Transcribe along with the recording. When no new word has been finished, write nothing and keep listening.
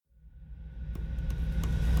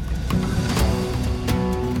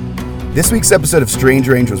This week's episode of Strange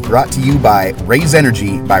Range was brought to you by Raise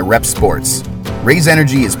Energy by Rep Sports. Raise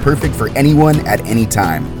Energy is perfect for anyone at any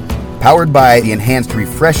time. Powered by the enhanced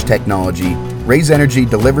refresh technology, Raise Energy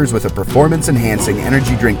delivers with a performance-enhancing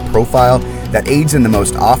energy drink profile that aids in the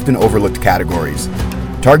most often overlooked categories: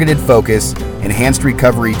 targeted focus, enhanced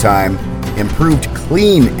recovery time, improved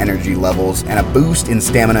clean energy levels, and a boost in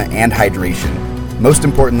stamina and hydration. Most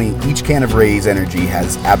importantly, each can of Raise Energy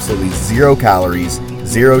has absolutely 0 calories,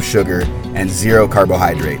 0 sugar, and 0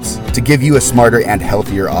 carbohydrates to give you a smarter and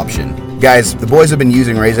healthier option. Guys, the boys have been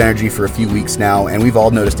using Raise Energy for a few weeks now, and we've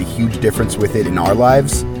all noticed a huge difference with it in our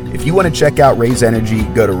lives. If you want to check out Raise Energy,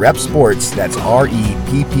 go to Rep Sports, that's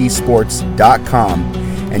REPP Sports.com,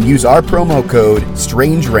 and use our promo code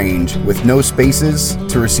STRANGERANGE with no spaces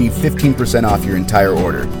to receive 15% off your entire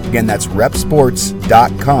order. Again, that's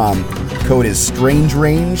repsports.com. Code is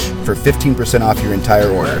STRANGERANGE for 15% off your entire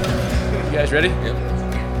order. You guys ready? Yep.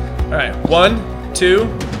 All right, 1,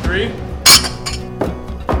 2, 3.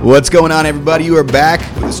 What's going on, everybody? You are back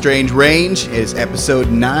with a Strange Range. It is episode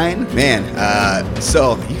 9. Man,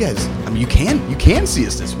 so you guys, you can see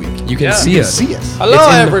us this week. You can see us. Hello,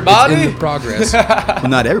 everybody. It's in the progress. Well,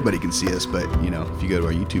 not everybody can see us, but if you go to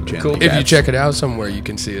our YouTube channel, If you check it out somewhere, you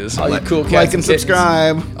can see us. All you cool cats like and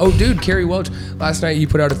subscribe. Oh, dude, Kerry Welch. Last night he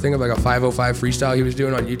put out a thing of like a 505 freestyle he was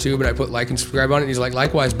doing on YouTube, and I put like and subscribe on it. And he's like,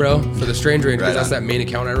 likewise, bro, for the Strange Range, because that's that main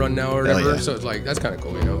account I run now or whatever. Yeah. So it's like, that's kind of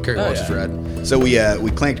cool, Kerry Welch is rad. So we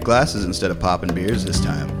clanked glasses instead of popping beers this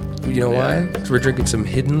time. You know why? Because we're drinking some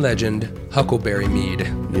Hidden Legend Huckleberry Mead.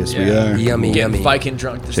 Yes, we are. Yummy, Getting yummy. Viking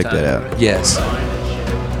drunk this Check time. that out. Yes.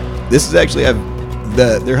 This is actually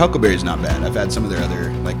their Huckleberry is not bad. I've had some of their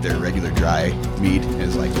other, like their regular dry mead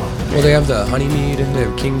is like. Well, they have the honey mead. They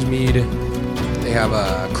have King's mead. They have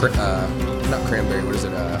not cranberry. What is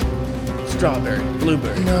it? Strawberry,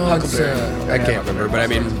 blueberry, No, huckleberry. I can't remember, but I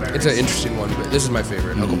mean, it's an interesting one. But this is my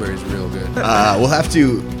favorite. Huckleberry is real good. We'll have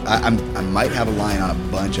to. I might have a line on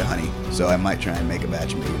a bunch of honey, so I might try and make a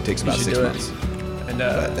batch of mead. It takes about should 6 do it. months, And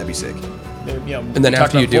but that'd be sick. maybe, And then talk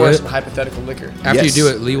after you about do for it- some hypothetical liquor. After Yes. you do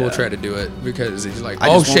it, Lee will try to do it because he's like, I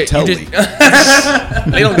 "Oh just won't shit, tell you Lee. did."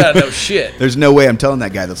 They don't gotta know shit. There's no way I'm telling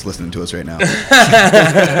that guy that's listening to us right now.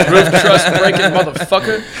 Roof trust breaking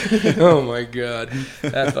motherfucker. Oh my god,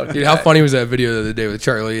 That fucking dude, how guy. funny was that video the other day with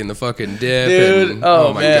Charlie and the fucking dip? Dude, and,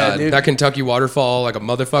 oh, my man, god, dude. that Kentucky waterfall like a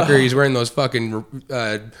motherfucker. He's wearing those fucking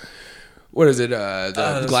what is it?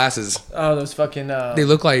 The glasses. Oh, those fucking. They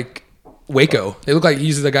look like Waco. They look like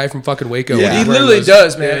he's the guy from fucking Waco. Yeah. He He's wearing literally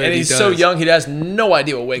those- does, man. Dude, and he he's so does. young, he has no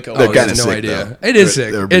idea what Waco They're is. kinda He has sick, no idea. though. It is They're-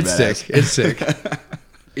 sick. they're It's badass. sick. It's sick.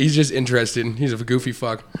 He's just interested. He's a goofy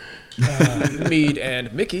fuck. Mead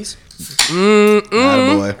and Mickey's.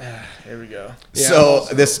 Attaboy. Here we go. Yeah. So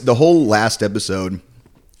the whole last episode,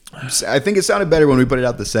 I think it sounded better when we put it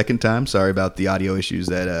out the second time. Sorry about the audio issues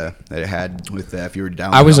that it had with if you were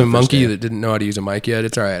down. I was a on the first monkey day. that didn't know how to use a mic yet.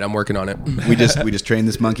 It's all right. I'm working on it. We just trained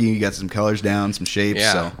this monkey. We got some colors down, some shapes.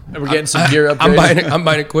 Yeah. So And we're getting some gear I'm upgrades. I'm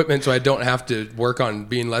buying equipment so I don't have to work on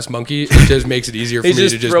being less monkey. It just makes it easier for He's me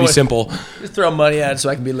just to just throwing- be simple. Just throw money at it so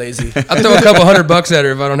I can be lazy. I'll throw a couple $100 at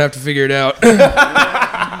her if I don't have to figure it out.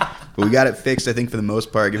 but we got it fixed. I think for the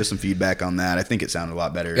most part. Give us some feedback on that. I think it sounded a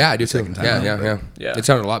lot better. Yeah, I do the too. second time Yeah, around, Yeah. It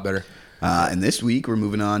sounded a lot better. And this week we're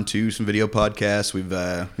moving on to some video podcasts. We've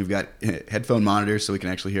got headphone monitors so we can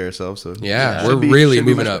actually hear ourselves. So Yeah, should we're be- really should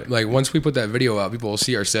be moving much up. better. Like once we put that video out, people will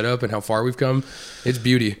see our setup and how far we've come. It's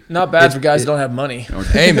beauty. Not bad for guys that don't have money.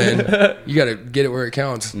 Hey man, you got to get it where it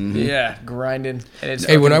counts. Yeah, grinding. And it's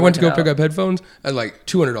Hey, when I went to go working pick out. up headphones, I had like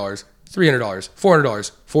 $200, $300,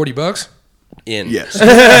 $400, $40. In. Yes.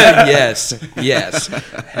 yes.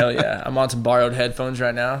 Hell yeah. I'm on some borrowed headphones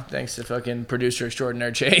right now. Thanks to fucking producer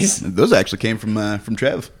extraordinaire Chase. Those actually came from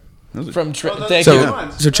Trev. Those are- Thank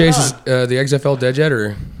you. So Chase is the XFL dead yet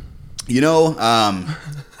or?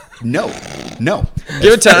 No.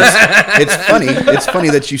 Give it time. It's funny. It's funny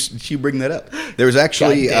that you bring that up. There was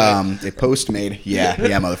actually God a post made. Yeah,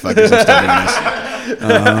 motherfuckers. I'm starting this.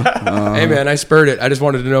 Hey man, I spurred it. I just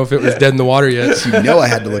wanted to know if it was dead in the water yet. You know I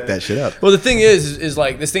had to look that shit up. Well, the thing is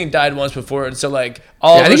like this thing died once before, and so like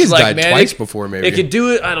all Yeah, I of think us it's are like, died man, twice it- before, maybe. It could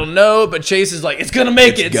do it. I don't know, but Chase is like, it's gonna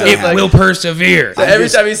make it. So gonna it's like, Will persevere. so every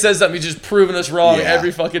time he says something, he's just proving us wrong Yeah.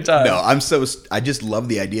 every fucking time. No, I just love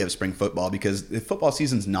the idea of spring football because the football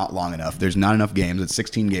season's not long enough. There's not enough games. It's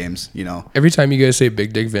 16 games. Every time you guys say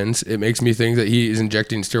Big Dick Vince, it makes me think that he is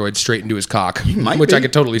injecting steroids straight into his cock, might which be. I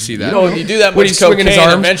could totally see that. You know, when you do that When much he's swinging his cocaine,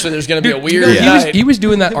 arms. eventually there's gonna be a Dude, weird he night. was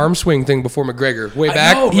doing that arm swing thing before McGregor. Way I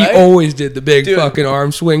back, know, he right? always did the big Dude, fucking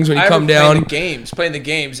arm swings when he I come remember down. playing the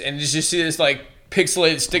games, and just see this like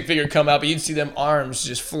pixelated stick figure come out, but you'd see them arms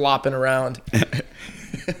just flopping around.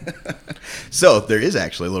 So there is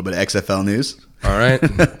actually a little bit of XFL news. All right.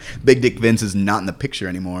 Big Dick Vince is not in the picture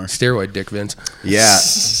anymore. Steroid Dick Vince. Yeah.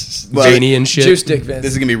 Well, Veiny and shit. Juice Dick Vince.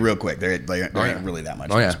 This is going to be real quick. There ain't really that much.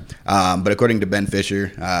 Oh, yeah. But according to Ben Fisher,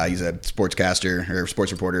 he's a sportscaster or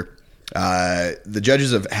sports reporter. The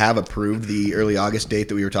judges have approved the early August date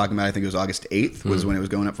that we were talking about. I think it was August 8th was when it was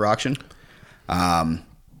going up for auction.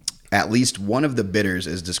 At least one of the bidders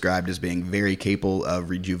is described as being very capable of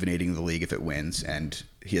rejuvenating the league if it wins, and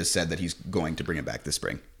he has said that he's going to bring it back this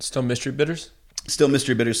spring. Still mystery bidders? Still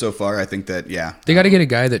mystery bidders so far. I think that, yeah. They got to get a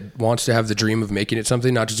guy that wants to have the dream of making it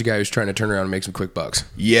something, not just a guy who's trying to turn around and make some quick bucks.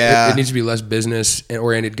 Yeah. It needs to be less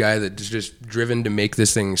business-oriented guy that's just driven to make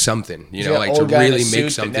this thing something, you know, like to old guy in a really suit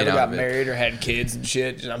make something that never out got of it. married or had kids and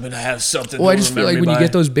shit. And I'm gonna have something. Well, to I just feel like remember when me you by.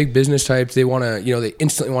 get those big business types, they want to, you know, they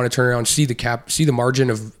instantly want to turn around, see the margin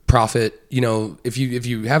of profit. You know, if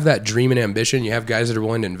you have that dream and ambition, you have guys that are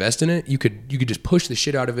willing to invest in it. You could just push the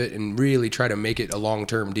shit out of it and really try to make it a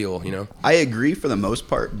long-term deal. You know, I agree for the most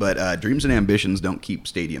part, but dreams and ambitions don't keep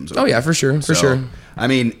stadiums open. Oh yeah, for sure. I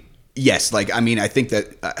mean, yes, I think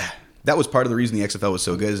that that was part of the reason the XFL was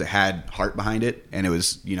so good, is it had heart behind it, and it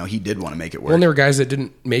was, you know, he did want to make it work. Well, and there were guys that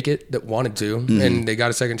didn't make it that wanted to, and they got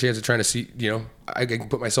a second chance at trying to see, you know, I can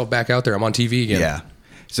put myself back out there. I'm on TV again. Yeah.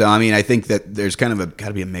 So, I mean, I think that there's kind of got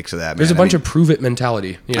to be a mix of that. There's a bunch of prove it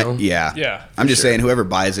mentality, you know? Yeah. I'm just saying, whoever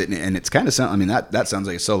buys it, and it's kind of, I mean, that sounds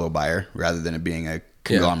like a solo buyer rather than it being a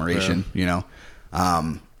conglomeration, you know?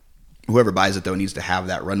 Whoever buys it, though, needs to have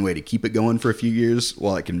that runway to keep it going for a few years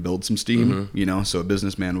while it can build some steam, you know? So a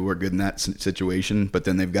businessman would work good in that situation, but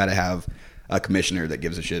then they've got to have a commissioner that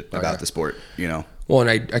gives a shit about the sport, you know? Well, and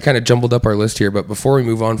I kind of jumbled up our list here, but before we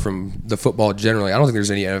move on from the football generally, I don't think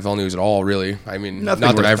there's any NFL news at all, really. I mean, Nothing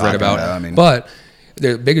not that worth I've read talking about. But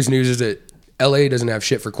the biggest news is that LA doesn't have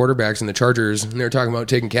shit for quarterbacks and the Chargers, and they're talking about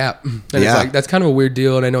taking Cap. And it's like, that's kind of a weird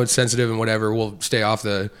deal, and I know it's sensitive and whatever. We'll stay off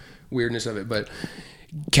the weirdness of it, but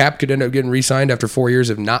Cap could end up getting re-signed after 4 years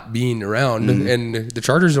of not being around, and the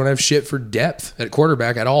Chargers don't have shit for depth at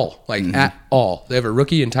quarterback at all, at all. They have a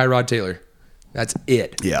rookie and Tyrod Taylor. That's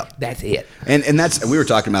it. Yeah. That's it. And that's, we were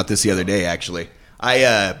talking about this the other day, actually.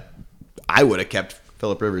 I would have kept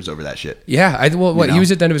Phillip Rivers over that shit. Yeah. He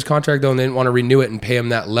was at the end of his contract, though, and they didn't want to renew it and pay him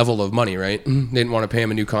that level of money, right? They didn't want to pay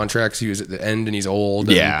him a new contract, so he was at the end, and he's old.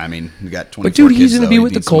 Yeah, I mean, we got 24 But, dude, he's going to be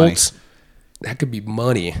with the Colts. That could be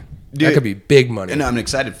money. Dude, that could be big money. And I'm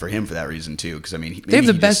excited for him for that reason, too, because, I mean... They have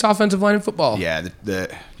the best offensive line in football. Yeah,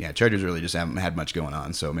 Chargers really just haven't had much going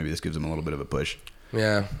on, so maybe this gives them a little bit of a push.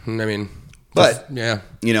 Yeah, I mean... But yeah,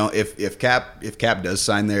 you know, if Cap does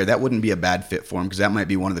sign there, that wouldn't be a bad fit for him, because that might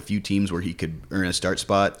be one of the few teams where he could earn a start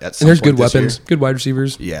spot at some and there's point good weapons, good wide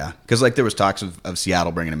receivers. Yeah, because there was talks of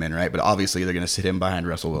Seattle bringing him in, right? But obviously they're going to sit him behind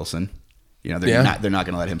Russell Wilson. You know, they're not going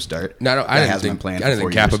to let him start. No, I didn't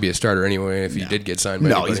think Cap would be a starter anyway if he did get signed.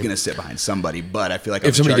 No, he's going to sit behind somebody. But I feel like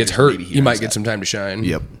if somebody gets hurt, he might get some time to shine.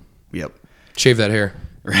 Yep. Shave that hair.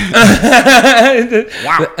 Wow,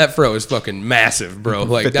 that fro is fucking massive, bro.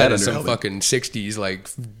 Like that is some fucking 60s like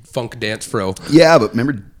funk dance fro. Yeah, but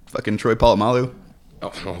remember fucking Troy Polamalu?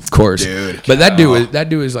 Oh, of course, dude. But that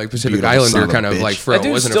dude is like Pacific Islander kind of like fro. That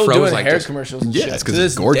dude's wasn't still a fro. Doing Was like hair this. commercials. And Yeah, shit. it's because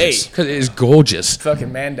it's gorgeous. Because it is gorgeous.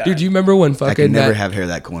 Fucking man died. Dude, do you remember when fucking I could never have hair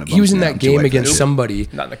that cool in a he was in bump that game against somebody,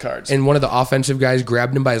 not in the cards, and one of the offensive guys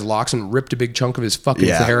grabbed him by his locks and ripped a big chunk of his fucking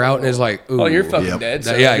hair out, and is like, ooh, oh, you're fucking dead.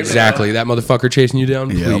 So yeah, exactly. That motherfucker chasing you down,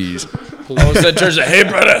 please. All said Jersey, hey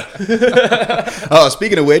brother. Oh,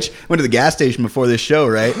 speaking of which, went to the gas station before this show,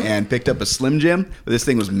 right, and picked up a Slim Jim. But this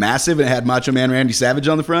thing was massive and it had Macho Man Randy Savage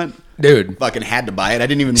on the front. Dude, fucking had to buy it. I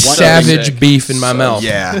didn't even want Savage beef in my mouth.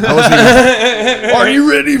 Yeah, I wasn't even, are you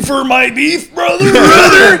ready for my beef, brother?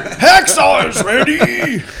 Hacksaw is ready.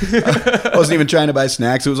 I wasn't even trying to buy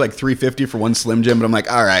snacks. It was like $3.50 for one Slim Jim, but I'm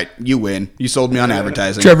like, all right, you win. You sold me on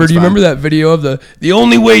advertising. Trevor, do you remember that video of the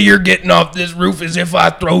only way you're getting off this roof is if I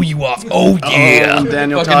throw you off? Oh yeah,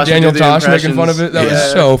 Daniel Tosh making fun of it. That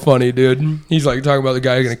was so funny, dude. He's like talking about the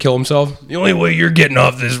guy going to kill himself. The only way you're getting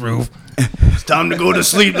off this roof. It's time to go to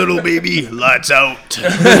sleep, little baby. Lights out.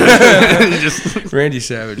 Randy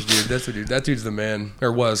Savage, dude. That's what dude. That dude's the man,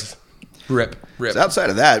 or was. Rip. So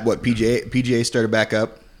outside of that, what PGA started back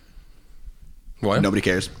up. What? Nobody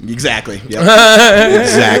cares. Exactly. Yep.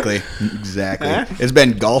 Exactly. It's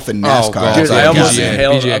been golf and NASCAR. Dude, I almost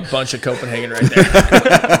inhaled PGA. a bunch of Copenhagen right there.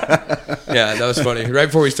 Yeah, that was funny. Right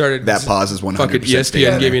before we started, that pause is 100%. Fucking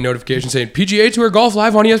ESPN gave me a notification saying PGA Tour Golf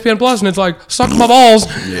live on ESPN Plus, and it's like, suck my balls.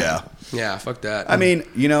 Yeah. Yeah, fuck that. I mean,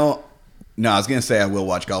 you know, No, I was gonna say I will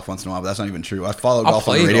watch golf once in a while, but that's not even true. I follow golf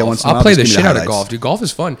on the radio golf. once in a while. I'll play Just the give me shit out of highlights. golf, dude. Golf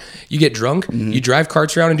is fun. You get drunk, you drive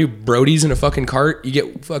carts around and do brodies in a fucking cart. You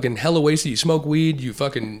get fucking hella wasted. You smoke weed. You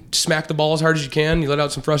fucking smack the ball as hard as you can. You let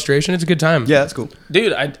out some frustration. It's a good time. Yeah, that's cool.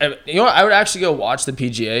 Dude, I you know what? I would actually go watch the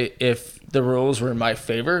PGA if the rules were in my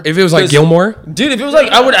favor. If it was like Gilmore, dude, if it was like,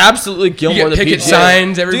 I would absolutely Gilmore the picket PGA.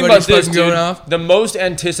 signs, everybody's fucking going dude, off. The most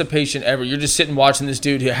anticipation ever. You're just sitting watching this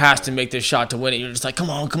dude who has to make this shot to win it. You're just like, come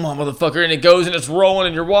on, motherfucker. And it goes and it's rolling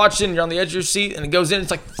and you're watching, you're on the edge of your seat and it goes in.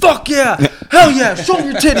 It's like, fuck yeah. Hell yeah. Show me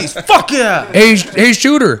your titties. Fuck yeah. Hey,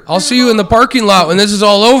 shooter, I'll see you in the parking lot when this is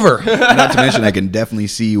all over. Not to mention, I can definitely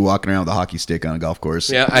see you walking around with a hockey stick on a golf course.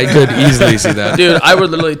 Yeah, I could easily see that. Dude, I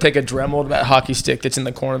would literally take a Dremel to that hockey stick that's in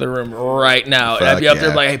the corner of the room right now. And I'd be up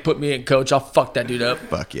there like, hey, put me in, coach. I'll fuck that dude up.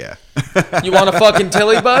 Fuck yeah. You want a fucking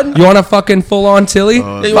Tilly, bud? You want a fucking full-on Tilly?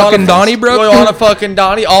 You Fucking Donnybrook? You want a fucking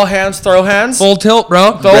Donnie? All hands, throw hands? Full tilt,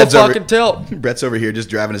 bro. Full Brett's fucking tilt. Brett's over here just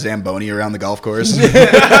driving a Zamboni around the golf course.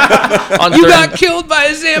 On You got killed by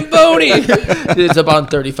a Zamboni. It's up on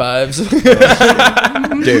 35s.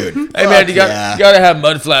 Dude. Hey, man, you gotta have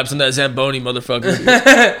mud flaps on that Zamboni, motherfucker.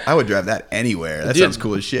 I would drive that anywhere. That Dude. sounds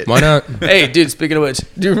cool as shit. Why not? Hey, dude, speaking of which,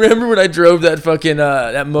 do you remember when I drove that fucking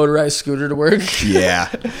that motorized scooter to work? Yeah.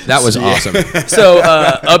 That was awesome. So,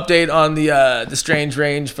 update on the Strange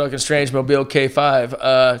Range fucking Strange Mobile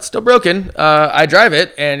K5. It's still broken. I drive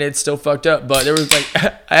it and it's still fucked up. But there was like,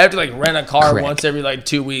 I have to like rent a car once every like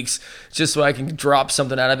 2 weeks just so I can drop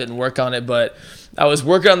something out of it and work on it. But I was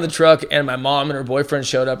working on the truck and my mom and her boyfriend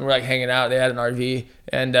showed up and we're like hanging out. They had an RV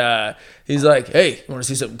and he's like, "Hey, you want to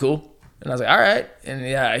see something cool?" And I was like, all right. And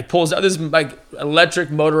yeah, he pulls out this like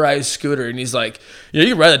electric motorized scooter and he's like, you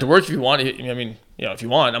can ride that to work if you want. I mean, if you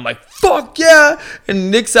want. I'm like, fuck yeah.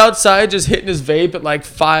 And Nick's outside just hitting his vape at like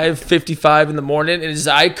 5:55 in the morning. And as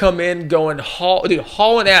I come in going,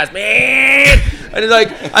 hauling ass, man. And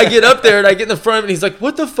like, I get up there and I get in the front of it. And he's like,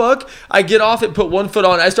 what the fuck? I get off it, put one foot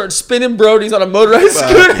on. I start spinning brodies on a motorized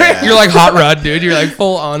scooter. Yeah. You're like hot rod, dude. You're like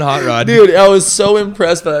full on hot rod. Dude, I was so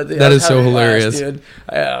impressed by that thing. That is so hilarious. Dude.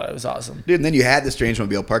 Yeah, it was awesome. Dude, and then you had the Strange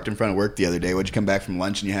Mobile parked in front of work the other day. Would you come back from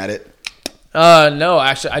lunch and you had it? No,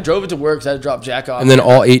 actually, I drove it to work because I had to drop Jack off. And then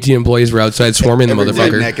all 18 employees were outside swarming the Every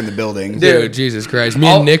motherfucker. redneck in the building. Dude, Jesus Christ. Me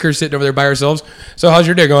and Nick are sitting over there by ourselves. So how's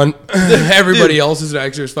your day going? Everybody else is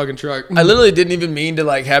next to his fucking truck. I literally didn't even mean to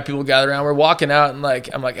like have people gather around. We're walking out and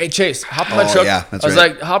like I'm like, hey Chase, hop in my truck. Yeah, that's I was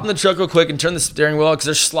right. like, hop in the truck real quick and turn the steering wheel because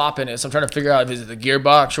there's slop in it. So I'm trying to figure out if it's the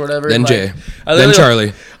gearbox or whatever. Then and, Jay. like, I Then literally-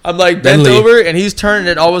 Charlie. I'm like Then bent Lee. over and he's turning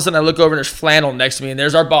it. All of a sudden I look over and there's flannel next to me and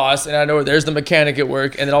there's our boss and I know there's the mechanic at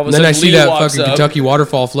work and then all of a And sudden then I see Lee that walks fucking up. Kentucky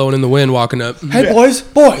waterfall flowing in the wind walking up. Hey boys.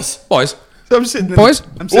 Boys. So I'm sitting in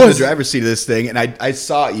the driver's seat of this thing, and I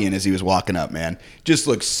saw Ian as he was walking up, man. Just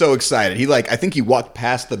looked so excited. I think he walked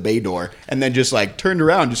past the bay door and then just like turned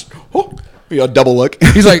around, just double look.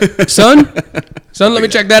 He's like, son, let me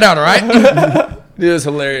check that out, all right? It was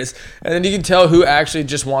hilarious. And then you can tell who actually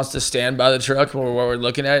just wants to stand by the truck while we're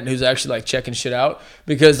looking at it and who's actually like checking shit out.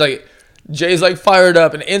 Because like Jay's like fired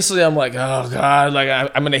up and instantly I'm like, oh God, like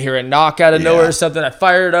I'm going to hear a knock out of nowhere or something. I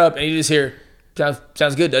fire it up and you just hear,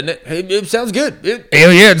 sounds good, doesn't it? Hey, it sounds good.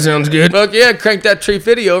 Hell yeah, it sounds good. Fuck yeah, crank that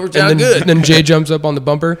 350 over, sounds good. And then Jay jumps up on the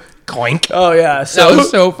bumper. Coink. Oh yeah, That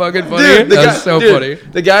was so fucking funny. Dude, that was so funny.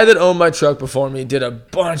 The guy that owned my truck before me did a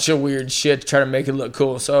bunch of weird shit to try to make it look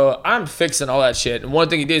cool. So I'm fixing all that shit. And one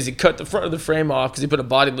thing he did is he cut the front of the frame off because he put a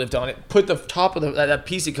body lift on it. Put the top of that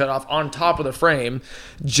piece he cut off on top of the frame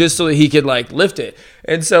just so that he could like lift it.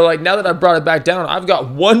 And so like now that I brought it back down, I've got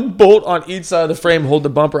one bolt on each side of the frame, hold the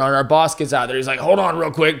bumper on. Our boss gets out there. He's like, hold on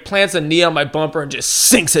real quick, plants a knee on my bumper and just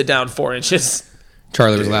sinks it down 4 inches.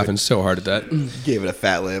 Charlie was laughing so hard at that. Gave it a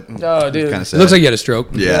fat lip. Oh, dude. Kind of sad. It looks like you had a stroke.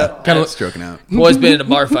 Yeah. Kind of stroking out. Boy's been in a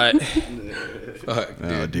bar fight.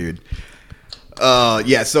 Oh, dude.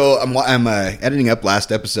 Yeah, so I'm editing up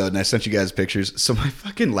last episode, and I sent you guys pictures. So my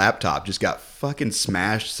fucking laptop just got fucking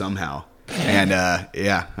smashed somehow. And,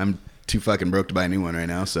 yeah, I'm too fucking broke to buy a new one right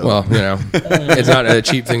now. So Well, it's not a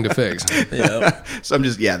cheap thing to fix. Yeah. So I'm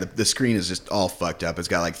just, the screen is just all fucked up. It's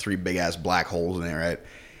got like 3 big-ass black holes in it, right?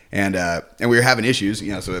 And we were having issues,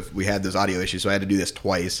 so if we had those audio issues, so I had to do this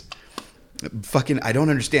twice. Fucking, I don't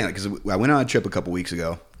understand it, because I went on a trip a couple weeks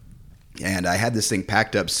ago, and I had this thing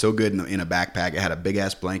packed up so good in a backpack. It had a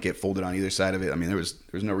big-ass blanket folded on either side of it. I mean, there was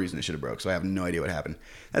no reason it should have broke, so I have no idea what happened.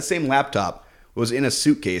 That same laptop was in a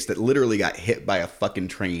suitcase that literally got hit by a fucking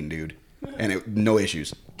train, dude. And no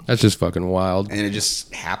issues. That's just fucking wild. And it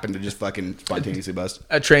just happened to just fucking spontaneously bust.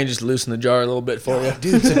 That train just loosened the jar a little bit for you.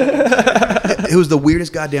 Dude, it was the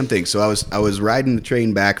weirdest goddamn thing. So I was riding the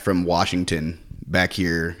train back from Washington back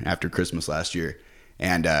here after Christmas last year,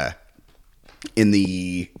 and in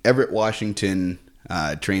the Everett, Washington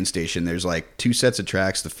train station, there's like 2 sets of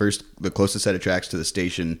tracks. The closest set of tracks to the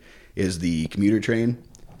station is the commuter train,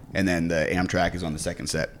 and then the Amtrak is on the second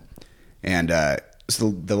set. And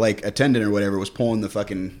so the like attendant or whatever was pulling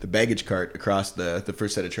the baggage cart across the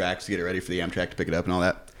first set of tracks to get it ready for the Amtrak to pick it up and all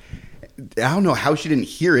that. I don't know how she didn't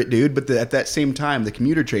hear it, dude, but at that same time, the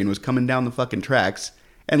commuter train was coming down the fucking tracks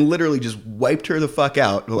and literally just wiped her the fuck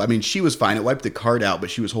out. Well, I mean, she was fine. It wiped the cart out,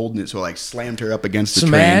 but she was holding it, so it like slammed her up against the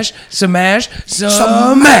train. Smash.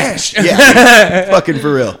 Yeah, fucking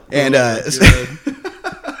for real. And I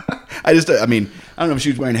mean, I don't know if she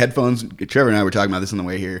was wearing headphones. Trevor and I were talking about this on the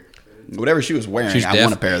way here. Whatever she was wearing, I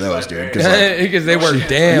want a pair of those, dude. Because they work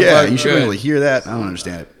damn. Yeah, you should be able to hear that. I don't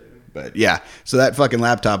understand it. But yeah, so that fucking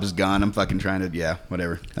laptop is gone. I'm fucking trying to,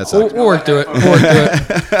 whatever. That's we'll work through it.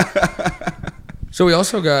 So we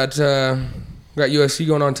also got UFC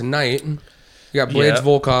going on tonight. We got Blades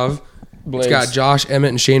Volkov. It's got Josh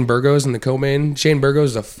Emmett and Shane Burgos in the co-main. Shane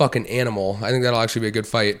Burgos is a fucking animal. I think that'll actually be a good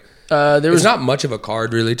fight. There's not much of a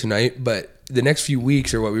card really tonight, but the next few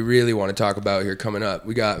weeks are what we really want to talk about here coming up.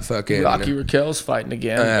 We got fucking Rocky Raquel's fighting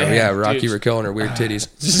again. Rocky Raquel and her weird titties.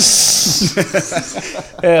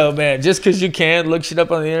 Hell, man, just because you can look shit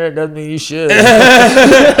up on the internet doesn't mean you should.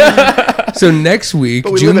 So next week,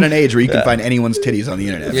 but we live in an age where you can find anyone's titties on the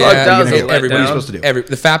internet. Everybody's supposed to do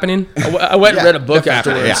the fappening. I went and read a book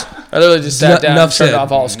afterwards. Yeah. I literally just sat down, turned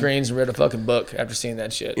off all screens, and read a fucking book after seeing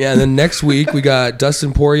that shit. Yeah, and then next week we got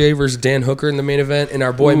Dustin Poirier versus Dan Hooker in the main event, and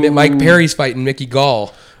our boy Mike Perry's fighting Mickey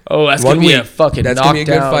Gall. Oh, that's gonna be a fucking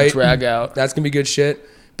knockdown, drag out. That's gonna be good shit.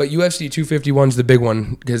 But UFC 251 is the big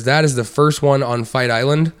one because that is the first one on Fight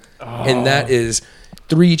Island, and that is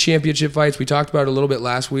 3 championship fights. We talked about it a little bit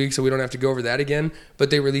last week, so we don't have to go over that again. But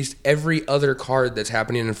they released every other card that's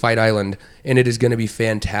happening in Fight Island, and it is going to be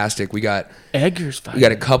fantastic. We got Edgar's fighting. We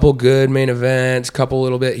got a couple good main events, couple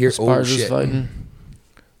little bit here. Esparza's fighting.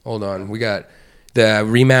 Hold on, we got the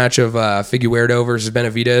rematch of Figueiredo versus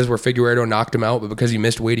Benavidez, where Figueiredo knocked him out, but because he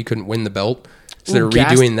missed weight, he couldn't win the belt. So they're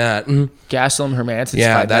redoing that. Gastelum Hermansen's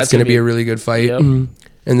fight. That's going to be a really good fight. Yep.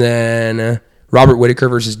 And then Robert Whittaker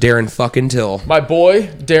versus Darren fucking Till. My boy,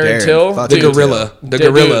 Darren Till. The gorilla. The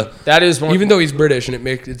gorilla. Dude, that is one. Even though he's British and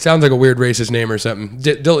it sounds like a weird racist name or something.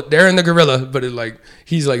 Darren the gorilla, but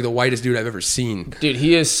he's like the whitest dude I've ever seen. Dude,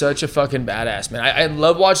 he is such a fucking badass, man. I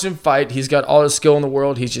love watching him fight. He's got all the skill in the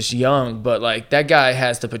world. He's just young, but like that guy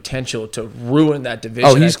has the potential to ruin that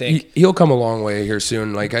division, I think. He'll come a long way here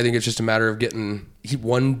soon. Like I think it's just a matter of getting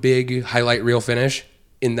one big highlight reel finish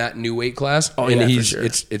in that new weight class, for sure.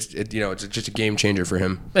 It's just a game changer for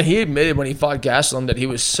him. And he admitted when he fought Gastelum that he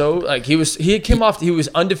was so he was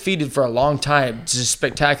undefeated for a long time, just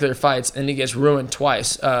spectacular fights, and he gets ruined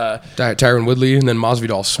twice. Tyron Woodley and then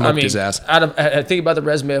Masvidal smoked his ass. I think about the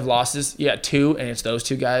resume of losses, 2, and it's those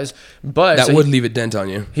 2 guys. But that would leave a dent on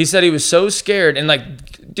you. He said he was so scared, and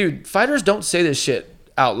dude, fighters don't say this shit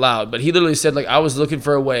out loud, but he literally said I was looking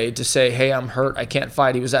for a way to say, hey, I'm hurt, I can't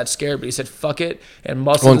fight. He was that scared, but he said fuck it and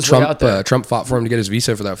muscled his way out there. Trump fought for him to get his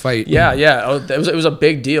visa for that fight. It was a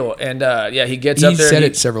big deal, and he gets up there. He said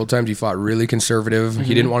it several times. He fought really conservative.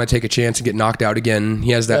 He didn't want to take a chance and get knocked out again.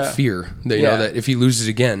 He has that fear that know that if he loses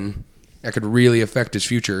again, that could really affect his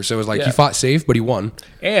future. So it was he fought safe, but he won.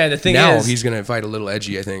 And the thing now is, he's going to fight a little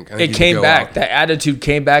edgy, I think. It came back. That attitude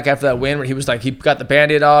came back after that win where he was he got the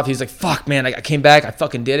Band-Aid off. He's like, fuck, man, I came back. I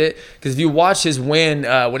fucking did it. Because if you watch his win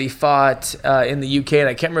when he fought in the UK, and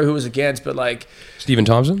I can't remember who it was against, but Stephen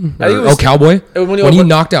Thompson? Cowboy? When he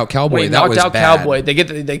knocked out Cowboy, that was bad. Cowboy,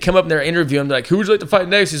 they come up in their interview and they're like, who would you like to fight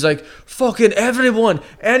next? He's like, fucking everyone.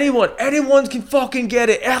 Anyone can fucking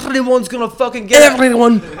get it. Everyone's gonna fucking get it.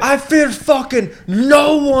 Everyone. I fear fucking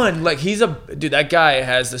no one. Dude, that guy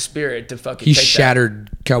has the spirit to fucking He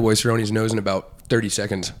shattered Cowboy Cerrone's nose in about 30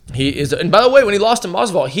 seconds. He is, and by the way, when he lost to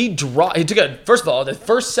Masvidal, he took first of all, the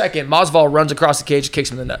first second, Masvidal runs across the cage,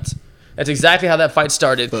 kicks him in the nuts. That's exactly how that fight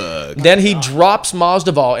started. Fuck. Then he drops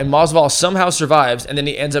Masvidal, and Masvidal somehow survives, and then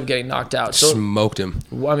he ends up getting knocked out. So, smoked him.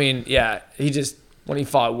 I mean, he just, when he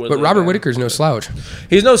fought Woodley. But Robert Whittaker's no slouch.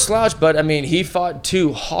 He's no slouch, but he fought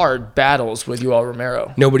 2 hard battles with Yoel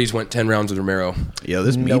Romero. Nobody's went 10 rounds with Romero. Yeah,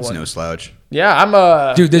 this Mead's no slouch. Yeah, I'm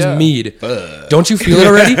Dude, this Mead. Don't you feel it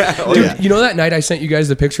already? Dude, you know that night I sent you guys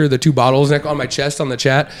the picture of the 2 bottles on my chest on the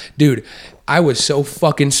chat? Dude, I was so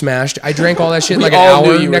fucking smashed. I drank all that shit in an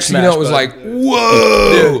hour. Next thing you know, it was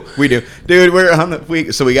whoa. We do. Dude, we're on the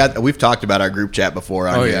week. So we've talked about our group chat before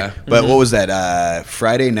on here. Yeah. But what was that?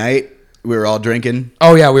 Friday night, We were all drinking.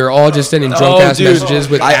 Oh yeah, we were all just sending drunk ass messages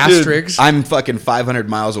with asterisks. I'm fucking 500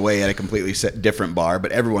 miles away at a completely different bar,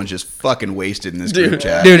 but everyone's just fucking wasted in this group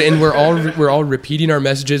chat. Dude, and we're all repeating our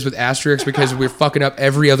messages with asterisks because we're fucking up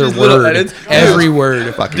every other word. Every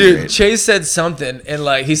word. Fucking dude, great. Chase said something, and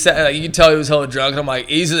like he said, like, you can tell he was hella drunk. And I'm like,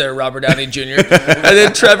 easy there, Robert Downey Jr. And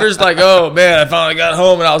then Trevor's like, oh man, I finally got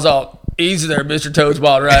home, and I was all, easy there, Mr. Toad's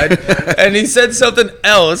Wild Ride. And he said something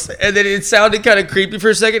else, and then it sounded kind of creepy for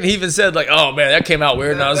a second. He even said, like, oh, man, that came out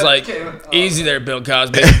weird. And I was like, easy there, Bill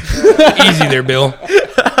Cosby. Easy there, Bill.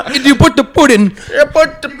 Did you put the pudding? You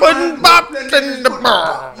put the pudding box in the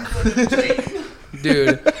bar.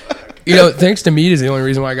 Dude. You know, thanks to mead is the only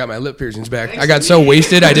reason why I got my lip piercings back. I got so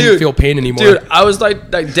wasted, I didn't feel pain anymore. Dude, I was like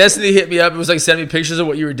Destiny hit me up. It was like sending me pictures of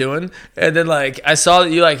what you were doing, and then like I saw that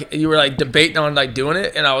you were like debating on like doing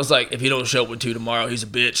it, and I was like, if he don't show up with 2 tomorrow, he's a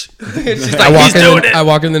bitch. It's just like he's doing it. I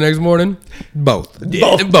walk in the next morning, both of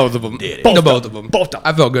them, both of them. Both of them.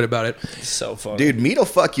 I felt good about it. So funny, Dude. Mead will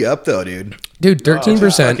fuck you up though, dude. Dude,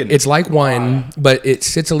 13%. It's like wine, but it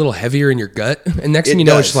sits a little heavier in your gut. And next thing you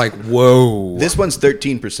know, it's just like, whoa. This one's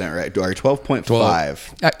 13%, right? Or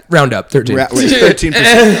 12.5. Round up, 13.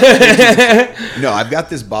 13%. No, I've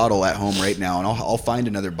got this bottle at home right now, and I'll find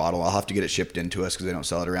another bottle. I'll have to get it shipped into us because they don't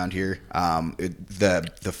sell it around here.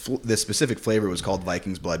 The specific flavor was called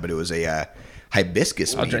Viking's Blood, but it was a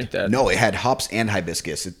hibiscus mead. I'll drink that. No, it had hops and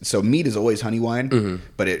hibiscus. So mead is always honey wine,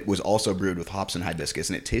 but it was also brewed with hops and hibiscus,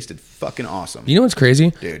 and it tasted fucking awesome. You know what's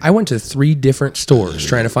crazy? Dude. I went to 3 different stores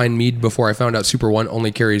trying to find mead before I found out Super One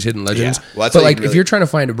only carries Hidden Legends. Yeah. Well, but like, if you're trying to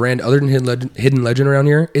find a brand other than Hidden Legend around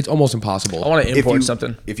here, it's almost impossible. I want to import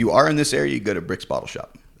something. If you are in this area, you go to Brick's Bottle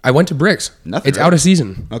Shop. I went to Bricks. Nothing, it's right? out of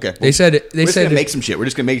season. Okay. They said We're just gonna make some shit. We're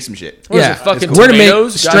just gonna make some shit. What is it, fucking we're gonna make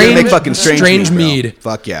tomatoes? strange mead.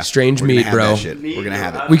 Fuck yeah. Strange We're gonna mead, have bro. that shit. We're gonna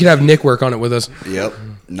have it. We could have Nick work on it with us. Yep.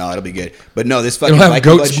 No, it'll be good. But no, this fucking It'll have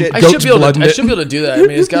Viking blood goats- shit. I goat's should be able blood to. in I it. should be able to do that. I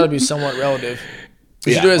mean, it's got to be somewhat relative.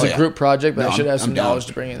 We should do it as a group project, but I should have some knowledge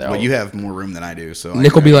to bring it there. Well, you have more room than I do, so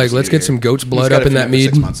Nick will be like, let's get some goat's blood up in that mead.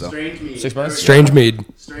 6 months, though. Strange mead. 6 months. Strange mead.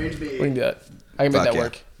 Strange mead. We can do that. I can make Fuck that yeah.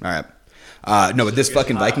 work. All right. No, but this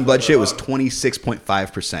fucking Viking blood shit was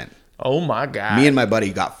 26.5%. Oh my god. Me and my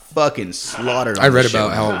buddy got fucking slaughtered on I read this shit.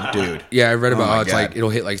 about how, Dude. Yeah, I read about my how it's God. like it'll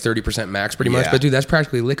hit like 30% max pretty much. Yeah. But dude, that's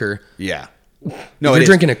practically liquor. Yeah. If No, you're it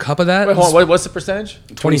drinking a cup of that, Wait, hold on. What's the percentage?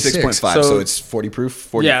 26.5, so it's 40 proof,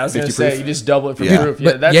 40, Yeah, I was 50 gonna say proof. you just double it for Yeah. proof.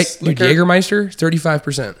 Yeah, but that's dude, liquor. Jägermeister,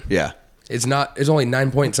 35%. Yeah. It's not. It's only 9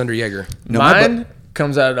 points under Jaeger. No, my Mine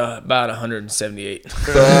comes out at about 178.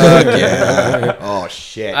 Fuck yeah. Oh,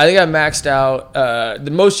 shit. I think I maxed out. The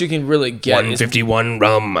most you can really get is 151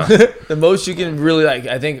 rum. the most you can really like.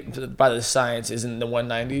 I think by the science is in the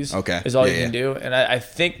 190s. Okay. is all Yeah, you can do, and I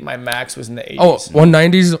think my max was in the 80s. Oh,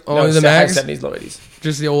 190s only no, the max. high 70s, low 80s.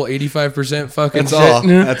 Just the old 85% fucking That's shit. all.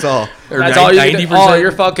 That's all. Or That's all you can do. 90%, Oh,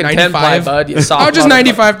 you're fucking 10 ply, 95. bud. You soft Oh, just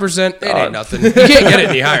motherfucker. 95%. It ain't nothing. You can't get it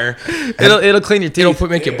any higher. It'll clean your teeth. It'll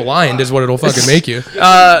make you blind, is what it'll fucking make you.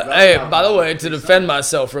 Hey, by the way, to defend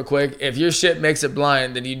myself real quick, if your shit makes it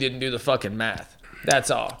blind, then you didn't do the fucking math. That's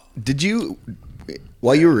all. Did you,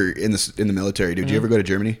 while you were in the military, did you ever go to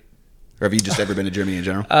Germany? Or have you just ever been to Germany in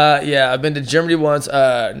general? Yeah, I've been to Germany once.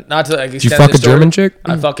 Not to like extend Did you fuck the a story. German chick?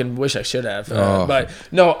 I fucking wish I should have. Oh. But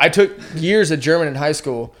no, I took years of German in high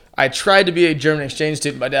school. I tried to be a German exchange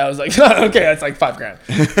student. My dad was like, okay, that's like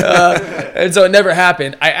 $5,000. And so it never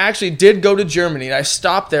happened. I actually did go to Germany, and I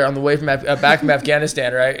stopped there on the way from back from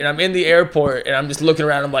Afghanistan, right? And I'm in the airport, and I'm just looking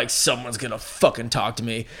around. I'm like, someone's going to fucking talk to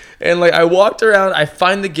me. And like I walked around. I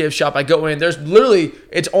find the gift shop. I go in. There's literally,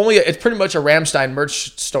 it's pretty much a Rammstein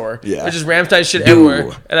merch store. Yeah. There's just Rammstein shit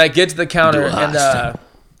everywhere. And I get to the counter, and I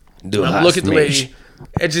look at the lady,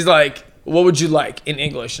 and she's like, what would you like in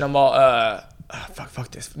English? And I'm all, fuck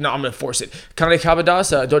this. No, I'm gonna force it. Can I have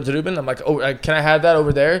das dort drüben? I'm like, oh, can I have that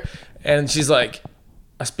over there? And she's like,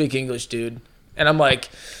 I speak English, dude. And I'm like,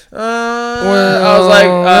 I was like,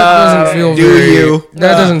 that doesn't feel that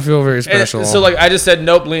doesn't feel very and special. so like I just said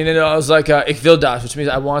nope, lean in. I was like, ich will das, which means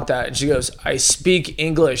I want that. And she goes, I speak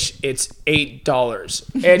English. It's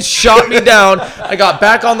 $8. And shot me down. I got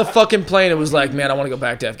back on the fucking plane. It was like, man, I want to go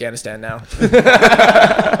back to Afghanistan now.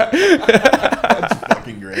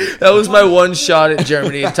 Fucking great. That was my one shot at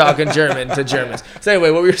Germany, talking German to Germans. So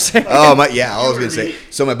anyway, what were you saying? Oh my, yeah, I was gonna say.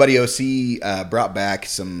 So my buddy OC brought back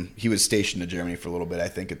some. He was stationed in Germany for a little bit, I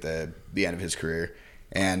think, at the end of his career,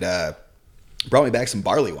 and brought me back some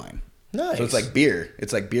barley wine. Nice. So it's like beer.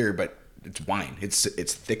 It's like beer, but it's wine. It's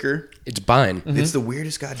thicker. it's Bine. It's the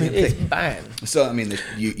weirdest goddamn It's thing. fine. So I mean,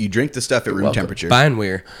 you drink the stuff at room temperature. Bine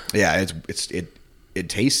weir. Yeah, it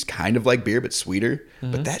tastes kind of like beer, but sweeter.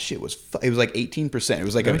 But that shit was, it was like 18%. It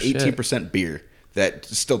was like an 18% beer that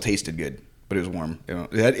still tasted good, but it was warm. You know,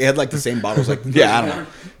 it had like the same bottles. Like, yeah, I don't know.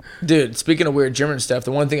 Dude, speaking of weird German stuff,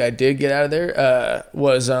 the one thing I did get out of there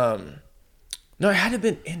was, no, I had to have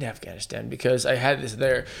been in Afghanistan because I had this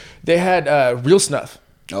there. They had real snuff.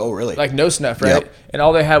 Oh, really? Like no snuff, right? Yep. And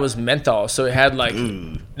all they had was menthol. So it had like,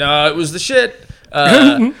 no, it was the shit.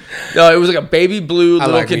 No, it was like a baby blue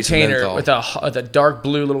little container with a dark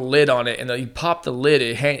blue little lid on it, and you pop the lid,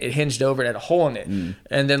 it hinged over and had a hole in it,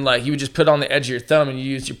 and then like you would just put it on the edge of your thumb and you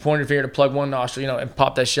use your pointer finger to plug one nostril, and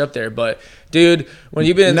pop that shit up there. But dude, when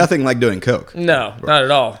you've been nothing like doing coke. No, not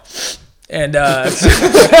at all. And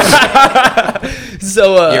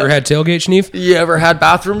so you ever had tailgate schneef? You ever had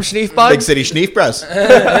bathroom schneef, bud? Big city schneef bros.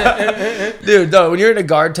 Dude, no, when you're in a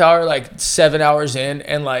guard tower like 7 hours in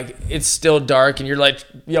and like it's still dark and you're like,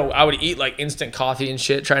 I would eat like instant coffee and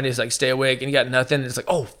shit trying to like stay awake and you got nothing and it's like,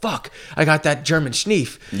 oh fuck, I got that German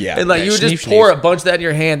schneef. Yeah. And like you would just pour a bunch of that in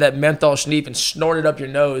your hand, that menthol schneef, and snort it up your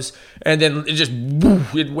nose, and then it just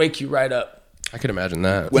it'd wake you right up. I could imagine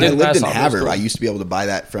that. When I lived in Havre, I used to be able to buy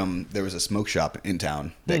that there was a smoke shop in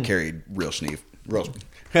town that carried real schneef.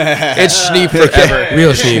 It's schneef forever.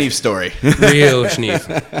 Real schneef story. Real schneef.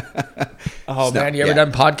 Oh, man, you ever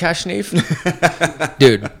done podcast schneef?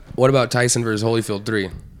 Dude, what about Tyson versus Holyfield 3?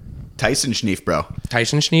 Tyson schneef, bro.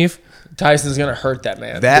 Tyson schneef? Tyson's gonna hurt that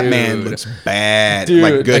man. That man looks bad. Dude.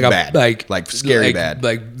 Like good bad. Like scary bad.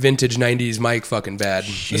 Like vintage 90s Mike fucking bad.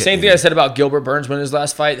 The same thing I said about Gilbert Burns winning his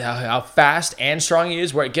last fight, how fast and strong he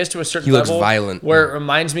is, where it gets to a certain level. He looks violent. Where it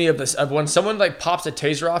reminds me of this of when someone like pops a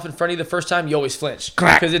taser off in front of you the first time, you always flinch.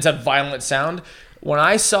 Because it's a violent sound. When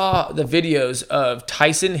I saw the videos of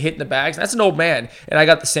Tyson hitting the bags, that's an old man, and I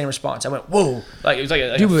got the same response. I went, "Whoa!" Like it was like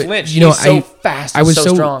a flinch. He's so fast. I was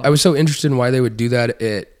so strong. I was so interested in why they would do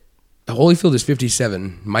that. Holyfield is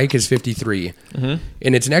 57. Mike is 53. And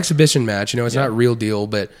it's an exhibition match. It's not a real deal,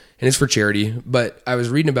 and it's for charity. But I was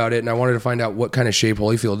reading about it, and I wanted to find out what kind of shape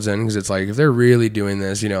Holyfield's in, because it's like, if they're really doing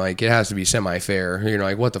this, like, it has to be semi-fair.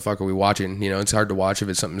 Like, what the fuck are we watching? It's hard to watch if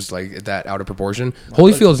it's something's like that out of proportion.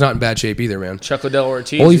 Holyfield's not in bad shape either, man. Chuck Liddell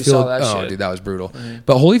Ortiz, you saw that shit. Dude, that was brutal.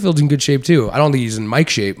 But Holyfield's in good shape, too. I don't think he's in Mike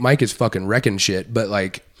shape. Mike is fucking wrecking shit, but,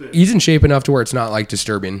 like, he's in shape enough to where it's not, like,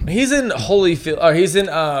 disturbing. He's in Holyfield, or he's in...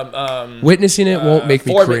 witnessing it won't make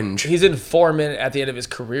me cringe. He's in Foreman at the end of his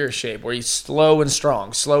career shape, where he's slow and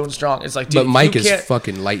strong. It's like, dude, but Mike is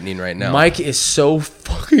fucking lightning right now. Mike is so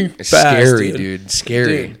fucking fast, scary, dude.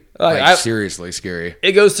 Scary. Dude. Like seriously scary.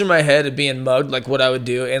 It goes through my head of being mugged, like what I would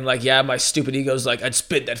do, and like, yeah, my stupid ego's like, I'd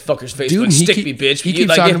spit that fucker's face, dude, stick me, bitch. He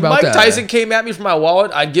keeps talking about Mike Tyson came at me for my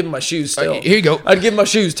wallet, I'd give him my shoes still. Here you go. I'd give him my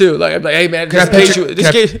shoes too. Like, I'd be like, hey man, can I pet your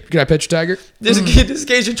tiger? This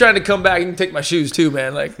case you're trying to come back, you can take my shoes too,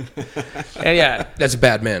 man. Like, and yeah, that's a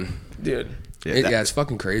bad man, dude. Yeah, it's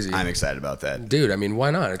fucking crazy. I'm excited about that, dude. I mean,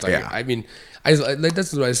 why not? It's like, I mean,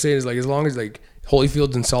 that's what I say is like, as long as like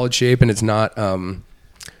Holyfield's in solid shape and it's not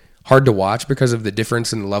hard to watch because of the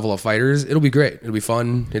difference in the level of fighters, it'll be great. It'll be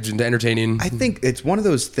fun. It's entertaining. I think it's one of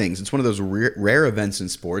those things. It's one of those rare events in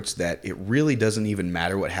sports that it really doesn't even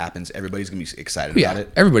matter what happens. Everybody's going to be excited about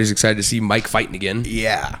it. Everybody's excited to see Mike fighting again.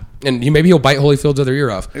 Yeah. And maybe he'll bite Holyfield's other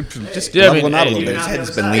ear off. Just leveling out a little bit. His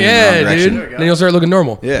head's been leaning in the wrong direction. Dude. Then he'll start looking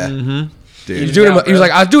normal. Yeah. Mm-hmm. Dude. He was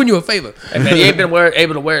like, I was doing you a favor. And man, he ain't been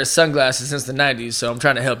able to wear his sunglasses since the 90s, so I'm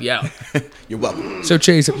trying to help you out. You're welcome. So,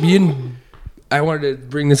 Chase, I wanted to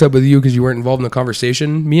bring this up with you because you weren't involved in the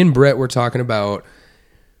conversation. Me and Brett were talking about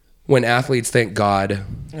when athletes thank God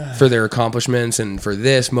for their accomplishments and for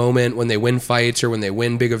this moment when they win fights or when they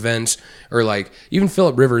win big events, or like even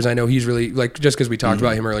Phillip Rivers. I know he's really, like, just because we talked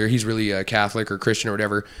about him earlier, he's really Catholic or Christian or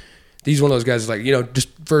whatever. He's one of those guys like, just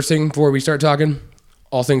first thing before we start talking,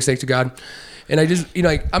 all things thanks to God. And I just,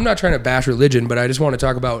 like, I'm not trying to bash religion, but I just want to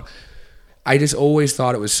talk about, I just always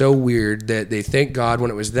thought it was so weird that they thank God when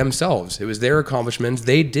it was themselves. It was their accomplishments.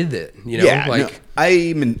 They did it, Yeah, like,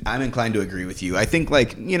 no, I'm inclined to agree with you. I think,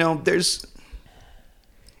 like, there's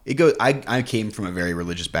it goes. I came from a very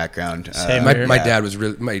religious background. My dad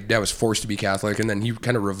was forced to be Catholic, and then he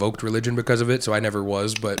kind of revoked religion because of it. So I never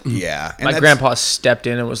was, but yeah. And my grandpa stepped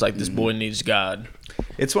in and was like, "This boy needs God."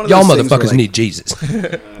 It's one of y'all those motherfuckers like, need Jesus.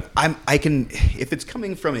 I can, if it's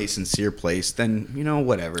coming from a sincere place, then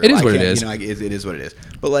whatever. It is what it is. It is what it is.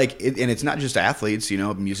 But like, and it's not just athletes.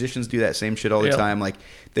 Musicians do that same shit all the time. Like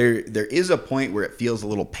there is a point where it feels a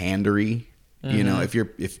little pandery. If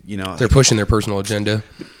they're pushing their personal agenda.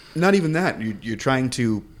 Not even that. You're trying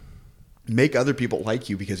to make other people like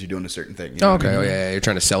you because you're doing a certain thing. You know okay. Oh yeah, you're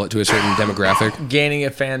trying to sell it to a certain demographic, gaining a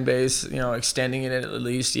fan base, extending it at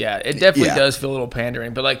least. Yeah, it definitely does feel a little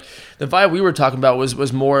pandering. But like the vibe we were talking about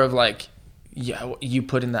was more of like, yeah, you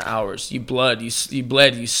put in the hours, you bled, you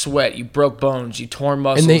sweat, you broke bones, you tore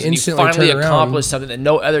muscles, and you finally accomplished something that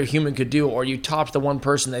no other human could do, or you topped the one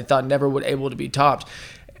person they thought never would able to be topped.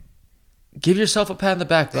 Give yourself a pat on the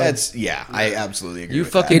back, bro. I absolutely agree.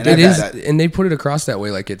 It is, and they put it across that way,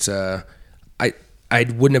 like it's I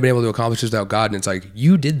wouldn't have been able to accomplish this without God, and it's like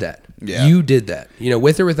you did that. Yeah. You did that.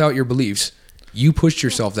 With or without your beliefs, you pushed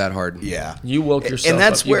yourself that hard. Yeah, you woke yourself. And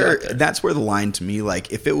that's up. That's where the line to me,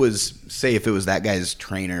 like if it was that guy's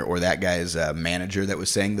trainer or that guy's manager that was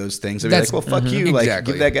saying those things, I'd be like, well, fuck you. Exactly. Like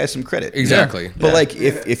give that guy some credit. Exactly. Yeah. But like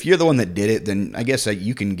if you're the one that did it, then I guess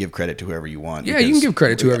you can give credit to whoever you want. Yeah, you can give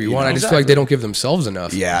credit to whoever you want. I just feel like they don't give themselves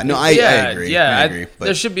enough. Yeah. No, I agree. Yeah, I agree.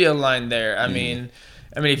 There should be a line there. I mean,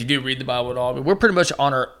 if you do read the Bible at all, we're pretty much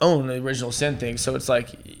on our own original sin thing. So it's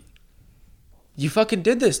like, you fucking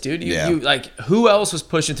did this, dude. You like, who else was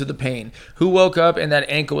pushing through the pain? Who woke up and that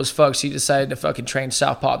ankle was fucked, so you decided to fucking train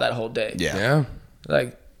southpaw that whole day? Yeah.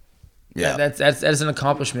 Like, that's an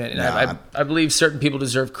accomplishment. And I believe certain people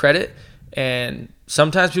deserve credit, and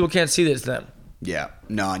sometimes people can't see that it's them. Yeah.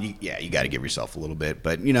 No, you got to give yourself a little bit,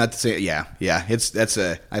 but at the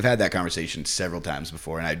same, I've had that conversation several times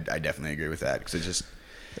before, and I definitely agree with that because it's just.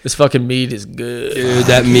 This fucking mead is good. Dude,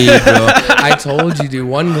 that mead, bro. I told you, dude.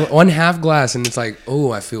 One half glass, and it's like,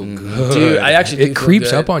 oh, I feel good. Dude, I actually it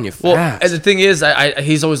creeps up on you fast. Well, and the thing is,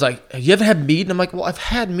 he's always like, you ever had mead? And I'm like, well, I've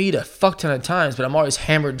had mead a fuck ton of times, but I'm always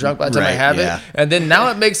hammered drunk by the time I have it. And then now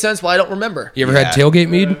it makes sense why I don't remember. You ever had tailgate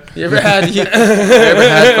mead? You ever had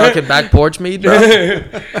fucking back porch mead, bro?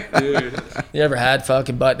 Dude. You ever had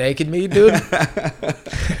fucking butt naked mead, dude?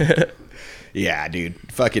 Yeah, dude.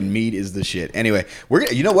 Fucking mead is the shit. Anyway,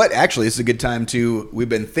 you know what? Actually, this is a good time to. We've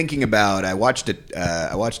been thinking about. I watched a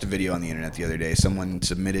video on the internet the other day. Someone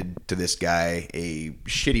submitted to this guy a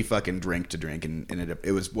shitty fucking drink to drink, and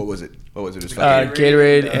it was what was it? What was it? It was fucking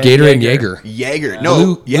Gatorade. Gatorade Jaeger. Jaeger.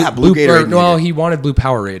 No, blue Gatorade. No, he wanted blue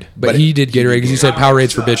Powerade, but he did Gatorade because he said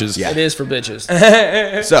Powerade's for bitches. Yeah. It is for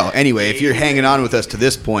bitches. So anyway, if you're hanging on with us to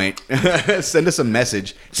this point, send us a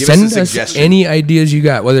message. Send us any ideas you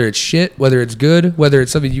got, whether it's shit, whether it's good, whether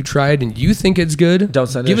it's something you tried and you think it's good. Don't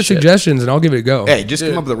send give us suggestions and I'll give it a go. Hey, just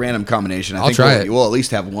come up with a random combination. I'll try it. We'll at least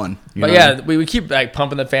have one. But we keep like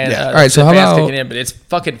pumping the fan. All right, so how about kicking in, but it's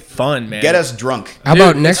fucking fun, man. Get us drunk. How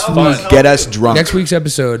about next week? Get us drunk. Next week's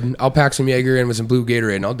episode, I'll pack some Jaeger in with some blue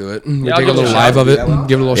Gatorade and I'll do it. We'll Yeah, take a little live of it.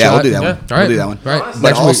 Give it a little shot. Yeah, we'll do that one. All right. We'll do that one. All right. But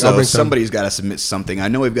Next also, week, somebody's got to submit something. I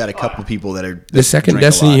know we've got a couple people that are. The second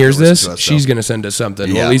Destiny hears this, she's gonna send us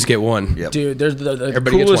something. We'll at least get one. Yep. Dude, there's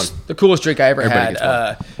the coolest drink I ever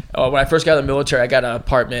had. When I first got out of the military, I got an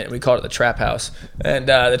apartment, and we called it the Trap House. And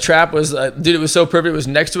the Trap was, dude, it was so perfect. It was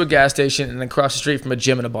next to a gas station and across the street from a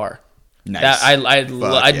gym and a bar. Nice. I'd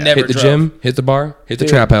never hit the drove. Gym, hit the bar, hit the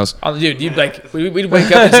Trap House. Dude, you'd we'd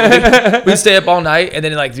wake up, and we'd stay up all night, and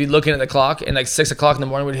then we'd be looking at the clock, and 6 o'clock in the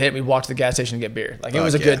morning we'd hit, we'd walk to the gas station and get beer. It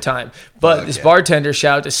was a good time. But this bartender,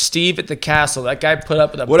 shout out to Steve at the Castle. That guy put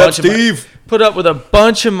up with a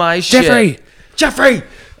bunch of my shit. Jeffrey.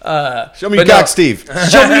 Show me your cock, Steve.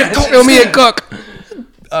 Show me a cook.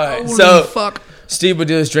 All right, so fuck. Steve would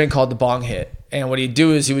do this drink called the Bong Hit. And what he'd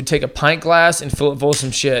do is he would take a pint glass and fill it full of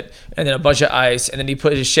some shit and then a bunch of ice. And then he'd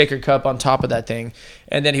put his shaker cup on top of that thing.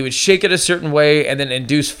 And then he would shake it a certain way and then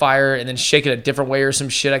induce fire and then shake it a different way or some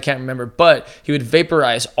shit. I can't remember. But he would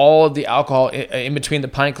vaporize all of the alcohol in between the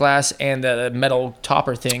pint glass and the metal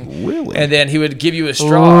topper thing. Really? And then he would give you a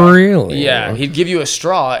straw. Really? Yeah. He'd give you a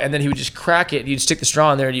straw and then he would just crack it. You'd stick the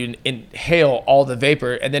straw in there and you'd inhale all the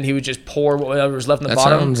vapor. And then he would just pour whatever was left in the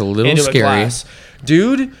bottom sounds a little into scary. A glass.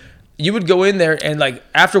 Dude. You would go in there and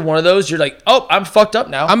after one of those, you're like, oh, I'm fucked up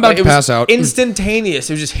now. I'm about to pass out. Instantaneous.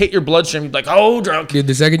 It would just hit your bloodstream. You'd be like, oh, drunk. Dude,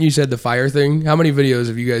 the second you said the fire thing, how many videos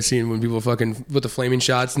have you guys seen when people fucking put the flaming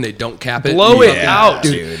shots and they don't cap it? Blow it out,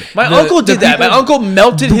 dude. My uncle did that. My uncle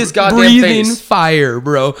melted his goddamn breathing face. Fire,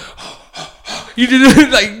 bro. You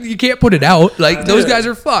did you can't put it out. Those guys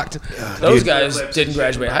are fucked. Those guys didn't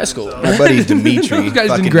graduate high school. My buddy Dimitri. Those guys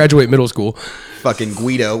didn't graduate middle school. Fucking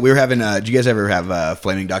Guido. We were having. Did you guys ever have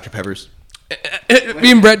flaming Dr. Peppers?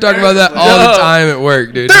 Me and Brett talk about that all the time at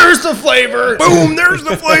work, dude. There's the flavor. Boom, there's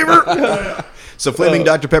the flavor. So flaming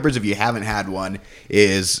Dr. Peppers, if you haven't had one,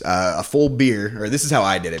 is a full beer, or this is how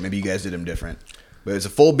I did it. Maybe you guys did them different. But it's a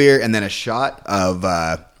full beer and then a shot of,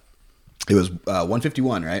 it was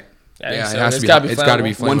 151, right? Yeah, it has to be. It's got to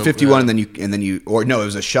be 151, and then you, or no, it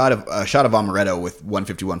was a shot of amaretto with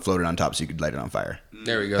 151 floated on top, so you could light it on fire.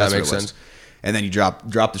 There we go. That's that makes sense. and then you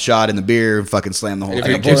drop the shot in the beer and fucking slam the whole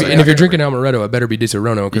thing. And if you're drinking Amaretto, it better be Di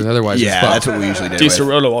Serono, because otherwise it's fucked. That's what we usually do. Di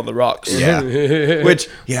Serono on the rocks. Yeah. Which,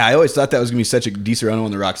 I always thought that was going to be such a Di Serono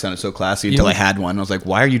on the rocks sounded so classy until I had one. I was like,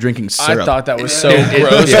 why are you drinking syrup? I thought that was so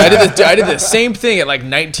gross. Yeah. I did the same thing at like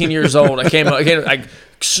 19 years old. I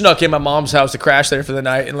snuck in my mom's house to crash there for the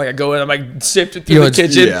night, and like I go in, I'm like sifting through the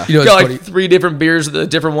kitchen, got like 3 different beers, the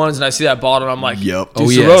different ones, and I see that bottle, and I'm like, yep. Di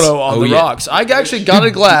Serono on the rocks. I actually got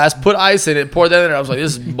a glass, put ice in it, poured that in there. I was like,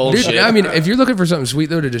 this is bullshit. Dude, I mean, if you're looking for something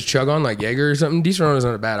sweet though to just chug on, like Jaeger or something, Di Serono is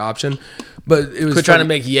not a bad option. But it was quit trying to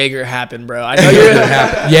make Jaeger happen, bro. I know you're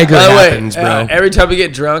Jaeger happens, bro. Every time we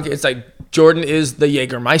get drunk, it's like Jordan is the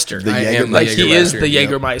Jägermeister. He is the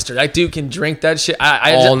Jägermeister. That dude can drink that shit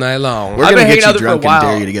all night long. We're gonna get you drunk and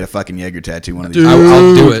dare you to get a fucking Jaeger tattoo one of these.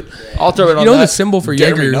 I'll do it. I'll throw it on. You know the symbol for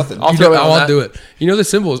Jaeger? I'll do it. You know the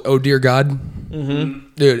symbol is "Oh dear God." Mm-hmm.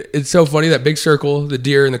 Dude, it's so funny, that big circle, the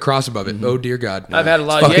deer, and the cross above it. Mm-hmm. Oh dear God. I've had a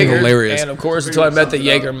lot of Jaeger, hilarious. And of course, until I met the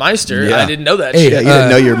Jägermeister, I didn't know that shit. Yeah, you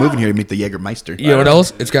didn't know you were moving here to meet the Jägermeister. You know what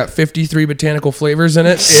else? It's got 53 botanical flavors in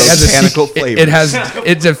it. It's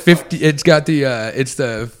got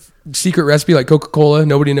the secret recipe like Coca-Cola.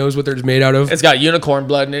 Nobody knows what they're made out of. It's got unicorn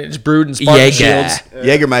blood in it. It's brewed in sparkling shields.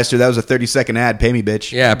 Jägermeister, that was a 30-second ad. Pay me,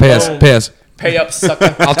 bitch. Yeah, pay us. Pay up,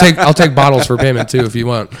 sucker. I'll take bottles for payment too if you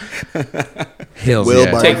want. Hills,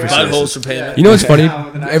 take buttholes for payment. You know what's funny?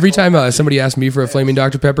 Every time somebody asked me for a flaming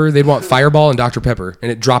Dr. Pepper, they'd want Fireball and Dr. Pepper,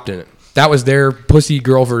 and it dropped in it. That was their pussy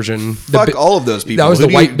girl version. Fuck all of those people. That was the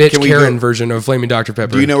white bitch Karen version of flaming Dr.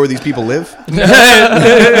 Pepper. Do you know where these people live?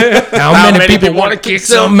 How many people want to kick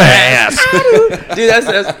some ass? Dude,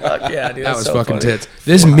 that's fuck yeah, dude. That was so fucking funny. Tits.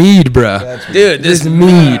 This mead, bruh. Dude, this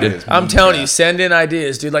mead. I'm telling you, send in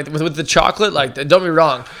ideas, dude. Like with the chocolate, like don't be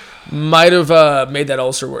wrong. Might have made that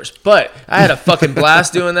ulcer worse, but I had a fucking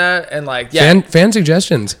blast doing that, and like fan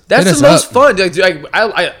suggestions. That's the most fun. Like,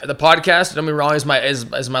 the podcast, don't be wrong, is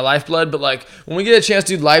my lifeblood. But like when we get a chance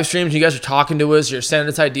to do live streams, you guys are talking to us, you're sending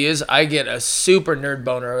us ideas. I get a super nerd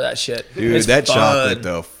boner over that shit. Dude, it's that fun. Chocolate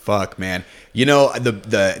though, fuck man. You know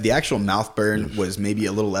the actual mouth burn was maybe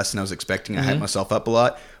a little less than I was expecting. I hyped myself up a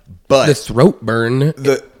lot, but the throat burn.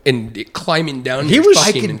 And climbing down your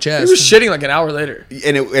fucking chest. He was shitting like an hour later.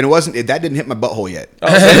 And it wasn't, that didn't hit my butthole yet. Oh.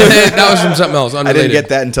 That was from something else, unrelated. I didn't get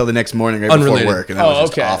that until the next morning right before work. And that was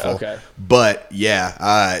just awful. Okay. But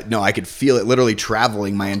yeah, no, I could feel it literally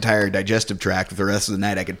traveling my entire digestive tract for the rest of the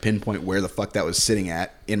night. I could pinpoint where the fuck that was sitting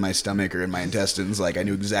at in my stomach or in my intestines. Like I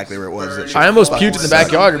knew exactly where it was. I almost puked in the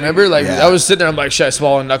backyard, remember? Like I was sitting there, I'm like, should I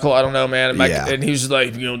swallow a knuckle? I don't know, man. And he was just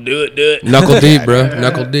like, you know, do it. Knuckle deep, bro.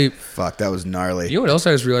 Knuckle deep. Fuck, that was gnarly. You know what else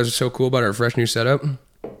I just realized was so cool about our fresh new setup?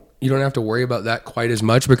 You don't have to worry about that quite as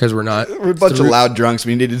much because we're a bunch of loud drunks.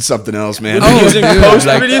 We needed something else, man. We've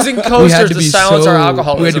been using coasters to silence our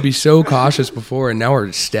alcoholism. We had to be so cautious before, and now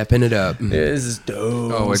we're stepping it up. This is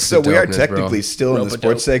dope. Oh, it's so we are technically still in the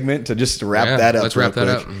sports segment. To just wrap that up. Let's wrap that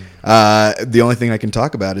up. The only thing I can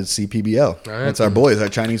talk about is CPBL. Right. That's our boys, our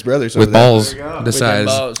Chinese brothers. With balls the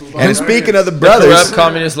size. And speaking of the brothers. The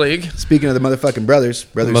Communist League. Speaking of the motherfucking brothers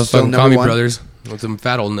still number commie one. Brothers with them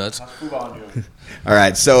fat old nuts. All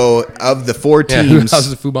right, so of the 4 teams, how's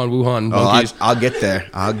the Fubon Wuhan monkeys? I'll get there,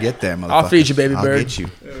 motherfucker. I'll feed you, baby bird. I'll get you.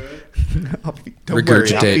 Don't Regurgitate.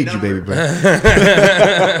 worry, I'll feed you, baby bird.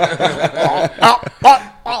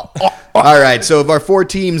 All right, so of our 4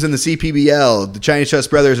 teams in the CPBL, the Chinese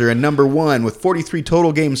Trust Brothers are in number 1 with 43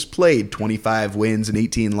 total games played, 25 wins and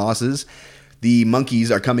 18 losses. The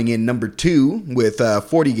Monkeys are coming in number 2 with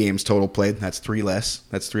 40 games total played. That's 3 less.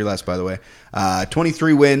 That's 3 less, by the way.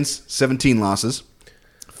 23 wins, 17 losses.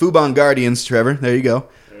 Fubon Guardians, Trevor, there you go.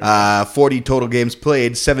 40 total games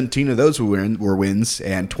played. 17 of those were wins,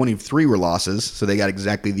 and 23 were losses. So they got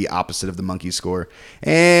exactly the opposite of the Monkeys score.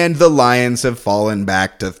 And the Lions have fallen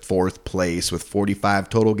back to 4th place with 45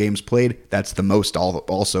 total games played. That's the most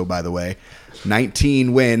also, by the way.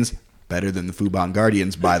 19 wins. Better than the Fubon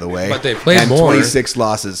Guardians, by the way. But they played and more. 26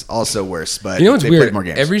 losses, also worse. But you know what's they weird? Played more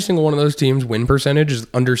games. Every single one of those teams' win percentage is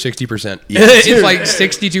under 60%. Yeah. It's like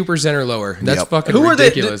 62% or lower. That's fucking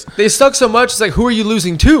ridiculous. They suck so much. It's like, who are you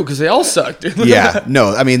losing to? Because they all sucked. Yeah,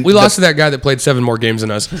 no, I mean, we lost to that guy that played 7 more games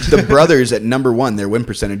than us. The brothers at number 1, their win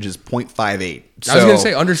percentage is .58. I was gonna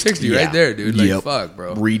say under 60 right there, dude. Like fuck,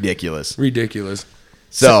 bro. Ridiculous.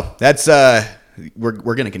 So that's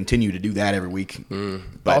we're gonna continue to do that every week.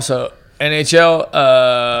 But also, NHL,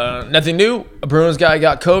 nothing new. A Bruins guy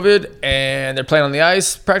got COVID, and they're playing on the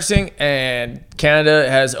ice, practicing, and Canada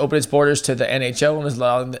has opened its borders to the NHL and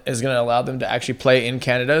is going to allow them to actually play in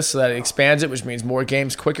Canada, so that it expands it, which means more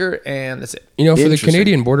games quicker, and that's it. You know, for the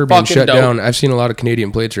Canadian border being shut down, I've seen a lot of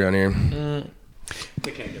Canadian plates around here.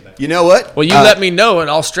 You know what? Well, you let me know, and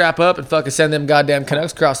I'll strap up and fucking send them goddamn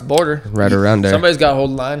Canucks across the border. Right around there. Somebody's got to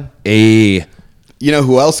hold the line. Hey. You know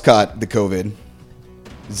who else caught the COVID?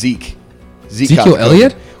 Zeke. Zeke caught the Ezekiel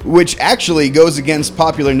Elliott? Which actually goes against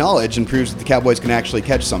popular knowledge and proves that the Cowboys can actually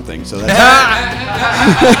catch something. So that's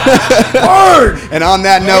Word! And on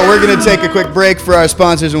that note, we're going to take a quick break for our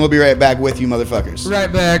sponsors, and we'll be right back with you motherfuckers.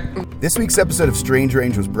 Right back. This week's episode of Strange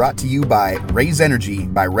Range was brought to you by Raise Energy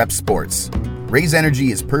by Rep Sports. Raise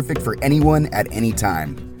Energy is perfect for anyone at any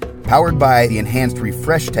time. Powered by the enhanced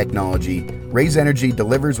refresh technology, Raise Energy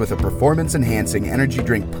delivers with a performance-enhancing energy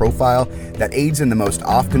drink profile that aids in the most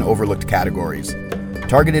often overlooked categories: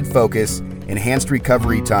 targeted focus, enhanced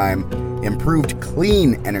recovery time, improved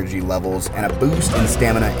clean energy levels, and a boost in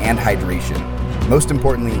stamina and hydration. Most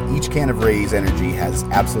importantly, each can of Raise Energy has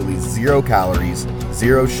absolutely 0 calories,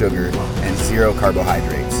 0 sugar, and 0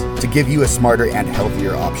 carbohydrates to give you a smarter and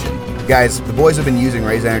healthier option. Guys, the boys have been using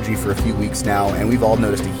Raise Energy for a few weeks now, and we've all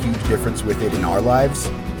noticed a huge difference with it in our lives.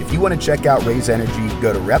 If you want to check out Raise Energy,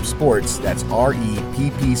 go to Rep Sports, that's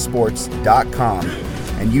REPP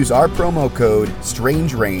and use our promo code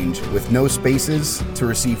STRANGERANGE with no spaces to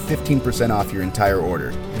receive 15% off your entire order.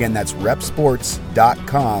 Again, that's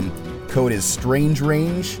repsports.com. Code is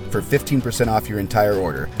STRANGERANGE for 15% off your entire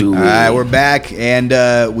order. All right, we're back,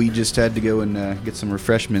 and we just had to go and get some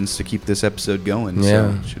refreshments to keep this episode going.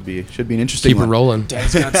 Yeah. So should be an interesting Keep one. it rolling.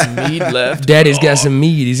 Dad's got some mead left. Daddy's got some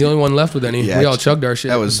mead. He's the only one left with any. Yeah, we all chugged our shit.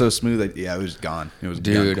 That was so smooth. It was gone. It was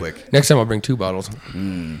Dude. gone quick. Next time I'll bring 2 bottles.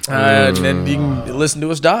 And then you can listen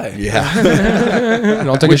to us die. Yeah. And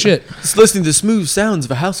I'll take a shit. Just listening to the smooth sounds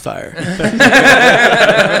of a house fire.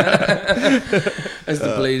 As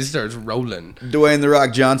the blaze starts rolling. Dwayne "The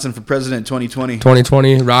Rock" Johnson for president 2020.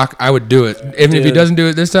 2020, Rock, I would do it. Even if he Dude. doesn't do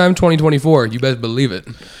it this time, 2024, you best believe it.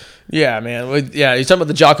 Yeah, man. Yeah, you're talking about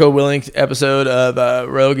the Jocko Willink episode of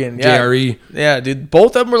Rogan. Yeah. JRE. Yeah, dude.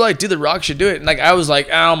 Both of them were like, dude, The Rock should do it. And like, I was like,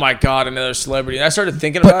 oh my God, another celebrity. And I started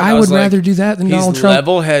thinking about But it. I was would like, rather do that than he's Donald Trump.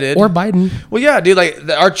 level-headed. Or Biden. Well, yeah, dude. Like,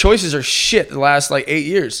 our choices are shit the last like 8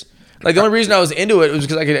 years. Like, the only reason I was into it was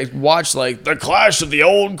because I could watch, like, the clash of the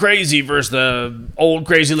old crazy versus the old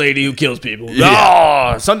crazy lady who kills people.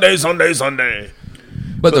 Yeah. Sunday.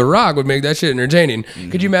 But The Rock would make that shit entertaining.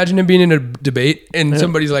 Could you imagine him being in a debate and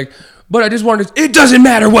somebody's like, but I just wanted to, it doesn't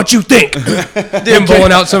matter what you think. Him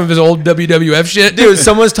pulling out some of his old WWF shit. Dude,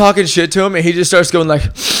 someone's talking shit to him, and he just starts going like,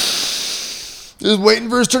 just waiting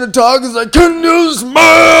for his turn to talk. He's like, can you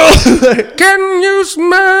smell? Can you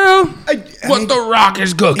smell what The Rock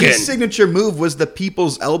is cooking? His signature move was the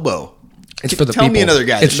people's elbow. It's for the Tell people. me another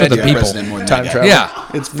guy. It's for the that's people. president more than Time that guy. travel. Yeah.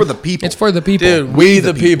 It's for the people. It's for the people. Dude, we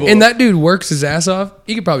the people. And that dude works his ass off.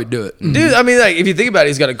 He could probably do it. Dude, I mean, like, if you think about it,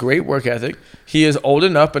 he's got a great work ethic. He is old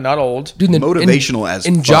enough, but not old. Dude, Motivational as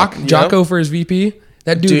and fuck. Jocko for his VP.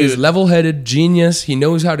 That dude is Dude. level-headed, genius. He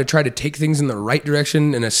knows how to try to take things in the right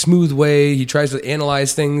direction in a smooth way. He tries to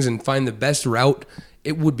analyze things and find the best route.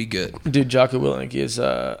 It would be good. Dude, Jocko Willink is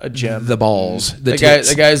a gem. The balls, the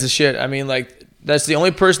The guy's the shit. I mean, like, that's the only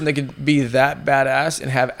person that can be that badass and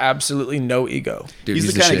have absolutely no ego. Dude,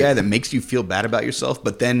 he's the kind of shit. guy that makes you feel bad about yourself,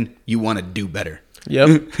 but then you want to do better.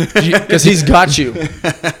 Yep, because he's got you.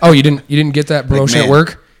 Oh, you didn't get that promotion McMahon. at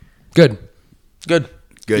work? Good. Good.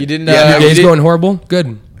 Good. You didn't. Yeah, Your you day's didn't, going horrible? Good.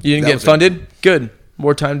 you didn't That get was funded. Good.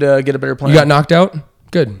 More time to get a better plan. You got knocked out?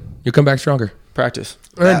 Good. You'll come back stronger. practice.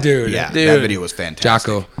 Dude. Yeah, Dude. that video was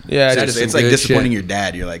fantastic. Jocko. Yeah, It's, dude. it's like good disappointing shit. your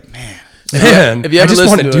dad. You're like, man, Man, If you I haven't just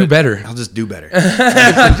want to listened to do it- better. I'll just do better.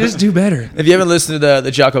 Just do better. If you haven't listened to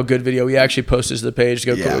the Jocko Good video, we actually posted to the page.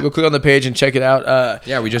 Go click on the page and check it out.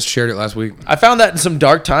 Yeah, we just shared it last week. I found that in some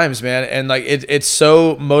dark times, man, and like it's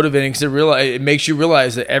so motivating because it makes you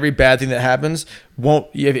realize that every bad thing that happens won't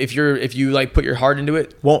if you like put your heart into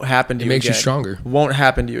it won't happen to you. It makes you again. stronger. Won't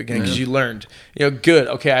happen to you again because you learned. Good.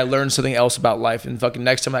 Okay, I learned something else about life, and fucking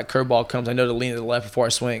next time that curveball comes, I know to lean to the left before I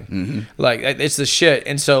swing. Like it's the shit.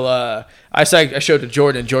 And so I showed it to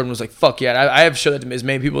Jordan, and Jordan was like, "Fuck yeah!" I have showed it to as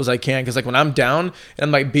many people as I can because like when I'm down and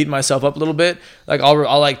I'm like beating myself up a little bit, like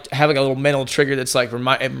I'll like have like a little mental trigger that's like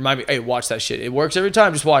remind me, hey, watch that shit. It works every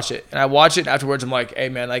time. Just watch it, and I watch it. And afterwards, I'm like, hey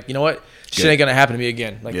man, like you know what? Shit ain't gonna happen to me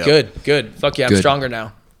again. Like good. Fuck yeah, I'm Good. stronger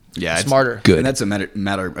now. Yeah, it's Smarter. Good. And that's a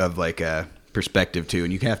matter of like perspective too.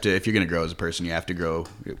 And you have to, if you're going to grow as a person, you have to grow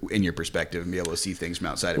in your perspective and be able to see things from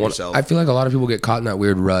outside of yourself. I feel like a lot of people get caught in that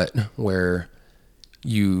weird rut where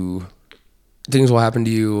things will happen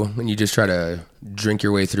to you and you just try to drink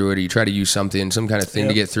your way through it, or you try to use some kind of thing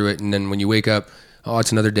to get through it, and then when you wake up, oh,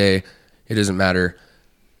 it's another day, it doesn't matter.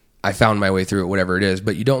 I found my way through it, whatever it is.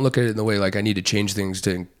 But you don't look at it in the way like I need to change things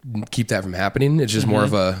to keep that from happening. It's just more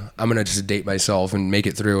of a, I'm going to just date myself and make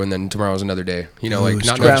it through, and then tomorrow's another day. You know, like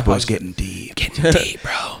not Stretch Boy's getting deep. getting deep,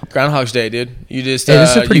 bro. Groundhog's Day, dude. You just Hey,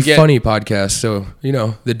 this is a pretty funny podcast, so you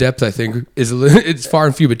know the depth I think is it's far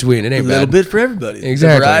and few between. It ain't a bad. little bit for everybody.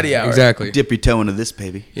 Exactly. The variety hour. Exactly. Dip your toe into this,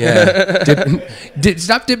 baby. Yeah.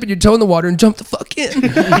 Stop dipping your toe in the water and jump the fuck in.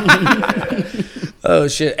 Oh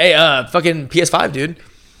shit. Hey, fucking PS5, dude.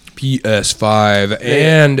 PS5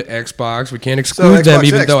 and Xbox. We can't exclude them, Xbox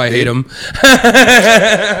even X, though I hate them.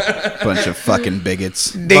 Bunch of fucking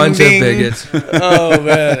bigots. Bunch of bigots. Oh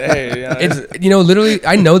man. Hey, yeah. It's, you know, literally,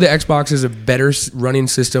 I know the Xbox is a better running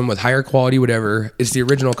system with higher quality, whatever. It's the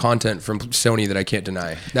original content from Sony that I can't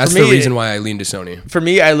deny. That's the reason why I lean to Sony. For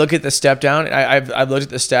me, I look at the step down. I've looked at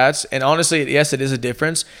the stats, and honestly, yes, it is a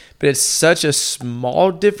difference, but it's such a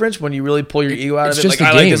small difference when you really pull your ego out of it. Like,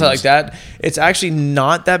 I like this, I like that. It's actually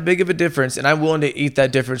not that big of a difference, and I'm willing to eat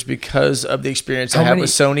that difference because of the experience I have with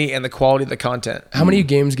Sony and the quality of the content. How many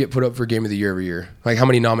games get put up for Game of the Year every year? Like, how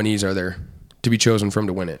many nominees are there to be chosen from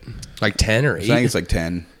to win it? Like 10 or 8? I think it's like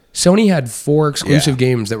 10. Sony had 4 exclusive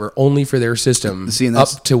games that were only for their system up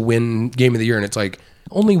to win Game of the Year, and it's like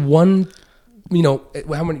only one, you know,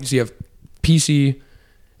 how many? So you have PC,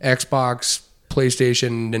 Xbox,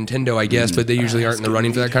 PlayStation, Nintendo, I guess, but they usually aren't in the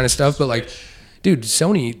running for that kind of stuff. But like, dude,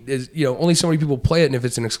 Sony is, you know, only so many people play it, and if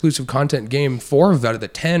it's an exclusive content game, 4 out of the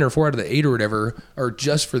 10 or 4 out of the 8 or whatever are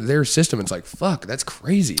just for their system. It's like, fuck, that's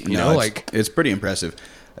crazy. You know, like it's pretty impressive.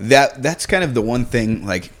 That's kind of the one thing,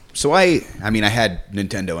 like. So I mean, I had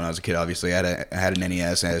Nintendo when I was a kid. Obviously, I had an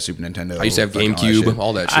NES, I had a Super Nintendo. I used to have GameCube,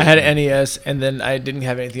 all that shit. I had an NES, and then I didn't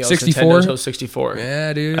have anything else. 64? Nintendo until 64.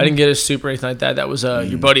 Yeah, dude. I didn't get a Super or anything like that. That was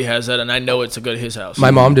your buddy has that, and I know it's a good at his house.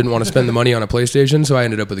 My mom didn't want to spend the money on a PlayStation, so I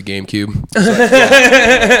ended up with a GameCube.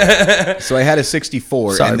 So I had a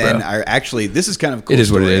 64, Sorry, and then bro. This is kind of a cool. It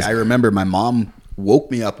is what it story. is. I remember my mom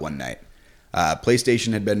woke me up one night.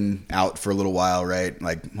 PlayStation had been out for a little while, right?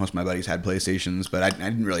 Like most of my buddies had PlayStations, but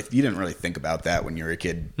you didn't really think about that when you were a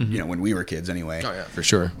kid, you know, when we were kids anyway. Oh yeah, for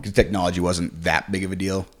sure. Because technology wasn't that big of a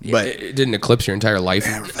deal. Yeah, but it didn't eclipse your entire life.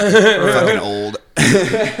 We're fucking old.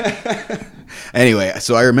 Anyway,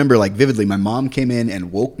 so I remember like vividly, my mom came in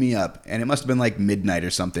and woke me up, and it must have been like midnight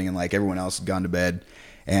or something, and like everyone else had gone to bed,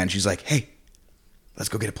 and she's like, "Hey, let's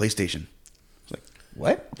go get a PlayStation." I was like,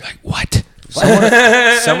 "What?" Like what?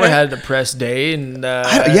 Someone had a depressed day, and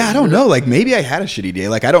I don't know. Like maybe I had a shitty day.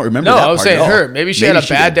 Like I don't remember. No, that I was part saying at all. her. Maybe she had a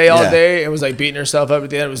bad day all yeah. day and was like beating herself up at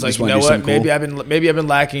the end. It was like, you know what? Cool. Maybe I've been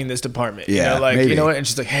lacking in this department. Yeah, you know, like maybe. you know what? And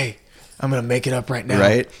she's like, hey, I'm gonna make it up right now.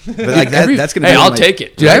 Right. But like that's gonna. Hey, be I'll take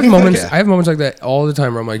it. Dude, I have moments like that all the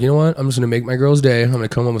time where I'm like, you know what? I'm just gonna make my girl's day. I'm gonna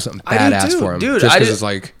come home with something badass for him. Dude, just because it's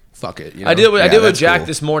like, fuck it. You know? I did with Jack cool.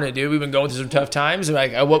 this morning, dude. We've been going through some tough times, and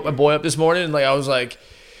like I woke my boy up this morning, and like I was like,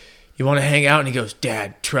 you want to hang out? And he goes,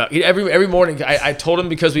 Dad, truck. Every morning, I told him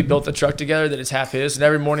because we built the truck together that it's half his, and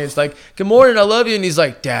every morning it's like, good morning, I love you, and he's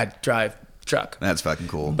like, Dad, drive truck. That's fucking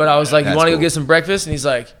cool. But I was like, you want to cool. go get some breakfast? And he's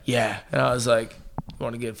like, yeah. And I was like, you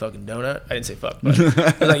want to get a fucking donut? I didn't say fuck, but I was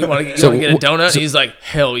like, you want to get a donut? And he's like,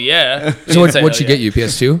 hell yeah. So what'd she get you?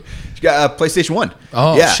 PS2? She got a PlayStation 1.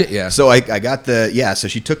 Oh yeah. shit, yeah. So I got so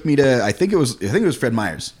she took me to I think it was Fred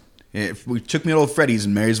Meyer's. We took me to old Freddy's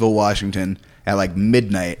in Marysville, Washington at like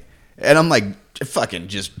midnight, and I'm like fucking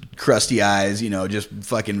just crusty eyes, you know, just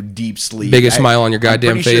fucking deep sleep. Biggest smile on your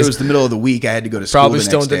goddamn I'm face. Sure it was the middle of the week. I had to go to school. Probably the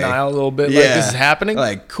still next in day. denial a little bit. Yeah. Like, this is happening?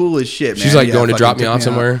 Like, cool as shit, man. She's like going to drop me off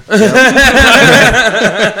somewhere.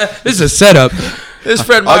 This is a setup. This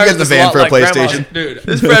Fred Myers I'll get the van for a PlayStation. Dude,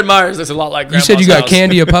 this Fred Myers looks a lot like Grandma's You said you got house.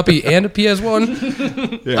 candy, a puppy, and a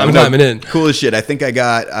PS1? Yeah, I'm climbing in. Cool as shit. I think I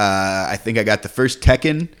got the first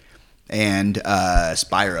Tekken and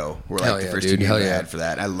Spyro were like Hell the yeah, first dude. 2 games Hell I yeah. had for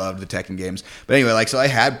that. I loved the Tekken games. But anyway, like so I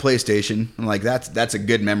had PlayStation. I'm like that's a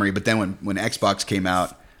good memory. But then when Xbox came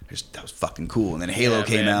out, that was fucking cool. And then Halo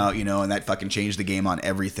came out, you know, and that fucking changed the game on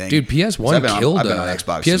everything. Dude, PS1 I've been on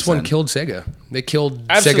Xbox since PS1 then. killed Sega. They killed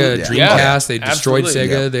Absolutely. Sega Yeah. Dreamcast. They destroyed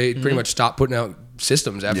Absolutely. Sega. Yeah. They pretty much stopped putting out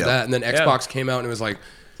systems after that. And then Xbox came out and it was like,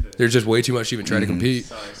 there's just way too much to even try to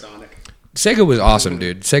compete. Sega was awesome,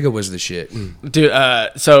 dude. Sega was the shit. Dude,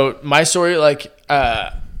 so my story, like,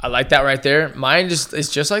 I like that right there. Mine it's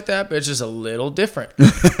just like that, but it's just a little different.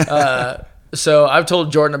 So I've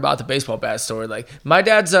told Jordan about the baseball bat story. Like, my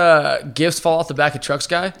dad's gifts fall off the back of trucks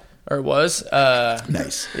guy, or was.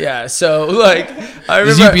 Nice. Yeah, so, like, I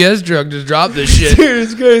His remember. UPS truck just dropped this shit. Dude,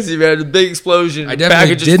 it's crazy, man. The big explosion. I definitely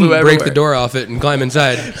packages didn't flew break everywhere. the door off it and climb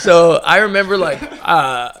inside. So I remember, like,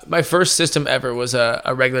 my first system ever was a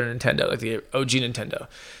regular Nintendo, like the OG Nintendo.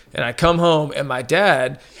 And I come home, and my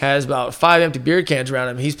dad has about 5 empty beer cans around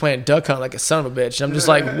him. He's playing Duck Hunt like a son of a bitch. And I'm just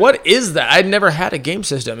like, what is that? I'd never had a game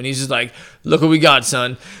system. And he's just like, look what we got,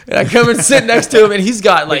 son. And I come and sit next to him, and he's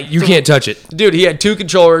got like... You can't touch it. Dude, he had 2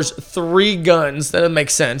 controllers, 3 guns. That doesn't make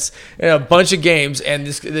sense. And a bunch of games, and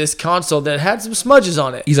this console that had some smudges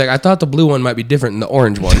on it. He's like, I thought the blue one might be different than the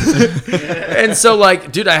orange one. And so,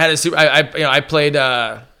 like, dude, I had a super...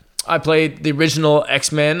 I played the original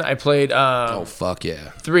X-Men. I played oh fuck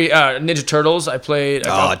yeah, 3 Ninja Turtles. I played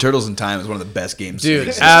Turtles in Time is one of the best games. Dude,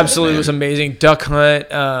 absolutely was amazing. Duck Hunt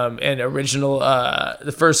and original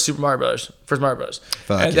the first Mario Bros.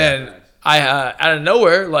 Then I out of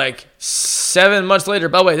nowhere, like 7 months later.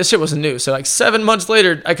 By the way, this shit wasn't new. So like 7 months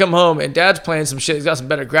later, I come home and Dad's playing some shit. He's got some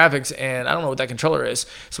better graphics, and I don't know what that controller is.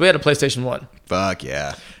 So we had a PlayStation 1. Fuck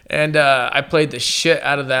yeah. And I played the shit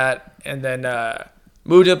out of that, and then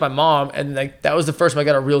moved it with my mom, and like that was the first time I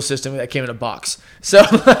got a real system that came in a box. So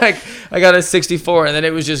like I got a 64, and then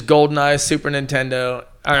it was just GoldenEye, Super Nintendo.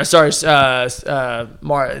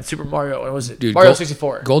 Super Mario. What was it? Dude, Mario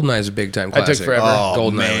 64. GoldenEye is a big time classic. I took forever. Oh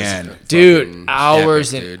GoldenEye man, dude,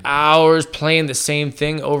 hours epic, and dude. hours playing the same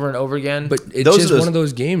thing over and over again. But it's just one of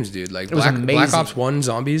those games, dude. Like Black Ops 1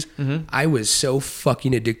 Zombies, I was so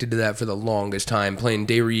fucking addicted to that for the longest time, playing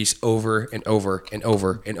Dayreese over and over and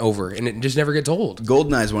over and over, and it just never gets old.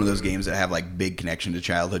 GoldenEye is one of those games that have like big connection to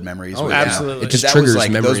childhood memories. Oh, absolutely. It just triggers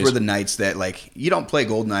memories. Those were the nights that like you don't play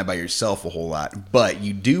GoldenEye by yourself a whole lot, but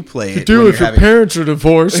you do play it. Do if your parents are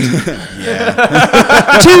divorced. 2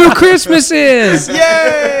 Christmases!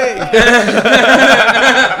 Yay!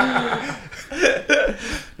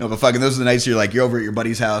 No, but fucking those are the nights you're over at your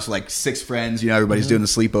buddy's house, like 6 friends, everybody's doing a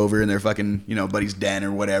sleepover in their fucking, buddy's den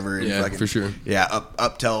or whatever. And Yeah, fucking, for sure. Yeah,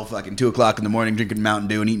 up till fucking 2 o'clock in the morning drinking Mountain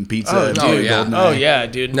Dew and eating pizza. Oh, and dude. playing Yeah. GoldenEye. Oh yeah,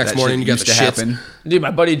 dude. Next That morning, shit you got the used to shits. happen. Dude, my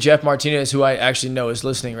buddy Jeff Martinez, who I actually know is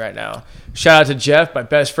listening right now. Shout out to Jeff, my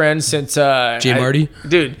best friend since Marty?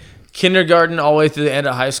 Dude, kindergarten all the way through the end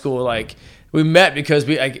of high school. Like we met because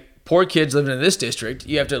poor kids living in this district.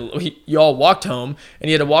 You all walked home, and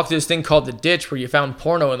you had to walk through this thing called the ditch where you found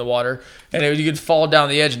porno in the water, and you could fall down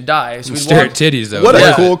the edge and die. So we'd Stare walk, at titties though. What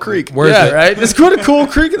Yeah. a cool creek. Worth yeah, it. right. It's quite a cool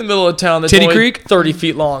creek in the middle of town. That's Titty only Creek? 30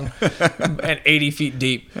 feet long and 80 feet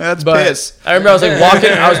deep. That's But piss. I remember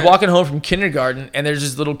I was walking home from kindergarten, and there's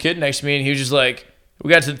this little kid next to me, and he was just like, we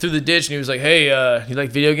got through the ditch, and he was like, hey, you like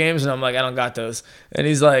video games? And I'm like, I don't got those. And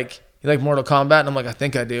he's like, you like Mortal Kombat? And I'm like, I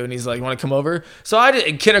think I do. And he's like, you want to come over? So I did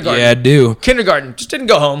in kindergarten. Yeah, I do. Kindergarten. Just didn't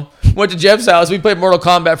go home. Went to Jeff's house. We played Mortal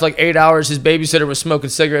Kombat for like 8 hours. His babysitter was smoking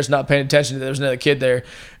cigarettes, not paying attention. There was another kid there.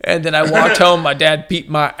 And then I walked home. My dad beat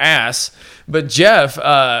my ass. But Jeff,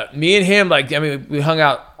 me and him, we hung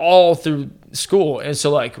out all through school. And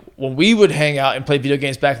so like when we would hang out and play video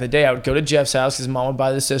games back in the day, I would go to Jeff's house because his mom would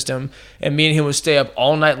buy the system, and me and him would stay up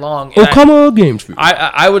all night long. Oh, come on, games.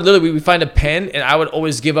 I would literally, we would find a pen, and I would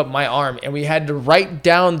always give up my arm, and we had to write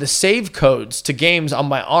down the save codes to games on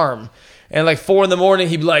my arm. And like 4 a.m,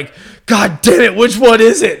 he'd be like, God damn it, which one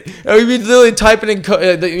is it? And we'd be literally typing in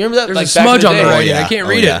code. You remember that? There's like a smudge on the day, writing. yeah. I can't Oh,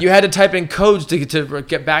 read yeah. it. you had to type in codes to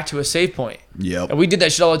get back to a save point. Yep. And we did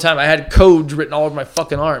that shit all the time. I had codes written all over my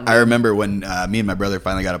fucking arm. I remember when me and my brother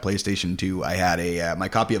finally got a PlayStation 2, I had my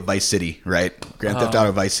copy of Vice City, right? Grand Theft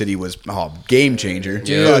Auto Vice City was game changer.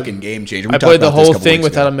 Dude. Fucking game changer. We I talked played the about this a whole couple thing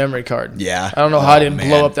weeks without ago. a memory card. Yeah. I don't know how I didn't man.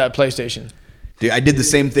 blow up that PlayStation. Dude, I did the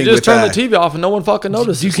same thing Just with... turn the TV off and no one fucking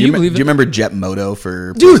noticed. Can you believe Do it? you remember Jet Moto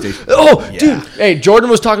for Dude, PlayStation? dude. Hey, Jordan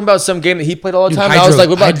was talking about some game that he played all the Dude, time. And I was like,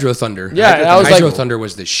 what about Hydro Thunder? Yeah, and I was Hydro like, Thunder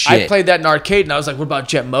was the I shit. played that in arcade, and I was like, what about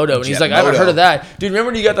Jet Moto? And he's Jet like, I haven't Moto. heard of that. Dude, remember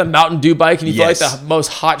when you got the Mountain Dew bike and you feel like Yes. the most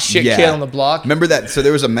hot shit kid on the block? Remember that? So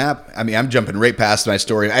there was a map. I mean, I'm jumping right past my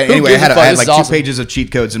story. Anyway, I gives a had fuck? like This is 2 awesome. pages of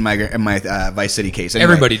cheat codes in my Vice City case.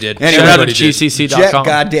 Anyway, Everybody did. Anyway, Shout out to Everybody did. Jet GCC.com.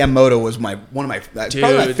 goddamn Moto was one of my probably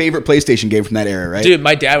my Dude. favorite PlayStation game from that era, right? Dude,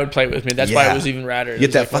 my dad would play it with me. That's why Yeah. it was even radder. It Get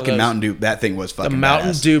was that like one of fucking those- Mountain Dew. That thing was fucking The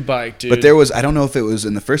Mountain badass. Dew bike, dude. But there was, I don't know if it was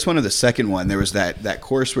in the first one or the second one, there was that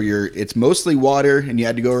course where it's mostly water and you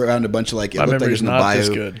had to go around a bunch of it My looked like it memory's was in the not this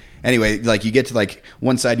bayou. good. Anyway, like you get to like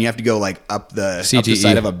one side and you have to go like up the CTE.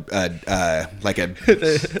 side of up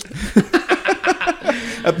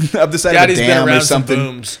the side Daddy's of a been dam around or some something.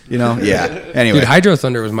 booms. Yeah. Anyway. Dude, Hydro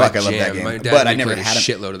Thunder was my Fuck, I love jam. that game. My dad But I made me never play had a a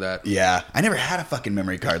shitload of that. Yeah, I never had a fucking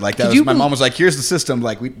memory card like that. Could Was, you my bel- mom was like, "Here's the system."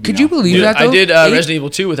 Like, Could you believe Dude, that, though? I did 8 Resident Evil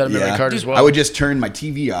 2 without a memory card as well. I would just turn my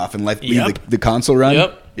TV off and leave Yep. the console run.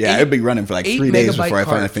 Yep. Yeah, it'd be running for like 8 3 days megabyte before I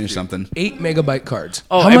finally cards, finished dude. something. 8 megabyte cards.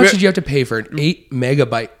 Oh, How I much re- did you have to pay for an 8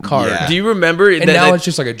 megabyte card? Yeah. Do you remember And that, now that it's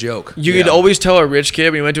just like a joke. you could always tell a rich kid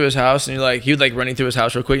when you went to his house and he would running through his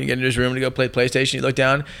house real quick and get into his room to go play PlayStation PlayStation, you look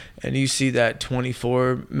down and you see that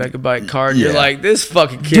 24 megabyte card. Yeah. You're like, this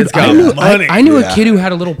fucking kid's got money. I knew a kid who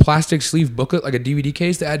had a little plastic sleeve booklet, like a DVD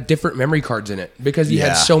case that had different memory cards in it because he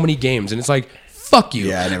had so many games. And it's like, fuck you.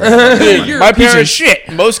 Yeah, I never had that. You're My a piece of parents,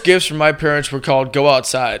 shit. most gifts from my parents were called "Go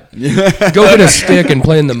outside." Go get a stick and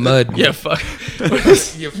play in the mud. Yeah, fuck.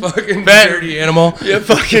 You fucking dirty animal. You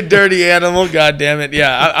fucking dirty animal. God damn it.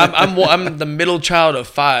 Yeah, I'm the middle child of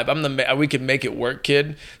 5. I'm the we could make it work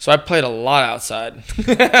kid. So I played a lot outside.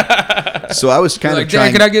 So I was kind of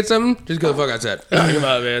trying. Dad, can I get something? Just go the fuck outside. Come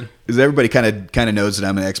on, man. Because everybody kind of knows that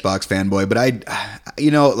I'm an Xbox fanboy, but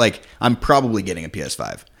I'm probably getting a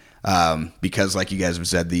PS5 because, like you guys have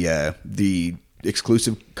said, the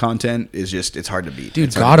exclusive content is just, it's hard to beat.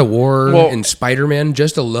 Dude, God of War and Spider-Man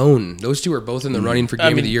just alone, those two are both in the running for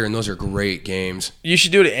Game of the Year, and those are great games. You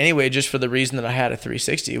should do it anyway, just for the reason that I had a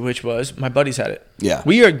 360, which was my buddies had it. Yeah.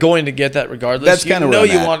 We are going to get that regardless. That's kind of where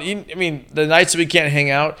I'm at. I mean, the nights that we can't hang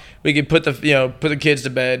out, we could put the kids to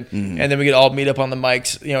bed, and then we could all meet up on the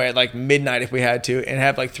mics, at like midnight if we had to, and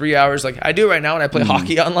have like 3 hours. Like I do right now when I play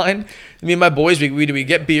hockey online. Me and my boys, we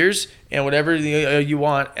get beers and whatever you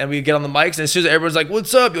want, and we get on the mics, and as soon as everyone's like,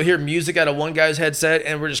 "What's up?" You'll hear music out of one guy's headset,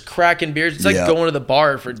 and we're just cracking beers. It's like going to the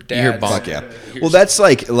bar for dads. Fuck yeah. Well, that's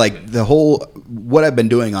like the whole, what I've been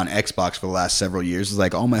doing on Xbox for the last several years is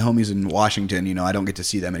like all my homies in Washington, I don't get to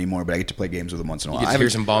see them anymore, but I get to play games with them once in a while. You get to hear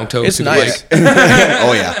some bong toes. It's nice.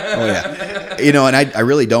 Oh yeah. And I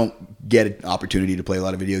really don't get an opportunity to play a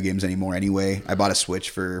lot of video games anymore anyway. I bought a Switch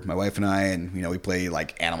for my wife and I, and we play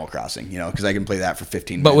like Animal Crossing, because I can play that for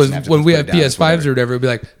 15 but minutes. But when we have PS5s or whatever, it'll be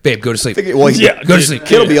like, babe, go to sleep. Well, go to sleep.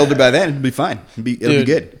 Kid will be older by then. It'll be fine. It'll be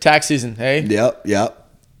good. Tax season, hey? Yep.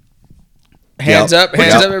 Hands up.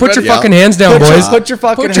 Put your fucking hands down, boys. Put your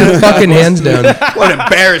fucking hands down. What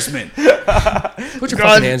embarrassment. Put your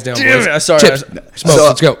fucking hands down, boys. Sorry. Chips, smoke,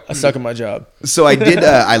 let's go. I suck at my job. So I did,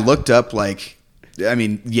 I looked up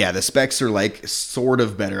the specs are like sort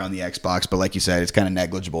of better on the Xbox, but like you said, it's kind of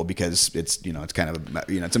negligible because it's, it's kind of,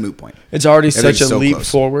 it's a moot point. It's already such a leap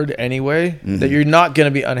close. forward anyway that you're not going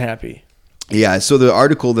to be unhappy. Yeah. So the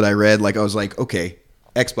article that I read, I was like, okay,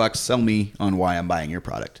 Xbox, sell me on why I'm buying your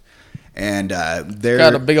product. And they're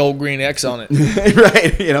got a big old green X on it.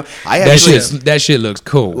 Right. I actually, that shit looks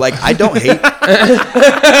cool. I don't hate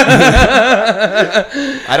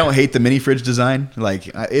I don't hate the mini fridge design.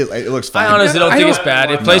 It looks fine. I honestly don't think it's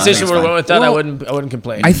bad. If PlayStation would have went with that, I wouldn't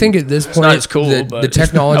complain. I think at this point, not as cool, but the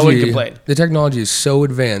technology, I wouldn't complain. The technology is so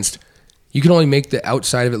advanced. You can only make the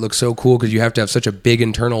outside of it look so cool because you have to have such a big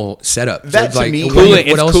internal setup. That's so to me, cooling.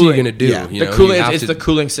 What else are you gonna do? Yeah. The cooling. It's the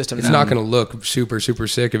cooling system. It's not going to look super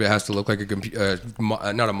sick if it has to look like a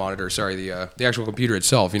not a monitor. Sorry, the actual computer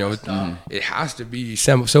itself. It has to be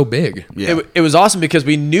so big. Yeah. It was awesome because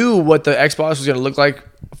we knew what the Xbox was going to look like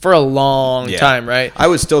for a long time, right? I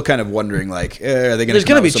was still kind of wondering, are they going to? There's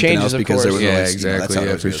going to be changes, of course.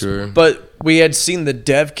 Exactly. For sure. But we had seen the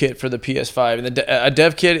dev kit for the PS5, and a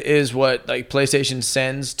dev kit is what PlayStation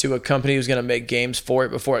sends to a company who's going to make games for it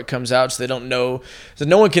before it comes out, so they don't know, so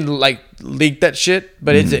no one can leak that shit.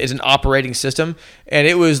 But it's an operating system, and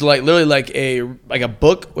it was literally like a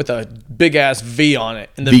book with a big ass V on it,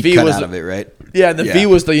 and the V cut was out of it, right? Yeah, the V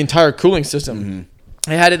was the entire cooling system.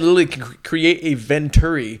 It had it literally create a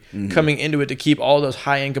venturi coming into it to keep all those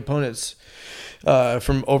high end components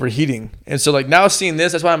from overheating. And so now seeing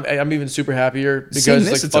this, that's why I'm even super happier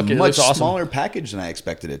because it's a much smaller package than I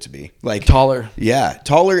expected it to be. Taller. Yeah,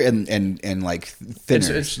 taller and thinner.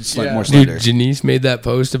 It's more slender. Dude, Janice made that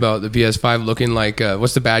post about the PS5 looking like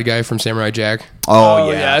what's the bad guy from Samurai Jack? Oh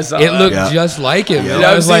yeah, I saw it looked that. just like him. Yeah.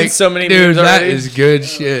 I was like, so many dude, that already. is good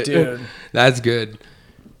shit. Dude. That's good.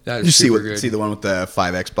 That is super good. See the one with the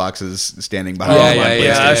 5 Xboxes standing behind.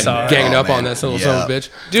 I saw it. Ganging up on that son of a bitch.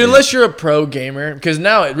 Dude, unless you're a pro gamer, because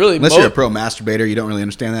now it really... Unless you're a pro masturbator, you don't really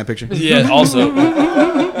understand that picture. Yeah, also.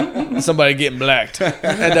 Somebody getting blacked.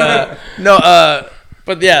 And,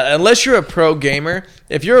 but yeah, unless you're a pro gamer,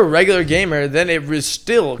 if you're a regular gamer, then it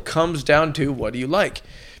still comes down to what do you like.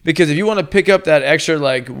 Because if you want to pick up that extra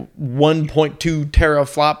 1.2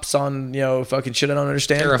 teraflops on fucking shit I don't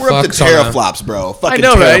understand. We're up to teraflops, bro. Fucking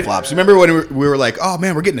teraflops. Right? Remember when we were like, oh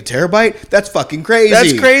man, we're getting a terabyte? That's fucking crazy.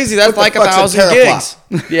 That's crazy. That's like 1,000 gigs.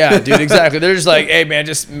 Yeah, dude, exactly. They're just like, hey man,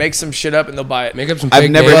 just make some shit up and they'll buy it. Make up some. I've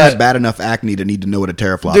never had bad enough acne to need to know what a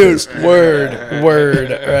teraflop is. Dude, word,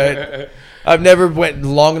 right? I've never went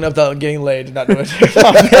long enough without getting laid to not know what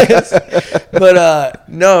TikTok is. But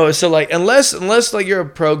no, so like unless like you're a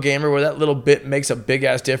pro gamer where that little bit makes a big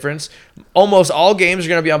ass difference, almost all games are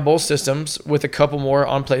gonna be on both systems with a couple more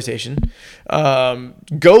on PlayStation.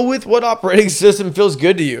 Go with what operating system feels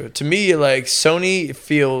good to you. To me, like Sony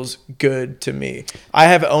feels good to me. I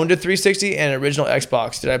have owned a 360 and an original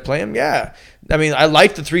Xbox. Did I play them? Yeah. I mean, I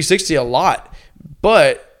like the 360 a lot,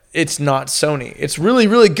 but it's not Sony. It's really,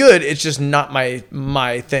 really good. It's just not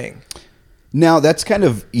my thing. Now, that's kind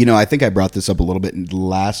of, I think I brought this up a little bit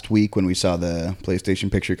last week when we saw the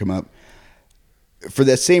PlayStation picture come up. For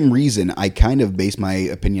that same reason, I kind of base my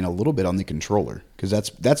opinion a little bit on the controller, because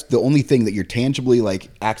that's the only thing that you're tangibly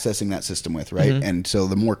like accessing that system with, right? Mm-hmm. And so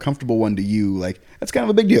the more comfortable one to you, like that's kind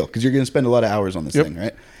of a big deal because you're going to spend a lot of hours on this thing,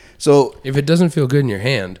 right? So if it doesn't feel good in your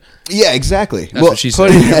hand, yeah, exactly. That's what she said.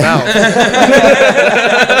 Put it in your mouth.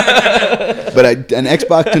 But an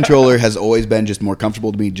Xbox controller has always been just more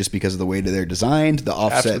comfortable to me, just because of the way that they're designed, the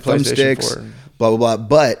offset thumbsticks, blah blah blah.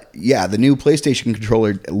 But yeah, the new PlayStation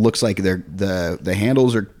controller looks like the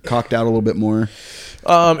handles are cocked out a little bit more.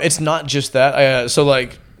 It's not just that. So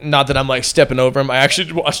like. Not that I'm like stepping over them. I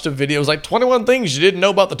actually watched a video. It was like 21 things you didn't know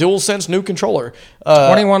about the DualSense new controller.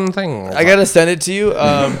 21 things. I gotta send it to you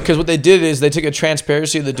because what they did is they took a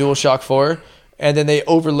transparency of the DualShock 4 and then they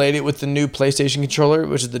overlaid it with the new PlayStation controller,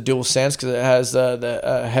 which is the DualSense, because it has the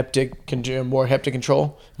more haptic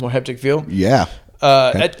control, more haptic feel. Yeah.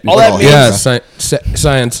 All that means,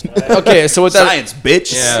 science. Okay, so what that science,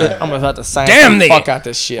 bitch. Yeah. I'm about to science the fuck out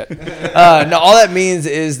this shit. No, all that means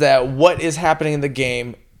is that what is happening in the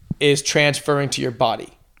game is transferring to your body.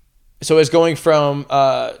 So it's going from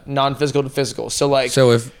non-physical to physical. So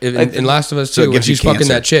if like, in Last of Us 2, when she's fucking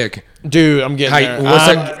that chick, dude, I'm getting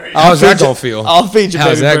there. How's that gonna feel? I'll feed you.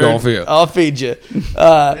 How's that gonna feel? I'll feed you.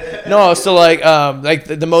 No, so like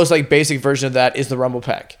the most like basic version of that is the Rumble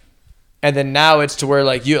Pack. And then now it's to where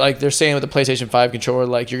like they're saying with the PlayStation 5 controller,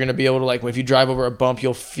 like you're gonna be able to like if you drive over a bump,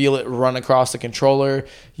 you'll feel it run across the controller.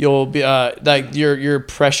 You'll be like your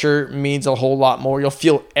pressure means a whole lot more. You'll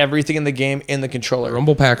feel everything in the game in the controller.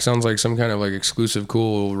 Rumble Pack sounds like some kind of like exclusive,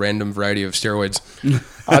 cool, random variety of steroids.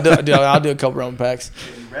 I'll do a couple Rumble Packs.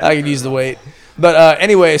 I could use the weight. But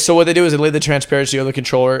anyway, so what they do is they laid the transparency on the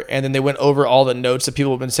controller, and then they went over all the notes that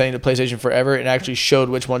people have been saying to PlayStation forever and actually showed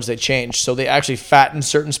which ones they changed. So they actually fattened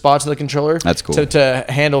certain spots of the controller. That's cool. To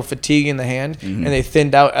handle fatigue in the hand, and they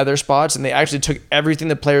thinned out other spots, and they actually took everything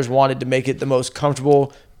the players wanted to make it the most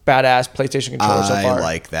comfortable, badass PlayStation controller so far. I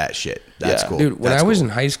like that shit. That's cool. Dude, when I was in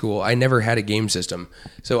high school, I never had a game system.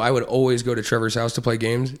 So I would always go to Trevor's house to play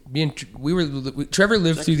games. Trevor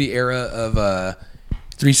lived through the era of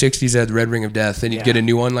 360s had Red Ring of Death, and you'd get a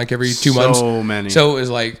new one like every 2 months. So many. So it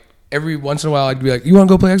was like every once in a while I'd be like, "You want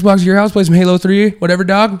to go play Xbox at your house? Play some Halo 3, whatever,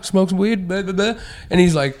 dog. Smoke some weed, blah blah blah." And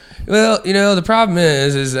he's like, "Well, the problem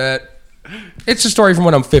is that it's a story from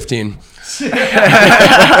when I'm 15."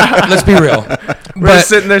 Let's be real. We're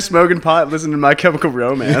sitting there smoking pot, listening to My Chemical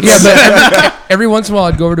Romance. Yeah, but every once in a while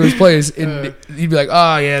I'd go over to his place and he'd be like,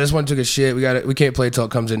 "Oh yeah, this one took a shit. We can't play it till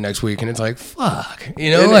it comes in next week." And it's like, fuck,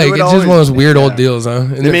 it's just one of those weird old deals, huh?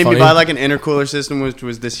 They made me buy like an intercooler system, which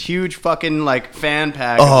was this huge fucking like fan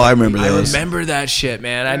pack. Oh, I remember those. I remember that shit,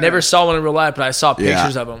 man. I never saw one in real life, but I saw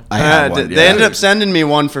pictures of them. I had one. They ended up sending me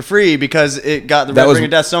one for free because it got the Red Ring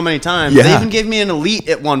of Death so many times. Yeah. They even gave me an Elite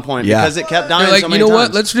at one point because it kept dying like, so many times.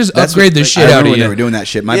 What? Let's just upgrade the shit out of you. They were doing that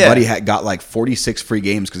shit. My buddy got like 46 free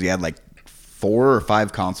games because he had like 4 or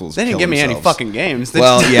 5 consoles. They didn't give me any fucking games.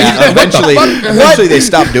 Eventually they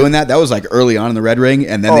stopped doing that. That was like early on in the Red Ring,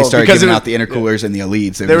 and then they started giving out the intercoolers and the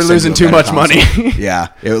Elites. They were losing too much money. Yeah,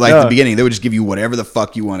 it was like the beginning. They would just give you whatever the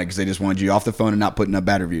fuck you wanted because they just wanted you off the phone and not putting up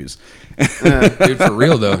bad reviews. Dude, for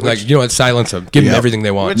real though, silence them, give them everything they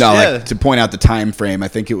want. Like to point out the time frame, I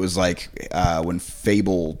think it was like when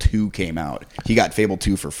Fable 2 came out. He got Fable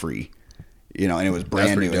 2 for free. And it was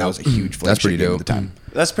brand new. That was a huge flagship game at the time.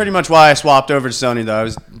 That's pretty much why I swapped over to Sony, though.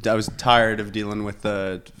 I was tired of dealing with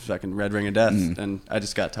the fucking Red Ring of Death, and I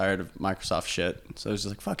just got tired of Microsoft shit. So I was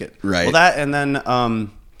just like, fuck it. Right. Well, that, and then,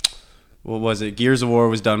 what was it? Gears of War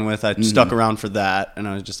was done with. I stuck around for that, and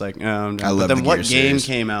I was just like, oh, I'm done. But then what game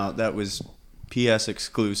came out that was PS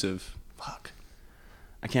exclusive? Fuck.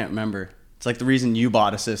 I can't remember. It's like the reason you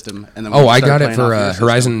bought a system. And then I got it for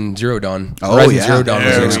Horizon Zero Dawn. Horizon Zero Dawn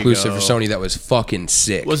was an exclusive for Sony that was fucking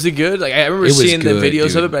sick. Was it good? Like I remember seeing the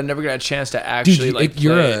videos of it, but I never got a chance to actually play it.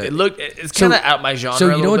 It's kind of out my genre.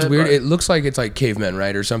 So what's weird? It looks like it's like cavemen,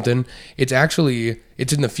 right, or something. It's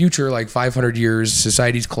in the future, like 500 years,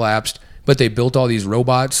 society's collapsed, but they built all these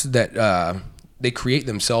robots that they create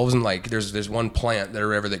themselves, and like there's one plant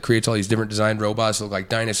that creates all these different designed robots that look like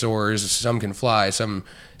dinosaurs. Some can fly, some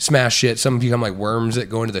smash shit, some become like worms that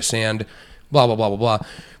go into the sand, blah blah blah blah blah.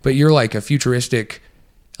 But you're like a futuristic,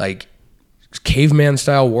 like caveman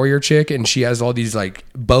style warrior chick, and she has all these like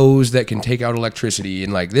bows that can take out electricity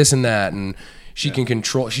and like this and that, and she can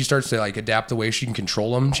control. She starts to like adapt the way she can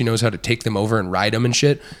control them. She knows how to take them over and ride them and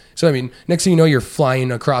shit. So I mean, next thing you know, you're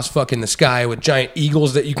flying across fucking the sky with giant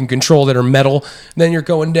eagles that you can control that are metal. Then you're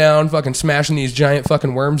going down, fucking smashing these giant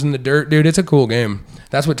fucking worms in the dirt, dude. It's a cool game.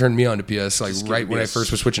 That's what turned me on to PS. Like right when I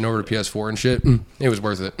first was switching over to PS4 and shit, it was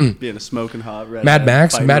worth it. Being a smoking hot red. Mad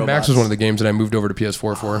Max was one of the games that I moved over to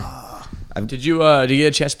PS4 for. Did you get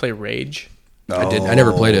a chance to play Rage? I did. I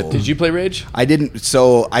never played it. Did you play Rage? I didn't.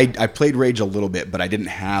 So I played Rage a little bit, but I didn't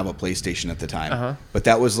have a PlayStation at the time. Uh-huh. But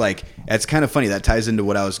that was like, it's kind of funny. That ties into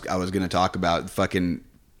what I was going to talk about. Fucking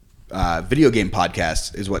video game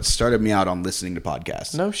podcasts is what started me out on listening to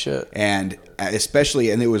podcasts. No shit. And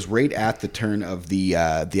especially, and it was right at the turn of the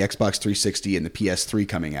Xbox 360 and the PS3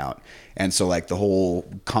 coming out. And so like the whole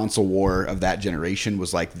console war of that generation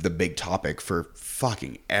was like the big topic for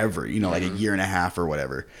fucking ever, like a year and a half or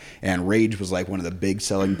whatever. And Rage was like one of the big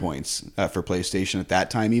selling points for PlayStation at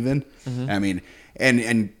that time even. Mm-hmm. I mean,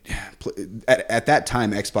 and at that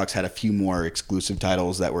time, Xbox had a few more exclusive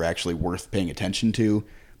titles that were actually worth paying attention to.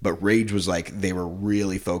 But Rage was like, they were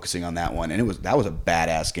really focusing on that one. And that was a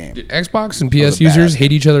badass game. Xbox and PS users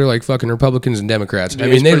hate each other like fucking Republicans and Democrats. Dude,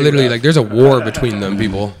 I mean, they literally, like, there's a war between them,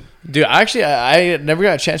 people. Dude, actually, I never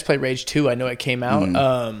got a chance to play Rage 2. I know it came out.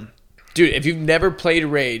 Mm. Dude, if you've never played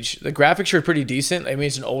Rage, the graphics are pretty decent. I mean,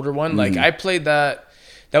 it's an older one. Like, I played that.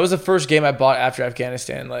 That was the first game I bought after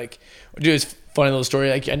Afghanistan. Like, dude, it's funny little story.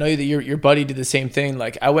 Like, I know that your buddy did the same thing.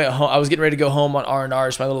 Like, I went home. I was getting ready to go home on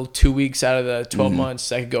R&R. So my little 2 weeks out of the 12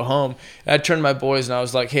 months, I could go home. And I turned to my boys and I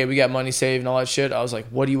was like, "Hey, we got money saved and all that shit." I was like,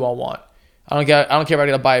 "What do you all want? I don't care if I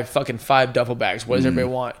gotta buy fucking 5 duffel bags. What does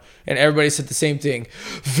everybody want?" And everybody said the same thing: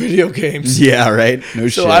 video games. Yeah, right. No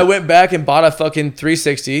shit. So I went back and bought a fucking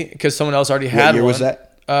 360 because someone else already had one. What year was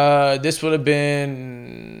that? This would have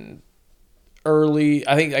been early,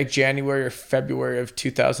 I think like January or February of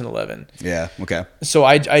 2011. Yeah, okay. So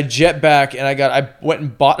I jet back and I went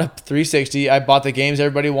and bought a 360. I bought the games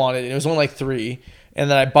everybody wanted. And it was only like 3.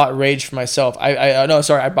 And then I bought Rage for myself. I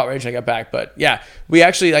bought Rage when I got back. But yeah, we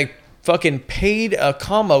actually like fucking paid a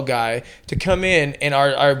commo guy to come in, and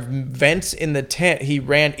our vents in the tent, he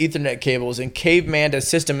ran Ethernet cables and caveman to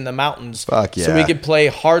system in the mountains. Fuck yeah. So we could play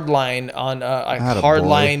Hardline on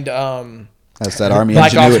hardlined that's that Army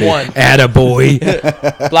Black ingenuity. Ops 1. Attaboy.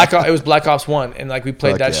 It was Black Ops 1, and like we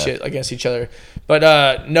played that shit against each other.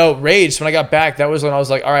 But no, Rage, when I got back, that was when I was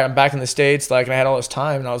like, all right, I'm back in the States, like, and I had all this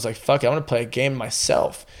time, and I was like, fuck it, I'm gonna play a game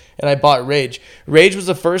myself. And I bought Rage. Rage was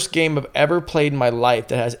the first game I've ever played in my life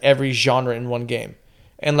that has every genre in one game.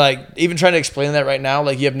 And like, even trying to explain that right now,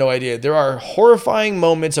 like, you have no idea. There are horrifying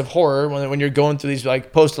moments of horror when you're going through these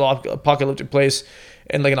like post-apocalyptic place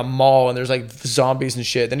and like in a mall, and there's like zombies and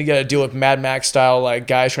shit. Then you got to deal with Mad Max style, like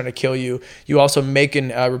guys trying to kill you. You also make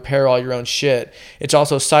and repair all your own shit. It's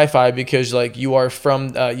also sci-fi because like you are from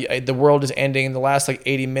the world is ending in the last like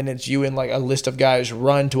 80 minutes. You and like a list of guys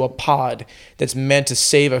run to a pod that's meant to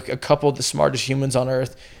save a couple of the smartest humans on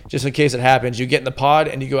Earth, just in case it happens. You get in the pod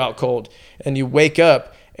and you go out cold, and you wake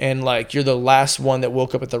up and like you're the last one that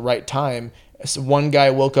woke up at the right time. So one guy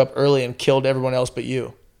woke up early and killed everyone else but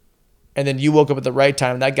you. And then you woke up at the right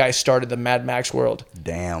time. That guy started the Mad Max world.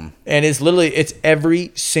 Damn. And it's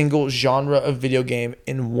every single genre of video game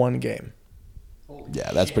in one game.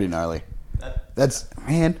 Yeah, that's pretty gnarly. That's,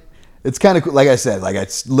 man, it's kind of cool. Like I said, like I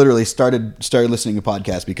literally started listening to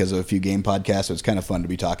podcasts because of a few game podcasts. So it's kind of fun to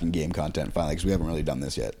be talking game content finally, because we haven't really done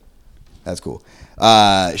this yet. That's cool.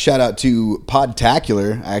 Shout out to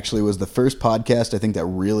Podtacular. Actually was the first podcast I think that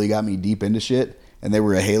really got me deep into shit. And they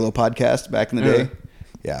were a Halo podcast back in the day.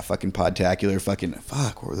 Yeah, fucking Podtacular,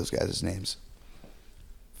 what were those guys' names?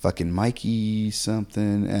 Fucking Mikey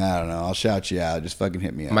something. I don't know. I'll shout you out. Just fucking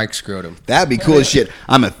hit me up. Mike Scrotum. That'd be cool as shit.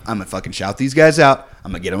 I'm a fucking shout these guys out.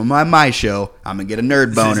 I'm gonna get them on my show. I'm gonna get a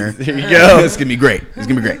nerd boner. There you go. It's gonna be great. That's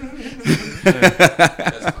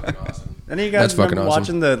fucking awesome. Any of you guys remember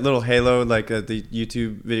watching the little Halo, like the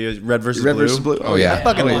YouTube videos, Red versus Blue? Oh yeah. I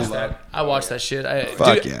fucking watched that. I watched that shit.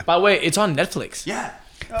 Yeah. By the way, it's on Netflix. Yeah.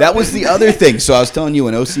 That was the other thing. So I was telling you,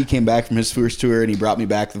 when OC came back from his first tour and he brought me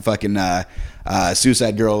back the fucking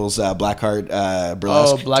Suicide Girls Blackheart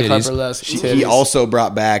Burlesque. Oh, Blackheart Burlesque. He also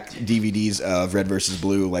brought back DVDs of Red vs.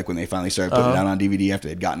 Blue, like when they finally started putting it out on DVD after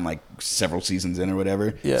they'd gotten like several seasons in or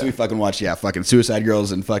whatever. Yeah. So we fucking watched, fucking Suicide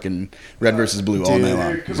Girls and fucking Red vs. Blue all night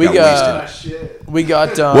long. We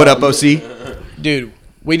got what up, OC? dude,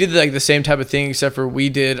 we did like the same type of thing, except for we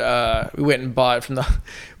went and bought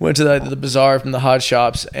went to the bazaar from the hot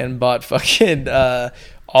shops and bought fucking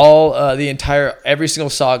every single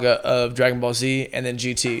saga of Dragon Ball Z and then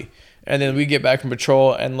GT. And then we get back from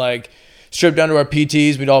patrol and like strip down to our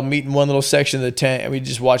PTs. We'd all meet in one little section of the tent and we'd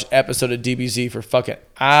just watch episode of DBZ for fucking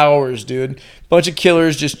hours, dude. Bunch of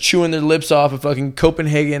killers just chewing their lips off of fucking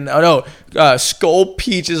Copenhagen. Oh no, Skull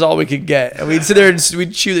Peach is all we could get. And we'd sit there and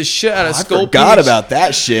we'd chew the shit out of Skull Peach. I forgot about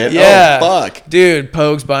that shit. Yeah. Oh, fuck. Dude,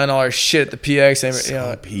 Pogue's buying all our shit at the PX. And,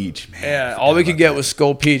 Skull Peach, man. Yeah, all we could get was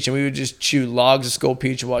Skull Peach. And we would just chew logs of Skull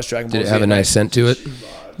Peach and watch Dragon Ball Z. Did it have a nice scent to it?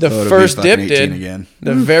 The first dip did. Again.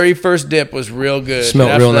 The very first dip was real good.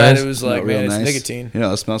 Smelled real nice. It was like, man, it's nicotine. You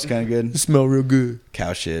know, it smells kind of good. It smelled real good.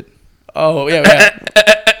 Cow shit. Oh, yeah.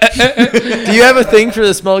 Do you have a thing for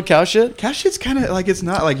the smell of cow shit? Cow shit's kind of like, it's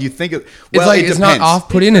not like you think it. Well, it's like it's not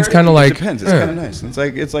off-putting. It's kind of like. It depends. It's kind of nice.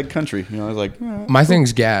 It's like country. You know, it's like. My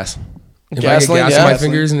thing's gas. If Gasoline, I get gas in my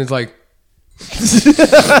fingers and it's like.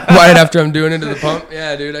 Right after I'm doing it to the pump,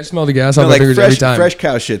 yeah, dude, I smell the gas on my fingers every time. Fresh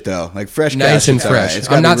cow shit though, like fresh, nice and fresh.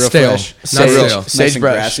 Right. I'm not stale.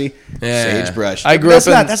 Sagebrush. Yeah. Sagebrush. I grew up.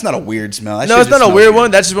 That's not a weird smell. No, it's not a weird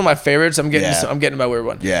one. That's just one of my favorites. I'm getting my weird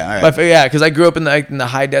one. Yeah, all right. Because I grew up in the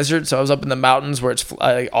high desert, so I was up in the mountains where it's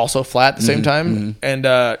also flat at the same time, and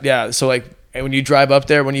so like. And when you drive up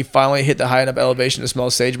there, when you finally hit the high enough elevation to smell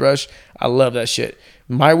sagebrush, I love that shit.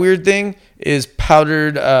 My weird thing is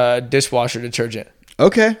powdered dishwasher detergent.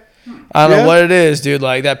 Okay. I don't know what it is, dude.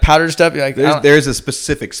 Like that powdered stuff. You're like, there's a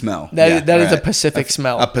specific smell. That is a Pacific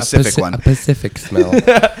smell. A Pacific one. A Pacific smell.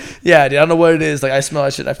 Yeah, dude. I don't know what it is. Like I smell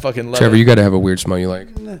that shit. I fucking love it. Trevor, you got to have a weird smell you like.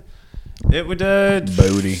 It would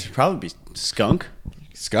probably be skunk.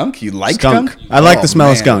 Skunk? You like skunk? I like the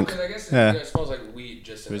smell of skunk. I guess it smells like weed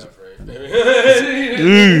just enough, right?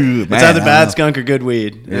 Ooh, it's either bad skunk or good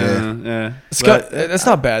weed. Yeah. Skunk, that's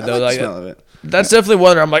not bad though. I like the smell of it. That's definitely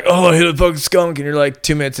one where I'm like, oh, I hit a fucking skunk, and you're like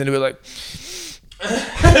 2 minutes into it, like.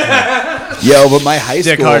 Yo, but my high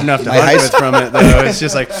school. Dick hard enough to hunt with from it though. It's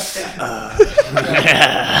just like.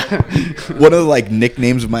 One of the like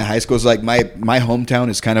nicknames of my high school is like my hometown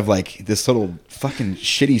is kind of like this little fucking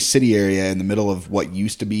shitty city area in the middle of what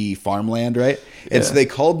used to be farmland, right? And so they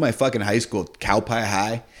called my fucking high school Cow Pie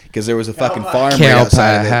High because there was a fucking farm right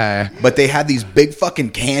outside of it. But they had these big fucking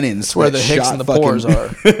cannons. That's where the hicks and the pores are.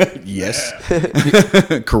 Yes.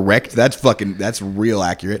 Correct. That's real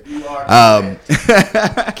accurate. No,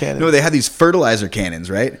 they had these fertilizer cannons,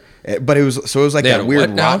 right? But it was like that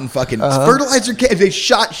weird rotten fucking fertilizer cannon. They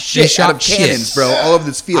shot shit out of cannons, bro, all over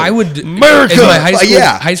this field. I would America. My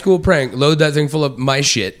high school prank. Load that thing full of my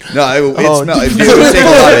shit. No, it would take a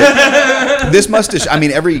lot of it. This must have. I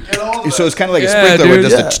mean, so it's kind of like a sprinkler with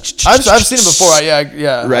just I've seen it before.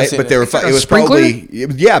 Yeah. Right, but they were. It was sprinkler? probably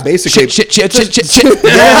basically Shit. Yeah, dude.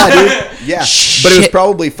 Yeah, but it was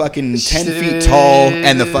probably fucking 10 feet tall,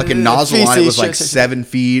 and the fucking nozzle on it was like 7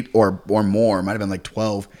 feet or more. It might have been like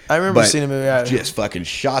 12. I remember seeing a movie. Just fucking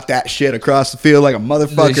shot that shit across the field like a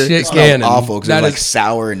motherfucker. It smelled awful because it was like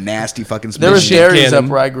sour and nasty fucking smell. There was dairies up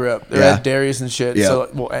where I grew up. There had dairies and shit. Yeah.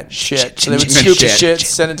 So shit. So they would scoop the shit,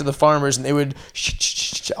 send it to the farmers, and they would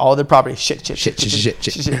all their property. Shit. Yes.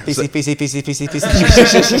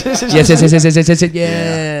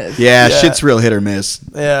 Yeah, shit's real hit or miss.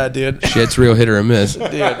 Yeah, dude. Shit's real hit or miss. Dude,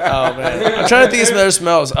 oh man. I'm trying to think of some other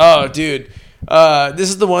smells. Oh, dude. This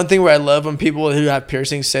is the one thing where I love when people who have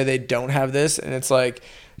piercings say they don't have this, and it's like,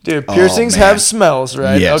 dude, piercings have smells,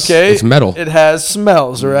 right? Yes. Okay, it's metal. It has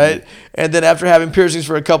smells, right? And then after having piercings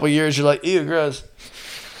for a couple years, you're like, ew, gross.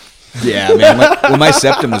 Yeah, man. My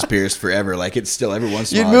septum was pierced forever. Like it's still every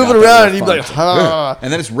once in a while. You'd move it around and you'd be like,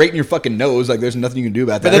 and then it's right in your fucking nose. Like there's nothing you can do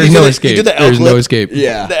about that. There's no escape. There's no escape.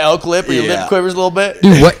 Yeah, the L clip where your lip quivers a little bit.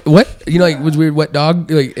 Dude, what? You know, like was weird. Wet dog.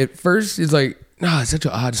 Like at first, it's like, it's such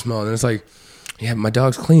an odd smell, and it's like. Yeah, my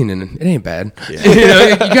dog's clean and it ain't bad.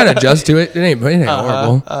 Yeah. You gotta adjust to it. It ain't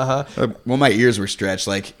horrible. Well, my ears were stretched,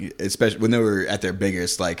 like especially when they were at their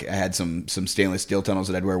biggest. Like I had some stainless steel tunnels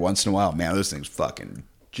that I'd wear once in a while. Man, those things fucking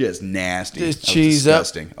just nasty. Just cheese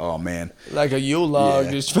disgusting. up. Oh man, like a Yule log,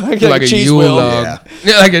 just fucking like a cheese Yule wheel. log.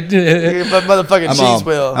 Yeah, like a motherfucking cheese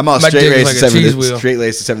wheel. I'm all straight laced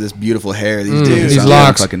except for this beautiful hair. These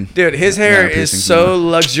locks. Dude, his hair is so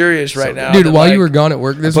luxurious right now. Dude, while you were gone at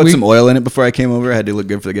work this week, I put some oil in it before I came over. I had to look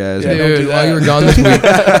good for the guys. Yeah, dude, while you were gone this week,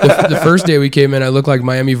 the first day we came in, I looked like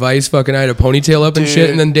Miami Vice. Fucking, I had a ponytail up and shit.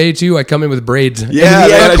 And then day 2, I come in with braids.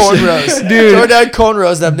 Yeah, cornrows. Dude, Jordan had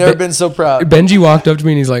cornrows. I've never been so proud. Benji walked up to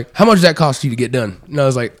me and he's like, how much does that cost you to get done? And I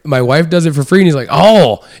was like, my wife does it for free. And he's like,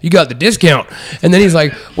 oh, you got the discount. And then he's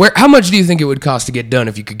like, how much do you think it would cost to get done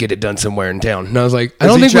if you could get it done somewhere in town? And I was like, I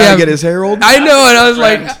don't think we have. To get his hair rolled? I know. And I was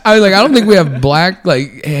like, I don't think we have black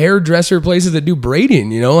like hairdresser places that do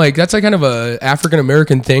braiding. You know, like that's like kind of a African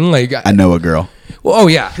American thing. Like I know a girl. Well, oh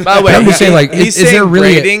yeah. By the way, I'm just saying, like, is there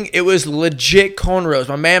really braiding? It was legit cornrows.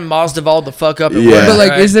 My man Mazdaval the fuck up. Yeah. But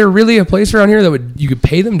like, is there really a place around here that you could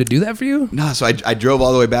pay them to do that for you? No. So I drove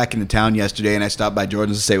all the way back into town yesterday, and I stopped by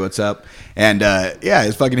Jordan's to say what's up. And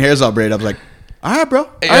his fucking hair's all braided. I was like, all right, bro.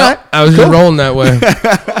 All right. I was just rolling that way.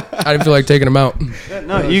 I didn't feel like taking them out.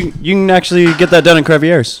 No, you can actually get that done in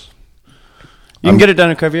Crevieres. You can get it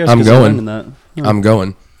done in Crevieres. I'm going. I'm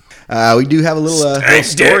going. We do have a little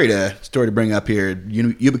story to bring up here.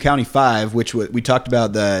 Yuba County 5, which we talked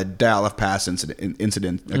about the dial-off pass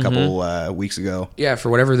incident a couple weeks ago. Yeah, for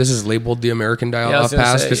whatever this is labeled the American dial-off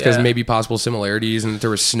pass, just because maybe possible similarities and that there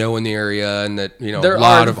was snow in the area and that a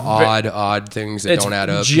lot of odd things that don't add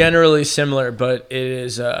up. Generally similar, but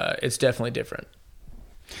it's definitely different.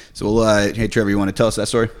 So hey Trevor, you want to tell us that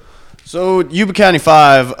story? So Yuba County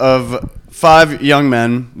 5 of 5 young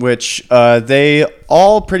men, which they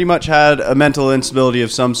all pretty much had a mental instability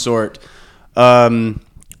of some sort. I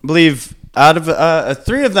believe out of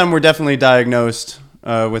 3 of them were definitely diagnosed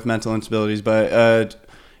with mental instabilities, but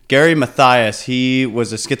Gary Mathias, he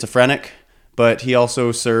was a schizophrenic, but he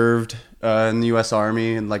also served in the U.S.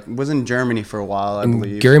 Army and was in Germany for a while, I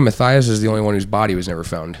believe. Gary Mathias is the only one whose body was never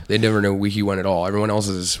found. They never know where he went at all. Everyone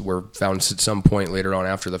else's were found at some point later on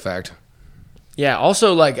after the fact. Yeah,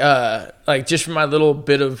 also just from my little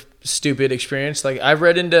bit of stupid experience, I've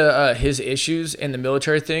read into his issues in the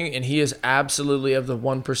military thing, and he is absolutely of the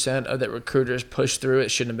 1% of that recruiters pushed through it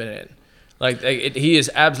shouldn't have been in. He is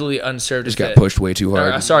absolutely unserved. Just got pushed way too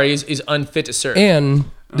hard. He's unfit to serve. And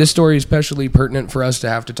this story is especially pertinent for us to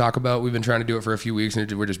have to talk about. We've been trying to do it for a few weeks, and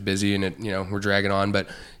we're just busy, and we're dragging on. But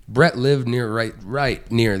Brett lived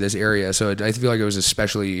right near this area, so I feel like it was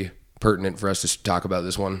especially pertinent for us to talk about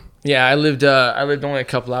this one. Yeah, I lived only a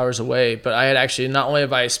couple hours away, but I had actually, not only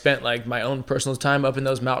have I spent my own personal time up in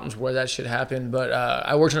those mountains where that shit happened, but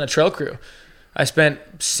I worked on a trail crew. I spent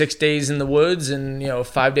 6 days in the woods and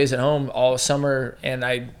 5 days at home all summer, and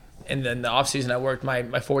then the off season I worked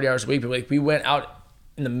my 40 hours a week. But we went out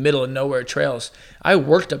in the middle of nowhere trails. I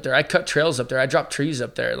worked up there. I cut trails up there. I dropped trees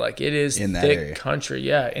up there. It is in thick area. Country.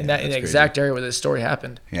 Yeah, in the exact area where this story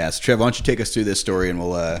happened. Yeah, so Trev, why don't you take us through this story, and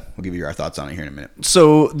we'll give you our thoughts on it here in a minute.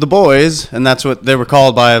 So the boys, and that's what they were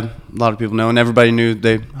called by a lot of people know, and everybody knew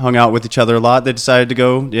they hung out with each other a lot. They decided to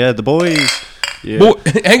go, the boys. Yeah.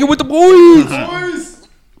 Hanging with the boys.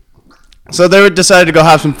 So they decided to go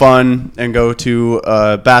have some fun and go to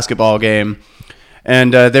a basketball game.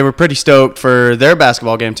 And they were pretty stoked for their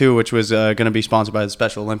basketball game, too, which was going to be sponsored by the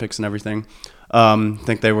Special Olympics and everything. I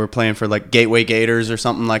think they were playing for, Gateway Gators or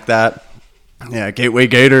something like that. Yeah, Gateway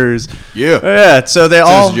Gators. Yeah. Yeah, so they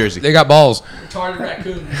all... Jersey. They got balls. Retarded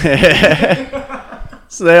raccoon.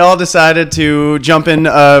 So they all decided to jump in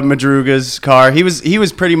Madruga's car. He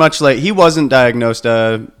was pretty much he wasn't diagnosed.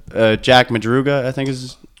 Jack Madruga, I think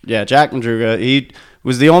is... Yeah, Jack Madruga. He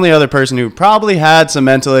was the only other person who probably had some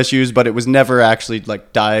mental issues, but it was never actually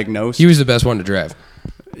diagnosed. He was the best one to drive.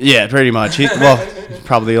 Yeah, pretty much.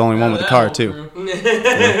 Probably the only one with the car too.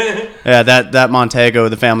 Yeah, that Montego,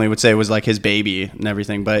 the family would say was his baby and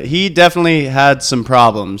everything, but he definitely had some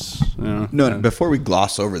problems. No, before we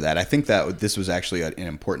gloss over that, I think that this was actually an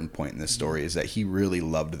important point in this story is that he really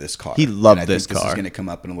loved this car. He loved this car. This is going to come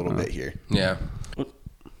up in a little bit here. Yeah.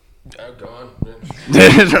 Go on.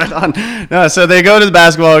 Right on. No, so they go to the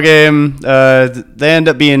basketball game. They end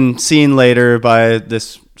up being seen later by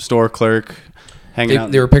this store clerk hanging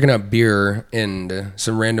out. They were picking up beer and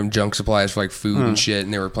some random junk supplies for food and shit,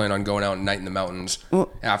 and they were planning on going out at night in the mountains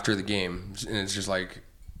after the game. And it's just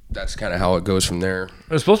that's kind of how it goes from there. It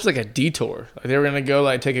was supposed to be a detour. They were gonna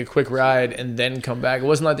go take a quick ride and then come back. It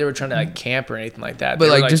wasn't like they were trying to camp or anything like that.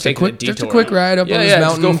 But just a quick ride up on this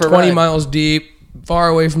mountain, 20 miles deep. Far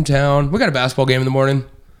away from town. We got a basketball game in the morning.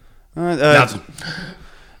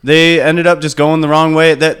 They ended up just going the wrong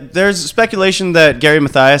way. There's speculation that Gary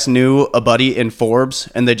Mathias knew a buddy in Forbes,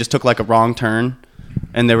 and they just took a wrong turn,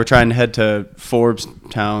 and they were trying to head to Forbes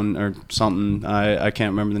town or something. I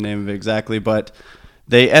can't remember the name of it exactly, but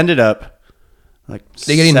they ended up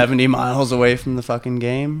 70 miles away from the fucking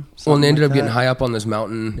game. Well, and they ended up getting high up on this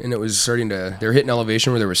mountain, and it was they were hitting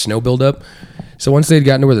elevation where there was snow buildup. So once they'd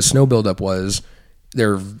gotten to where the snow buildup was,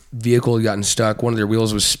 their vehicle had gotten stuck. One of their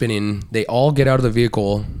wheels was spinning. They all get out of the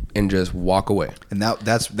vehicle and just walk away. And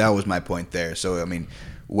that was my point there. So,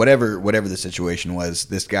 whatever the situation was,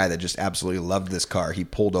 this guy that just absolutely loved this car, he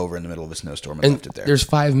pulled over in the middle of a snowstorm and left it there. There's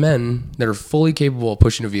 5 men that are fully capable of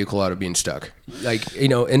pushing a vehicle out of being stuck. Like,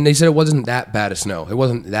 and they said it wasn't that bad of snow. It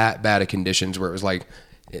wasn't that bad of conditions where it was like,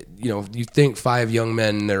 you think 5 young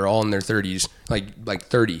men that are all in their 30s, like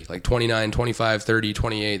 30, like 29, 25, 30,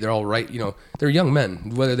 28, they're all right, they're young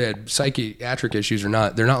men. Whether they had psychiatric issues or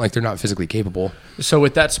not, they're not physically capable. So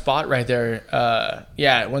with that spot right there,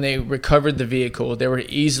 when they recovered the vehicle, they were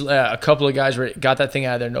easily, a couple of guys got that thing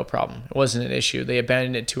out of there, no problem. It wasn't an issue. They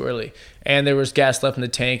abandoned it too early. And there was gas left in the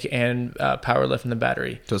tank and power left in the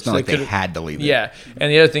battery. So it's not like they had to leave it. Yeah. And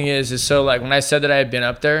the other thing is so like when I said that I had been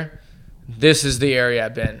up there, this is the area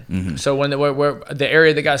I've been. Mm-hmm. So when where the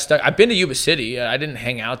area that got stuck, I've been to Yuba City. I didn't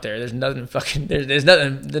hang out there. There's nothing there's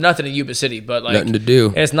nothing in Yuba City, but like nothing to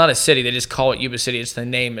do. It's not a city. They just call it Yuba City. It's the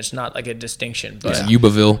name. It's not like a distinction. But it's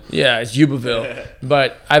Yubaville. Yeah, it's Yubaville.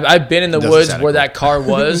 But I've been in the woods where that car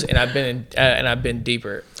was, and I've been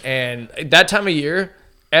deeper. And that time of year,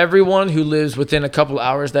 everyone who lives within a couple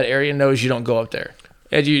hours of that area knows you don't go up there.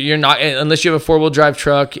 You're not, unless you have a 4-wheel drive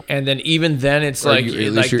truck, and then even then it's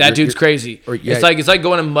that dude's crazy. It's like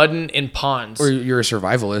going and mudding in ponds. Or you're a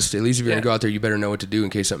survivalist. At least if you're gonna go out there, you better know what to do in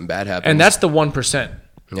case something bad happens. And that's the 1%.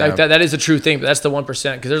 Yeah. Like that is a true thing, but that's the 1%,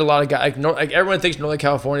 because there's a lot of guys like everyone thinks Northern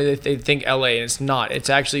California, they think LA, and it's not. It's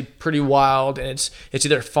actually pretty wild, and it's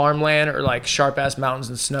either farmland or like sharp ass mountains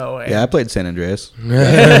and snow. And I played San Andreas.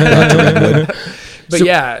 But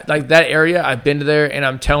like that area, I've been to there, and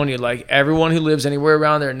I'm telling you, like everyone who lives anywhere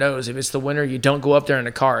around there knows if it's the winter, you don't go up there in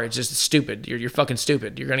a car. It's just stupid. You're fucking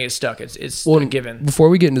stupid. You're gonna get stuck. It's a given. Before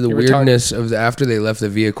we get into the weirdness of after they left the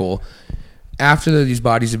vehicle, after these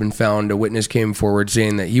bodies had been found, a witness came forward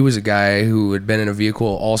saying that he was a guy who had been in a vehicle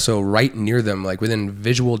also right near them, like within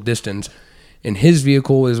visual distance. And his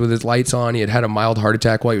vehicle was with his lights on. He had a mild heart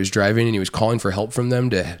attack while he was driving, and he was calling for help from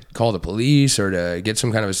them to call the police or to get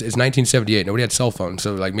some kind of... It's 1978. Nobody had cell phones,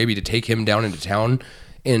 so like maybe to take him down into town.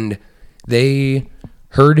 And they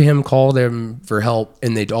heard him call them for help,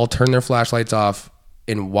 and they all turned their flashlights off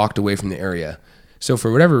and walked away from the area. So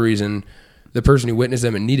for whatever reason, the person who witnessed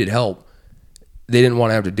them and needed help, they didn't want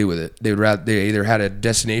to have to do with it. They either had a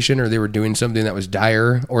destination, or they were doing something that was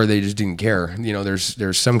dire, or they just didn't care.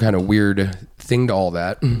 There's some kind of weird thing to all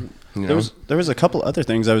that. There was a couple other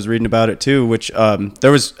things I was reading about it too, which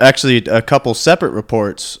there was actually a couple separate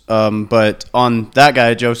reports. But on that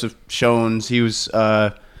guy, Joseph Shones,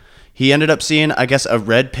 he ended up seeing, I guess, a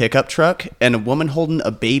red pickup truck and a woman holding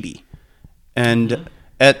a baby, and. Mm-hmm.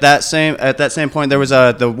 At that same point, there was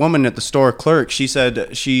the woman at the store clerk. She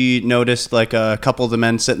said she noticed like a couple of the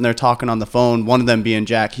men sitting there talking on the phone. One of them being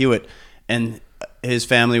Jack Hewitt, and his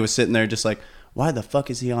family was sitting there just like, "Why the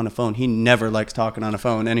fuck is he on the phone? He never likes talking on the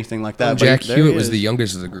phone, anything like that." Jack Hewitt was the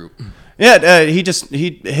youngest of the group. Yeah,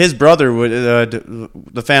 his brother would.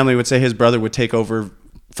 The family would say his brother would take over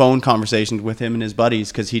phone conversations with him and his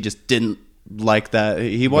buddies because he just didn't like that.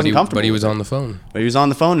 He wasn't comfortable. But he was on the phone. But he was on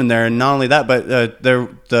the phone in there, and not only that, but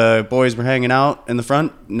the boys were hanging out in the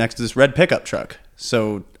front next to this red pickup truck.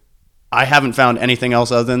 So I haven't found anything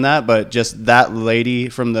else other than that, but just that lady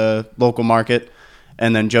from the local market,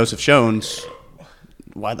 and then Joseph Shones.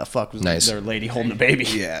 Why the fuck was their lady holding a baby?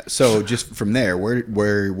 Yeah. So just from there,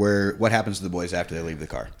 what happens to the boys after they leave the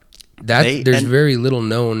car? There's very little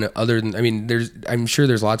known other than, I'm sure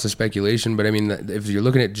there's lots of speculation, but if you're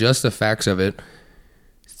looking at just the facts of it,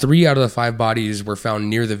 3 out of the 5 bodies were found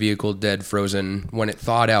near the vehicle, dead, frozen. When it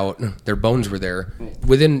thawed out, their bones were there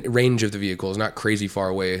within range of the vehicle, not crazy far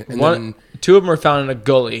away. And 2 of them were found in a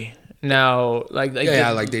gully. Now, like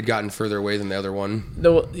they'd gotten further away than the other one.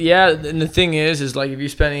 And the thing is like if you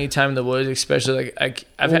spend any time in the woods, especially like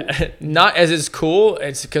I've had, not as it's cool,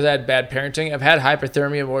 it's because I had bad parenting. I've had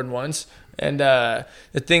hypothermia more than once. And the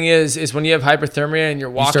thing is when you have hypothermia and you're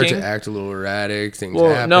walking, you start to act a little erratic. Things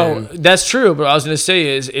happen. No, that's true. But what I was going to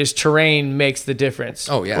say is terrain makes the difference.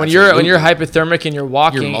 Oh yeah, when you're hypothermic and you're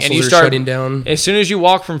walking, your muscles and you are start shutting down. As soon as you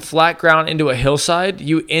walk from flat ground into a hillside,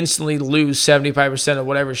 you instantly lose 75% of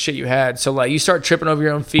whatever shit you had. So like you start tripping over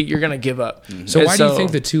your own feet, you're gonna give up. Mm-hmm. So why do you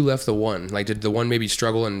think the 2 left the one? Like did the one maybe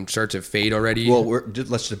struggle and start to fade already? Well,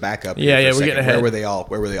 let's just back up. Yeah, we're getting ahead.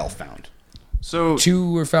 Where were they all found? So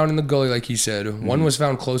 2 were found in the gully, like he said. Mm-hmm. 1 was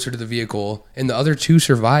found closer to the vehicle, and the other 2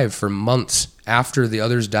 survived for months after the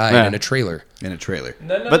others died in a trailer. No.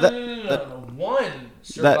 One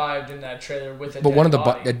survived in that trailer with a dead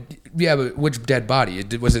body. But which dead body?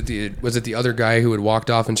 Was it the other guy who had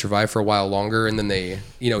walked off and survived for a while longer, and then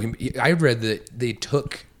I read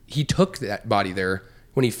that he took that body there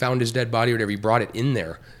when he found his dead body or whatever, he brought it in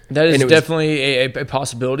there. That is definitely a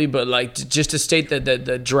possibility, but like just to state that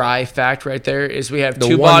the dry fact right there is we have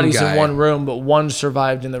two bodies in one room, but one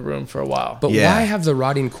survived in the room for a while. But why have the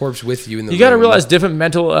rotting corpse with you in the room? You got to realize different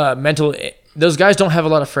mental. Those guys don't have a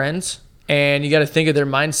lot of friends, and you got to think of their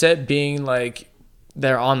mindset being like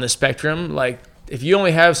they're on the spectrum. Like if you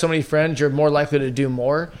only have so many friends, you're more likely to do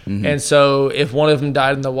more. Mm-hmm. And so if one of them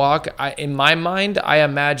died in the walk, in my mind, I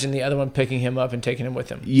imagine the other one picking him up and taking him with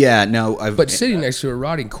him. Yeah, no. But sitting next to a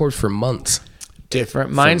rotting corpse for months.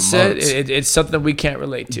 Different mindset. It's something that we can't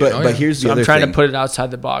relate to. But here's the other thing. I'm trying to put it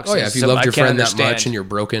outside the box. Oh, yeah. If you loved your friend that much and you're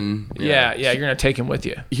broken. Yeah, you're going to take him with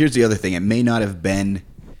you. Here's the other thing. It may not have been...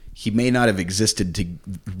 He may not have existed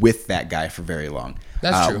with that guy for very long.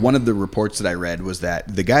 That's true. One of the reports that I read was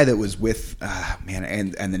that the guy that was with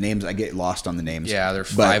and the names, I get lost on the names. Yeah,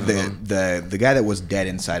 there's five of them. The guy that was dead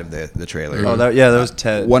inside of the trailer. Oh, that was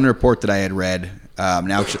Ted. One report that I had read.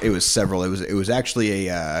 Now it was several. It was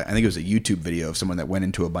actually I think it was a YouTube video of someone that went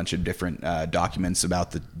into a bunch of different documents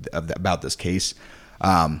about this case.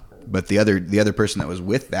 But the other person that was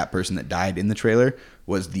with that person that died in the trailer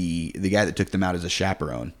was the guy that took them out as a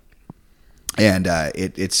chaperone. And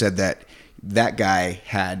it said that guy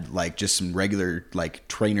had like just some regular like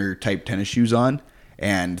trainer type tennis shoes on,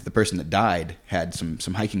 and the person that died had some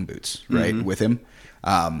hiking boots with him.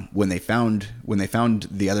 When they found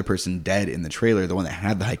the other person dead in the trailer, the one that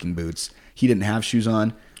had the hiking boots, he didn't have shoes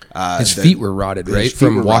on. His feet were rotted, right,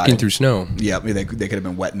 from walking through snow. Yeah, they could have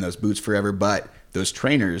been wet in those boots forever. But those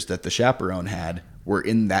trainers that the chaperone had were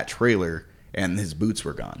in that trailer, and his boots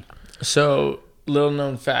were gone. So, little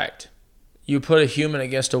known fact. You put a human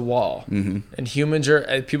against a wall, and humans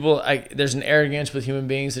are people. There's an arrogance with human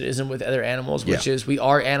beings that isn't with other animals, which is we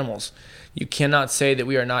are animals. You cannot say that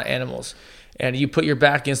we are not animals. And you put your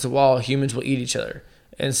back against the wall, humans will eat each other.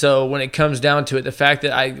 And so when it comes down to it, the fact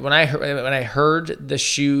that when I heard the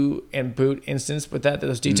shoe and boot instance with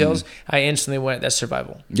those details, I instantly went, that's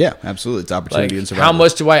survival. Yeah, absolutely. It's opportunity and survival. How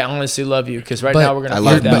much do I honestly love you? Because now we're going to find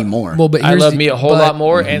out. I love me more. Well, but I love me a whole lot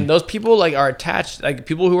more. And those people are attached,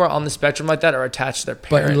 people who are on the spectrum like that are attached to their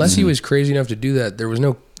parents. But unless he was crazy enough to do that,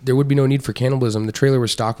 there would be no need for cannibalism. The trailer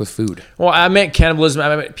was stocked with food. Well, I meant cannibalism.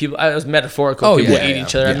 I meant people. I was metaphorical. People eat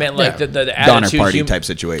each other. I meant the attitude. Donner Party type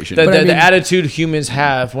situation. The attitude humans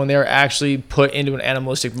have when they're actually put into an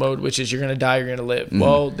animalistic mode, which is you're going to die, you're going to live.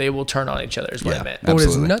 Well, they will turn on each other. Is what I meant. But what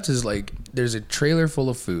is nuts is there's a trailer full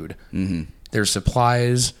of food. There's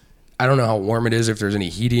supplies. I don't know how warm it is, if there's any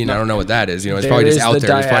heating. I don't know what that is. It's probably just out there.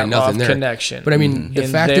 There's probably nothing there. Connection. But I mean, the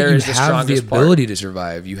fact that you have the ability to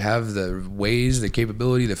survive, you have the ways, the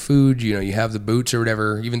capability, the food, you have the boots or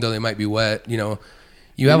whatever, even though they might be wet, you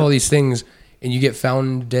have all these things, and you get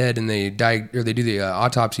found dead and they die, or they do the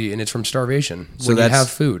autopsy, and it's from starvation. So you have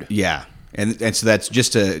food. Yeah. And so that's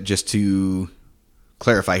just to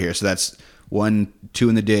clarify here. So that's 2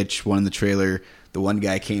 in the ditch, 1 in the trailer. The one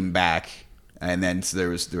guy came back. And then so there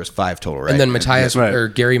was 5 total, right? And then Matthias or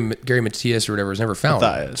Gary Matthias or whatever was never found.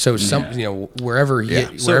 Matthias. So wherever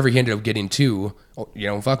he ended up getting to,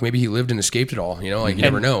 maybe he lived and escaped it all. You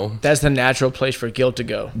never know. That's the natural place for guilt to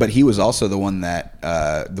go. But he was also the one that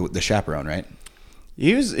the chaperone, right?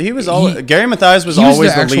 Gary Matthias was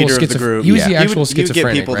always the leader of the group. He was the actual schizophrenic. He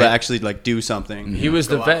would get people to actually do something. He was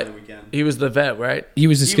the vet. He was the vet, right? He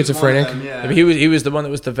was the schizophrenic. He was the one that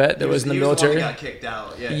was the vet that was in the military. He was the one that got kicked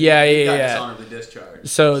out. Yeah. He got dishonorably discharged.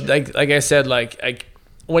 So like I said,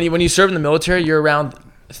 when you serve in the military, you're around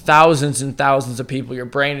thousands and thousands of people. Your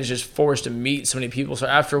brain is just forced to meet so many people. So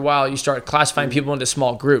after a while, you start classifying people into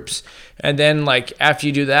small groups. And then after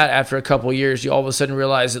you do that, after a couple of years, you all of a sudden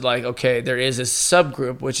realize that okay, there is a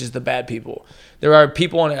subgroup, which is the bad people. There are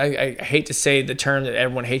people, and I hate to say the term that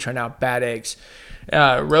everyone hates right now, bad eggs.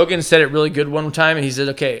 Rogan said it really good one time, and he said,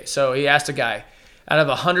 okay, so he asked a guy, out of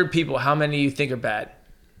 100 people, how many do you think are bad?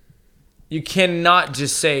 You cannot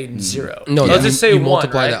just say 0. No, let's just say 1,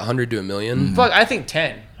 multiply right? that 100 to a million. Fuck, I think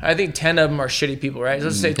 10. I think 10 of them are shitty people, right?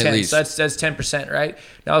 Let's say 10. So that's 10%, right?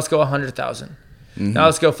 Now let's go 100,000. Now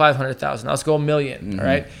let's go 500,000. Now let's go 1 million, all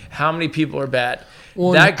right? How many people are bad?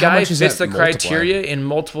 Well, that guy fits the criteria in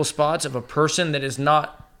multiple spots of a person that is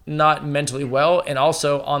not mentally well, and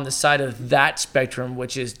also on the side of that spectrum,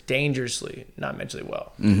 which is dangerously not mentally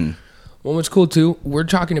well. Well, what's cool too, we're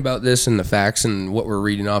talking about this in the facts and what we're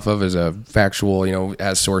reading off of as a factual,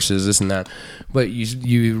 as sources, this and that. But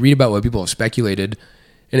you read about what people have speculated,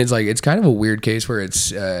 And it's like, it's kind of a weird case where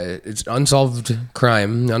it's unsolved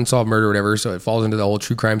crime, unsolved murder, whatever. So it falls into the whole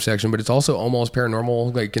true crime section, but it's also almost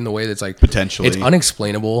paranormal, like in the way that's like potentially it's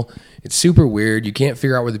unexplainable. It's super weird. You can't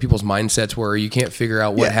figure out where the people's mindsets were. You can't figure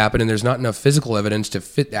out what happened, and there's not enough physical evidence to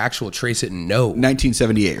fit the actual trace it and know.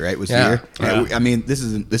 1978, right? Was the year? Yeah. I mean, this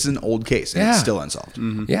is an old case, and it's still unsolved.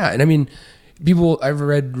 Mm-hmm. Yeah, and I mean, people I've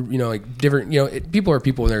read, like different, people are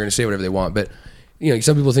people, and they're going to say whatever they want, but.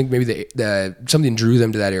 Some people think maybe something drew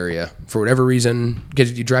them to that area for whatever reason,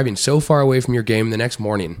 because you're driving so far away from your game. The next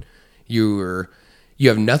morning, you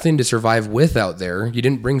have nothing to survive with out there. You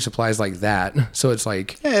didn't bring supplies like that, so it's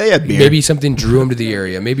like maybe something drew them to the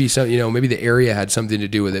area. Maybe maybe the area had something to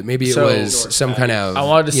do with it. Maybe it was some kind of. I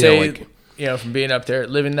wanted to say, from being up there,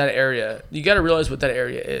 living in that area, you got to realize what that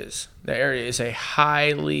area is. That area is a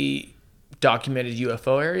highly documented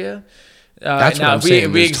UFO area. That's what I'm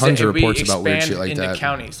saying. There's tons of reports about weird shit like that.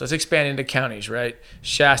 Counties. Let's expand into counties, right?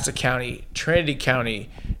 Shasta County, Trinity County,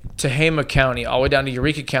 Tehama County, all the way down to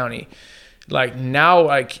Eureka County. Like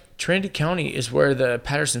now, Trinity County is where the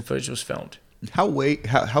Patterson footage was filmed.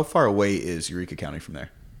 How far away is Eureka County from there?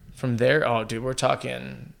 From there, oh, dude, we're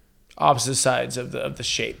talking opposite sides of the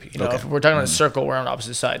shape. If we're talking on a circle, we're on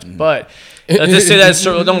opposite sides. But let's just say that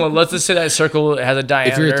circle. Let's just say that circle has a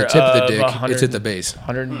diameter. If you're at the tip of the dick, it's at the base.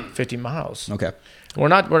 150 miles. Okay. We're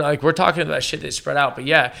talking about shit that's spread out. But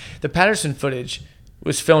yeah, the Patterson footage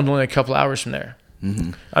was filmed only a couple hours from there.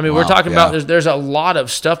 Mm-hmm. I mean, we're talking about there's a lot of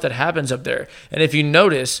stuff that happens up there. And if you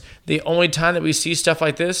notice, the only time that we see stuff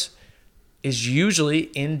like this is usually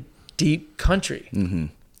in deep country. Mm-hmm.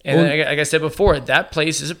 And like I said before, that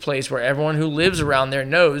place is a place where everyone who lives around there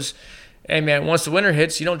knows, hey man, once the winter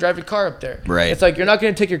hits, you don't drive your car up there. Right. It's like you're not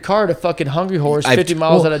going to take your car to fucking Hungry Horse 50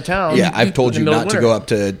 miles out of town. Yeah, I've told you not to go up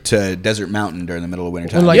to Desert Mountain during the middle of winter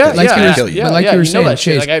time. Like you were saying,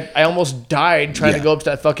 Chase. I almost died trying to go up to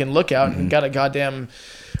that fucking lookout and got a goddamn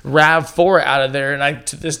RAV4 out of there, and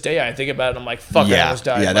to this day I think about it. I'm like, fuck, I almost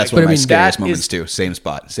died. Yeah, that's one of my scariest moments too. Same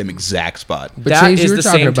spot, same exact spot. But Chase, you were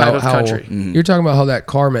talking about how you're talking about how that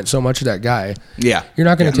car meant so much to that guy. Yeah, you're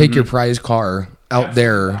not going to take your prized car out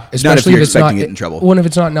there, especially if it's not get in trouble. Well, if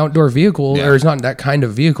it's not an outdoor vehicle or it's not that kind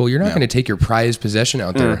of vehicle, you're not going to take your prized possession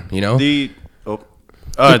out there.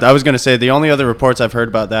 I was going to say the only other reports I've heard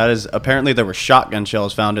about that is apparently there were shotgun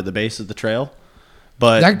shells found at the base of the trail.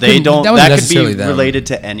 But that could be related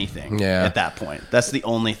to anything at that point. That's the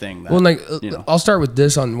only thing. I'll start with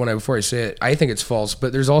this before I say it. I think it's false,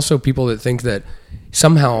 but there's also people that think that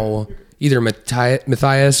somehow either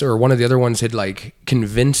Matthias or one of the other ones had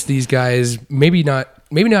convinced these guys, maybe not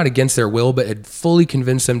against their will, but had fully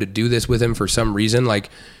convinced them to do this with him for some reason. Like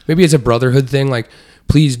maybe it's a brotherhood thing.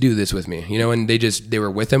 Please do this with me, and they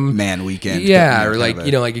were with him. Man weekend. Yeah, or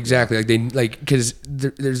exactly. Because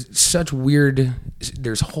there's such weird,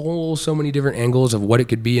 so many different angles of what it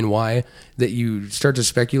could be and why that you start to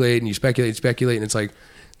speculate and you speculate. And it's like,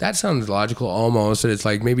 that sounds logical almost. And it's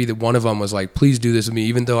like, maybe one of them was like, please do this with me,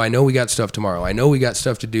 even though I know we got stuff tomorrow. I know we got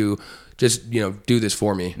stuff to do. Just, do this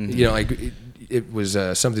for me. Mm-hmm. It was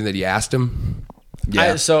something that he asked him.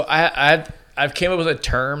 Yeah. I've came up with a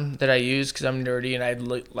term that I use because I'm nerdy and I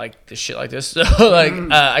like the shit like this. So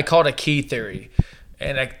I call it a key theory.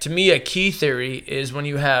 And to me, a key theory is when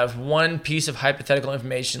you have one piece of hypothetical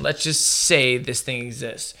information. Let's just say this thing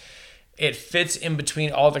exists. It fits in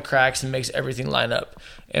between all the cracks and makes everything line up.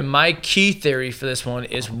 And my key theory for this one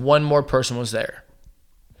is one more person was there.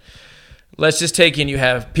 Let's just take in, you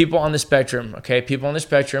have people on the spectrum. Okay, people on the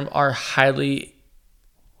spectrum are highly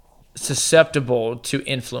susceptible to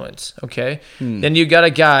influence. Okay, then you got a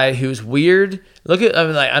guy who's weird.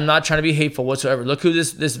 I'm not trying to be hateful whatsoever. Look who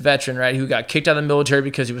this veteran, right, who got kicked out of the military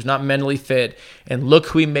because he was not mentally fit, and look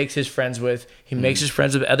who he makes his friends with. He makes his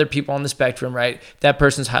friends with other people on the spectrum, right? That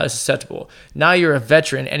person's highly susceptible. Now you're a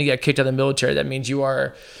veteran and you got kicked out of the military. That means you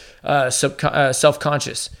are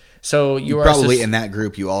self-conscious. So you are probably in that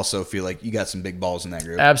group. You also feel like you got some big balls in that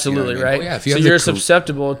group. Absolutely, right? Yeah, so you're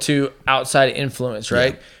susceptible to outside influence,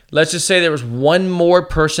 right? Yeah. Let's just say there was one more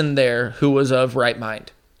person there who was of right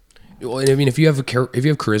mind. Well, I mean, if you have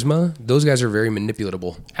charisma, those guys are very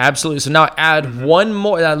manipulatable. Absolutely. So now add one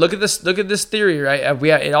more. Now look at this theory, right?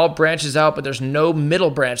 It all branches out, but there's no middle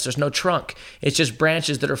branch. There's no trunk. It's just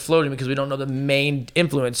branches that are floating because we don't know the main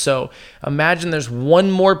influence. So imagine there's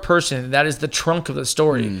one more person. That is the trunk of the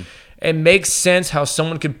story. It makes sense how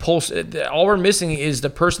someone could pull. All we're missing is the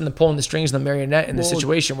person that pulling the strings and the marionette in the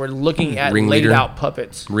situation. We're looking at laid out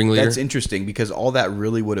puppets. Ringleader. That's interesting because all that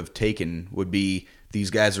really would have taken would be these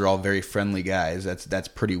guys are all very friendly guys. That's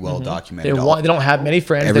pretty well documented. They don't have many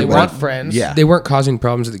friends. They want friends. Yeah. They weren't causing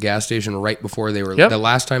problems at the gas station right before they were. Yep. The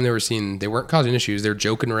last time they were seen, they weren't causing issues. They're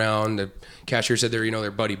joking around. The cashier said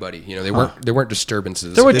they're buddy. They weren't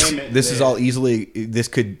disturbances. This is all easily. This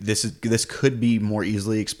could be more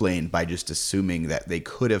easily explained by just assuming that they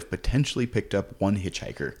could have potentially picked up one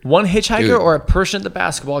hitchhiker. Dude. Or a person at the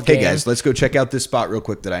basketball game. Hey guys, let's go check out this spot real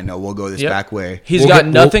quick that I know. We'll go this back way. He's got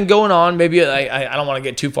nothing going on. Maybe I don't want to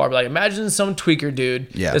get too far, but like imagine some tweaker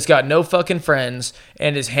dude that's got no fucking friends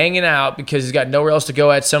and is hanging out because he's got nowhere else to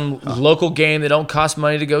go at some local game that don't cost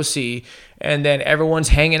money to go see, and then everyone's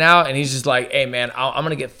hanging out and he's just like, hey man, I'm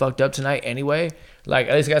gonna get fucked up tonight anyway. Like,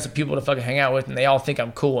 at least I got some people to fucking hang out with, and they all think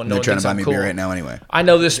I'm cool. And they're trying to buy me beer right now anyway. I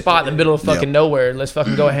know this spot in the middle of fucking nowhere. Let's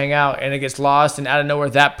fucking go hang out. And it gets lost, and out of nowhere,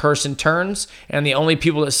 that person turns, and the only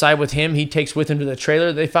people that side with him, he takes with him to the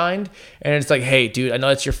trailer they find. And it's like, hey, dude, I know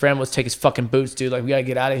that's your friend. Let's take his fucking boots, dude. Like, we got to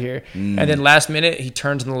get out of here. And then last minute, he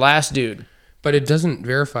turns on the last dude. But it doesn't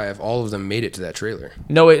verify if all of them made it to that trailer.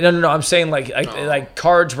 No. I'm saying like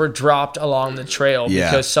cards were dropped along the trail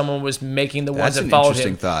because someone was making the ones that followed him. That's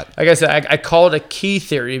an interesting thought. Like I said, I call it a key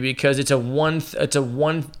theory because it's a one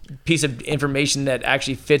piece of information that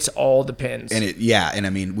actually fits all the pins. And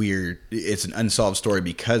it's an unsolved story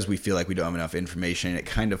because we feel like we don't have enough information. It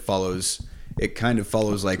kind of follows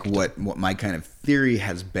like what my kind of theory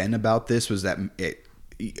has been about this was that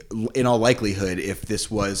in all likelihood, if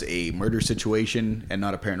this was a murder situation and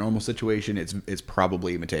not a paranormal situation, it's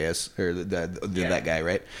probably Mateus or that guy,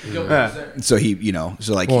 right? So he,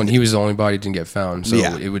 and he was the only body that didn't get found, so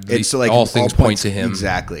it would be all things point to him.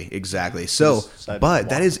 Exactly. So, but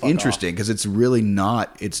that is interesting because it's really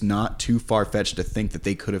not too far fetched to think that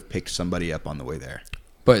they could have picked somebody up on the way there.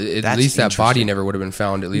 But at least that body never would have been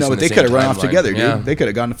found. At least but they could have run off together, dude. Yeah. They could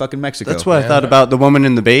have gone to fucking Mexico. That's what I thought about the woman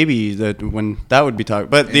and the baby. When that would be talking.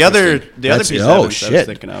 But the other piece of evidence I was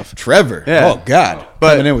thinking of Trevor. Yeah. Oh God,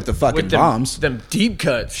 coming in with the fucking bombs. Them deep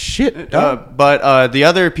cuts. Shit. But the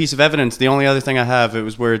other piece of evidence, the only other thing I have, it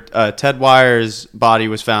was where Ted Wire's body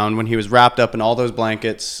was found when he was wrapped up in all those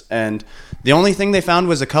blankets, and the only thing they found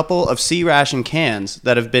was a couple of sea ration cans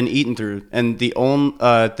that have been eaten through, and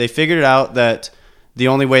they figured it out that the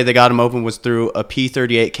only way they got them open was through a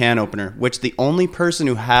P38 can opener, which the only person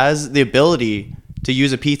who has the ability to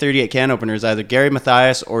use a P38 can opener is either Gary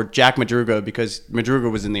Mathias or Jack Madruga, because Madruga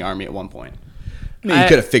was in the Army at one point. I mean, you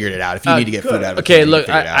could have figured it out if you need to get food out of it. Okay, look,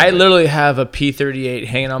 I literally have a P38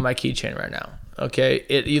 hanging on my keychain right now.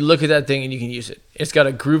 Okay, you look at that thing and you can use it. It's got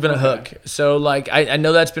a groove and a hook. So, like, I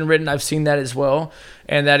know that's been written. I've seen that as well.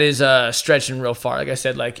 And that is stretching real far. Like I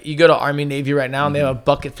said, like, you go to Army, Navy right now, and they have a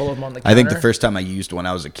bucket full of them on the counter. I think the first time I used one,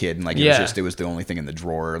 I was a kid, and, like, it was the only thing in the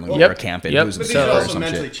drawer. And we were camping. It was but these are also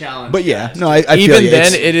mentally challenged. But, yeah, no, I feel even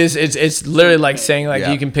then, it's literally like saying, like,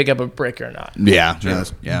 you can pick up a brick or not. Yeah.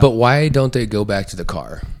 But why don't they go back to the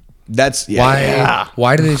car? That's,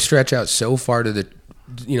 Why do they stretch out so far to the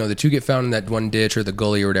two get found in that one ditch or the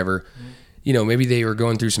gully or whatever? Maybe they were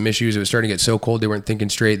going through some issues. It was starting to get so cold they weren't thinking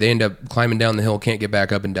straight. They end up climbing down the hill, can't get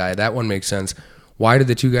back up and die. That one makes sense. Why did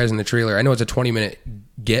the two guys in the trailer, I know it's a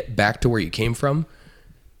 20-minute get back to where you came from,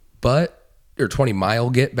 or 20-mile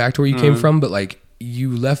get back to where you came from, but like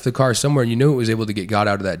you left the car somewhere and you knew it was able to get got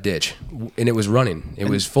out of that ditch and it was running. It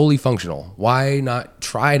was fully functional. Why not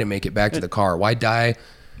try to make it back to the car? Why die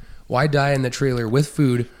in the trailer with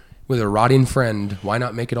food, with a rotting friend? Why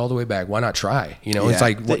not make it all the way back? Why not try? It's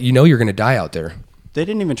like, you're going to die out there. They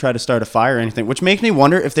didn't even try to start a fire or anything, which makes me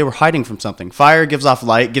wonder if they were hiding from something. Fire gives off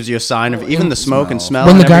light, gives you a sign of even the smoke and smell.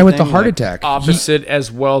 From the guy with the heart attack. Opposite as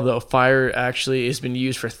well, though. Fire actually has been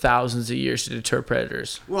used for thousands of years to deter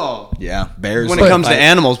predators. Well, yeah, bears. When it comes to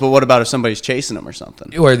animals, but what about if somebody's chasing them or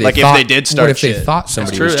something? Or if they did start what if they thought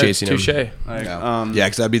somebody was chasing them? Touché.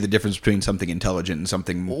 Because that'd be the difference between something intelligent and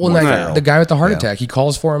something more the guy with the heart attack, he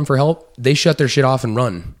calls for him for help. They shut their shit off and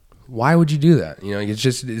run. Why would you do that?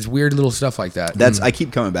 It's weird little stuff like that. I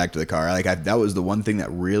keep coming back to the car. That was the one thing that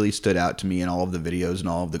really stood out to me in all of the videos and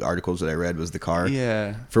all of the articles that I read was the car.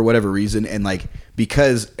 Yeah. For whatever reason, and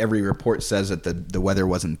because every report says that the weather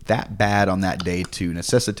wasn't that bad on that day to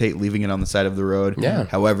necessitate leaving it on the side of the road. Yeah.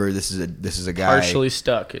 However, this is a guy partially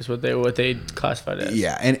stuck is what they classified as.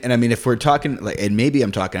 Yeah, and I mean, if we're talking and maybe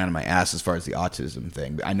I'm talking out of my ass as far as the autism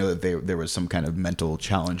thing, but I know that there was some kind of mental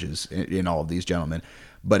challenges in all of these gentlemen.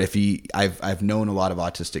 But I've known a lot of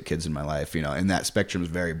autistic kids in my life, and that spectrum is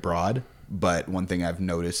very broad. But one thing I've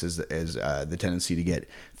noticed is the tendency to get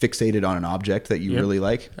fixated on an object that you really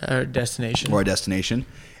like, or a destination.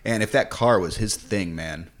 And if that car was his thing,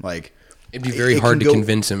 man, It'd be very hard to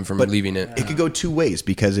convince him from leaving it. It could go two ways,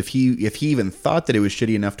 because if he even thought that it was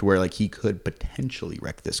shitty enough to where like he could potentially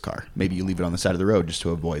wreck this car, maybe you leave it on the side of the road just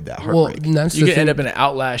to avoid that heartbreak. Well, you can end up in an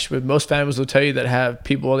outlash. But most families will tell you that have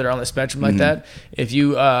people that are on the spectrum like that. If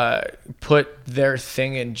you put their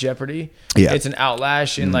thing in jeopardy, it's an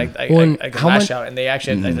outlash and like a lash out, and they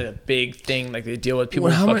actually have like a big thing like they deal with people.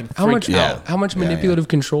 How much manipulative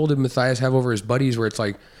control did Matthias have over his buddies? Where it's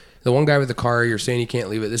like the one guy with the car, you're saying you can't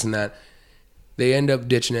leave it, this and that. They end up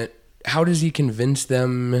ditching it. How does he convince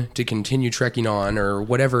them to continue trekking on or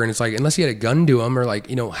whatever? And it's like, unless he had a gun to him, or like,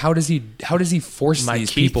 how does he force these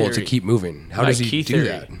people to keep moving? How does he do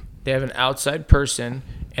that? They have an outside person,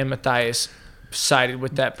 and Matthias sided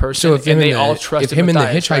with that person. So they all trusted him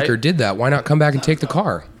Matthias, and the hitchhiker did that, why not come back and take the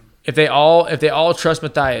car? If they all trust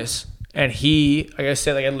Matthias, and he, like I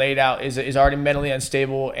said, like I laid out, is already mentally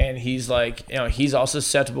unstable, and he's like, he's also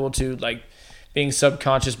susceptible to like being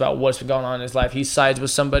subconscious about what's been going on in his life. He sides with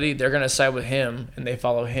somebody, they're going to side with him, and they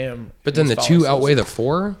follow him. But then the two outweigh the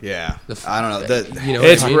four? Yeah. I don't know.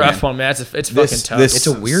 It's a rough one, man. It's fucking tough. It's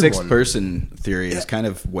a weird one. 6-person theory is kind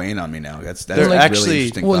of weighing on me now. That's really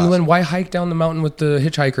interesting. Well, then why hike down the mountain with the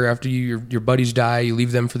hitchhiker after your buddies die, you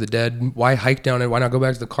leave them for the dead? Why hike down it? Why not go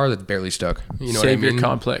back to the car that's barely stuck? You know what I mean? Savior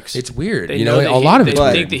complex. It's weird. They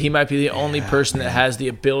think that he might be the only person that has the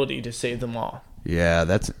ability to save them all. Yeah,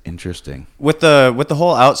 that's interesting. With the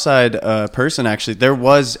whole outside person, actually, there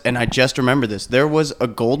was, and I just remember this, there was a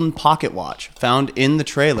golden pocket watch found in the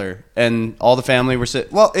trailer, and all the family were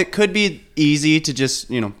sitting. Well, it could be easy to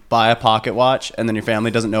just, buy a pocket watch, and then your family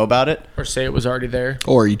doesn't know about it. Or say it was already there.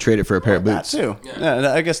 Or you trade it for a pair of boots. That too.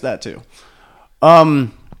 Yeah, I guess that too. But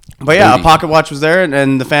yeah, a pocket watch was there,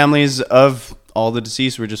 and the families of all the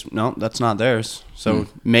deceased were just, no, that's not theirs. So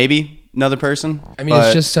maybe another person. I mean,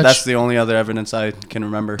 it's just that's the only other evidence I can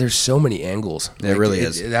remember. There's so many angles. It really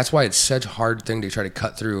is. That's why it's such a hard thing to try to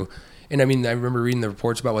cut through. And I mean, I remember reading the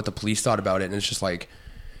reports about what the police thought about it, and it's just like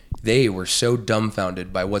they were so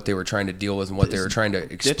dumbfounded by what they were trying to deal with and what they were trying to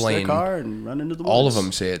explain. Ditch their car and run into the woods. All of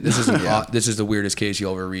them say it. This isn't. This is the weirdest case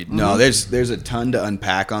you'll ever read. No, there's a ton to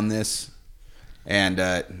unpack on this. And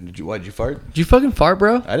did you fart? Did you fucking fart,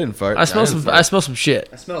 bro? I didn't fart. I smell some shit.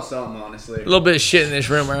 I smell something, honestly. A little bit of shit in this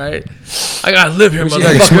room, all right? I gotta live here,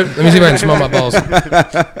 motherfucker. Let me see if I can smell my balls.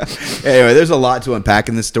 Anyway, there's a lot to unpack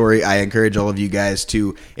in this story. I encourage all of you guys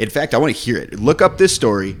to, in fact, I want to hear it. Look up this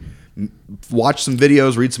story. Watch some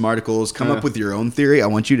videos, read some articles, come up with your own theory. I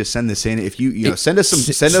want you to send this in. If you send us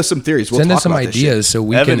some theories. We'll send talk us some about ideas so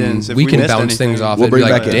we can bounce things off. We'll bring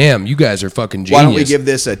back damn, you guys are fucking genius. Why don't we give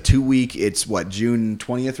this a 2-week? It's what, June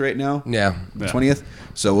 20th right now? Yeah, 20th.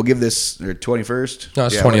 So we'll give this, or 21st. No,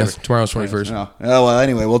 it's 20th. Whatever. Tomorrow's 21st. Oh well.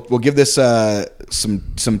 Anyway, we'll give this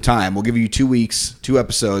some time. We'll give you 2 weeks, 2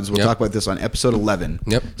 episodes. We'll talk about this on episode 11.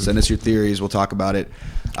 Yep. Send us your theories. We'll talk about it.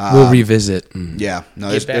 We'll revisit. Yeah.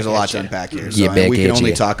 No, there's a lot to unpack here. So we can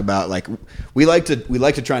only talk about, like, we like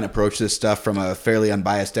to try and approach this stuff from a fairly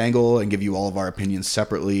unbiased angle and give you all of our opinions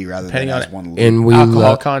separately rather than as one loop. And we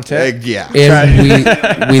alcohol content.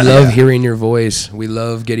 And we love hearing your voice. We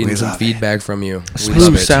love getting some feedback from you.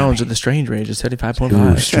 Smooth sounds of the Strange Range is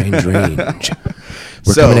 75.5. Strange Range.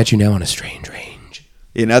 We're coming at you now on a Strange Range.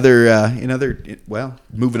 Moving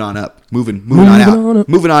on up, moving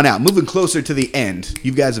on out, moving closer to the end.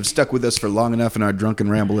 You guys have stuck with us for long enough in our drunken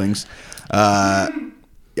ramblings.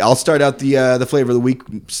 I'll start out the flavor of the week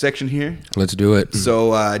section here. Let's do it.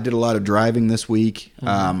 So I did a lot of driving this week.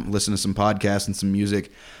 Listened to some podcasts and some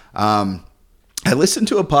music. I listened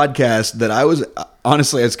to a podcast that I was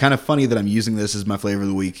honestly. It's kind of funny that I'm using this as my flavor of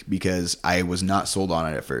the week because I was not sold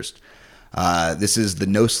on it at first. This is the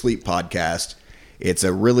No Sleep podcast. It's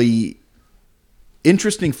a really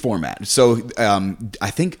interesting format. So I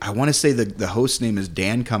want to say the host's name is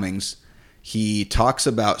Dan Cummings. He talks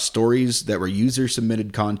about stories that were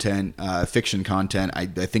user-submitted content, fiction content. I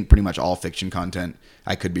think pretty much all fiction content.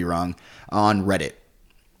 I could be wrong. On Reddit.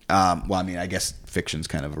 I guess fiction's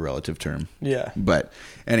kind of a relative term. Yeah. But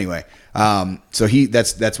anyway, so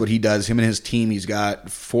that's what he does. Him and his team. He's got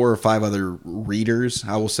 4 or 5 other readers,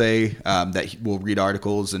 I will say, that will read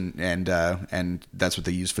articles and that's what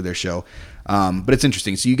they use for their show. But it's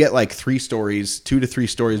interesting. So you get like 3 stories, 2 to 3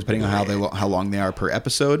 stories, depending on how long they are per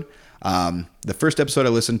episode. The first episode I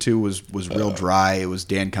listened to was real dry. It was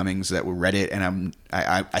Dan Cummings that read it, and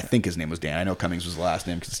I think his name was Dan. I know Cummings was the last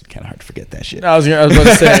name because it's kind of hard to forget that shit. I was about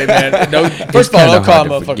to say, man. No, first of all, don't call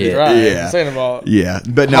him motherfucking dry. Yeah, saying about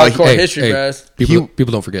but no, hardcore history, guys.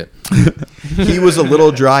 People don't forget. He was a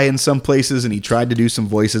little dry in some places, and he tried to do some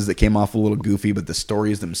voices that came off a little goofy, but the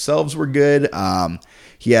stories themselves were good.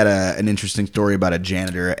 He had an interesting story about a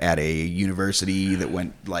janitor at a university that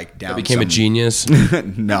went like down. Became a genius.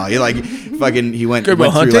 No, he went Good through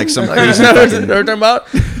hunting? like some crazy. Talking about?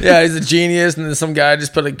 Yeah, he's a genius, and then some guy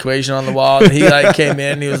just put an equation on the wall, and he like came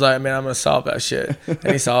in, and he was like, "Man, I'm gonna solve that shit,"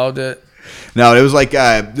 and he solved it. No, it was like,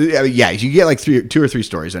 you get like two or three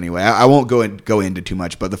stories anyway. I won't go into too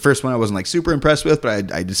much, but the first one I wasn't like super impressed with,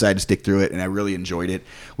 but I decided to stick through it, and I really enjoyed it.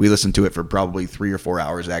 We listened to it for probably 3 or 4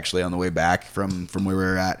 hours actually on the way back from where we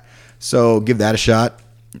were at. So give that a shot.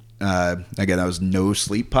 Again, that was No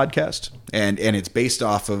Sleep podcast, and it's based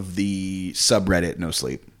off of the subreddit No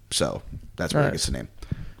Sleep. So that's where it gets the name.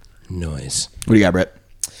 Nice. What do you got, Brett?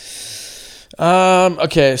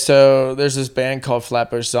 Okay, so there's this band called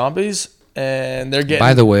Flatbush Zombies, and they're getting.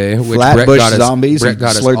 By the way, which Flatbush Zombies, Brett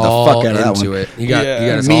got us slurred all the fuck out of that into one. it. He got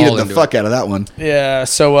us Meated all the into fuck it. out of that one. Yeah,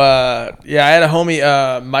 so I had a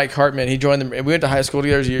homie, Mike Hartman. He joined we went to high school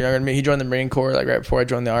together. He was a year younger than me. He joined the Marine Corps like right before I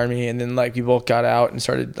joined the Army, and then like we both got out and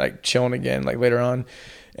started like chilling again like later on.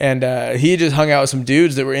 And he just hung out with some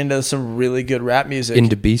dudes that were into some really good rap music.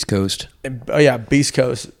 Into Beast Coast. Oh yeah, Beast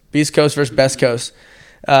Coast versus Best Coast.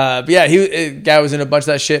 But yeah, guy was in a bunch of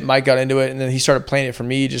that shit. Mike got into it, and then he started playing it for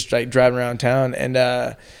me, just like driving around town.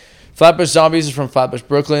 And Flatbush Zombies is from Flatbush,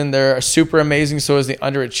 Brooklyn. They're super amazing. So is the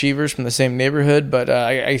Underachievers from the same neighborhood. But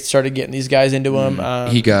I started getting these guys into them.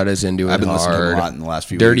 He got us into it. I've been hard. listening to them a lot in the last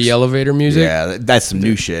few Dirty weeks. Elevator music. Yeah, that's some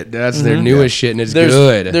new shit. That's their newest shit, and it's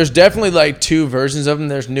good. There's definitely like two versions of them.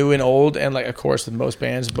 There's new and old, and like of course with most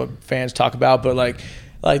bands, but fans talk about. But like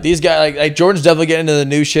these guys, like Jordan's definitely getting into the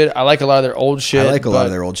new shit. I like a lot of their old shit. I like a lot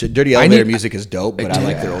of their old shit. Dirty Elevator music is dope, but I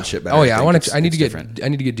like their old shit better. Oh yeah, I need to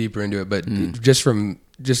get deeper into it, but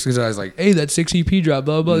just because I was like, hey, that 6 EP drop,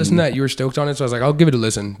 blah blah, this and that. You were stoked on it, so I was like, I'll give it a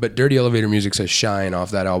listen. But Dirty Elevator music's a shine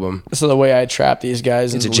off that album. So the way I trap these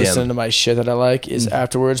guys It's and a gem. listen to my shit that I like is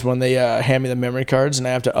afterwards when they hand me the memory cards and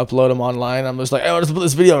I have to upload them online. I'm just like, I want to put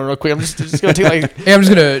this video on real quick. I'm just gonna take like, Hey, I'm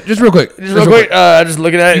just real quick. just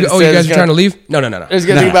looking at it. You guys are trying to leave? No. It's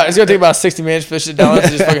gonna take about 60 minutes for this shit down to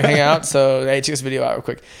just fucking hang out. So hey, check this video out real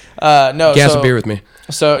quick. Gas a beer with me.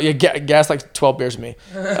 So yeah, gas like 12 beers with me.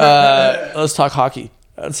 Let's talk hockey.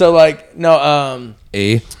 So like my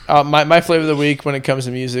flavor of the week when it comes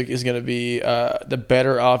to music is gonna be the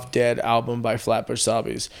Better Off Dead album by Flatbush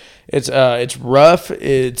Zombies. It's rough,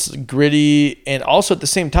 it's gritty, and also at the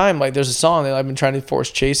same time like there's a song that I've been trying to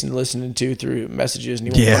force Chase into listening to through messages,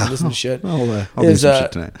 and he won't listen to shit. I'll do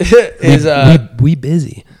some shit tonight. We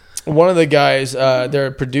busy. One of the guys, they're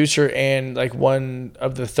a producer, and like one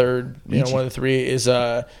of the three is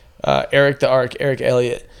Eric the Ark, Eric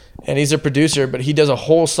Elliott. And he's a producer, but he does a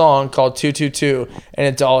whole song called 222, and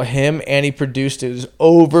it's all him, and he produced it. He's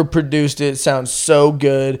overproduced it. It sounds so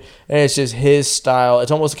good, and it's just his style.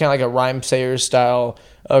 It's almost kind of like a rhyme sayer style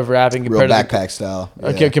of rapping. Real backpack style.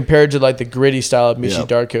 Okay, compared to like the gritty style of Michi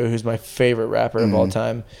Darko, who's my favorite rapper of all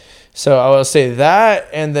time. So I will say that,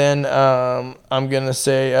 and then I'm going to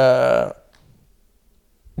say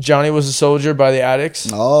Johnny Was a Soldier by the Addicts.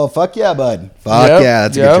 Oh, fuck yeah, bud. Fuck yeah,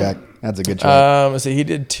 that's a good track. That's a good track. So he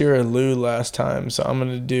did Tira Lou last time, so I'm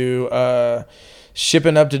gonna do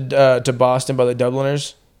Shipping Up to Boston by the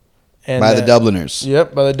Dubliners. The Dubliners.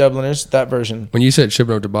 Yep, by the Dubliners. That version. When you said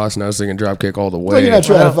Shipping Up to Boston, I was thinking Dropkick all the way. Well, you're not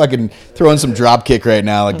trying to fucking throw in some Dropkick right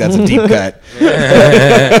now, like that's a deep cut.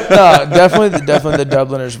 No, definitely the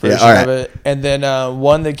Dubliners version right. of it. And then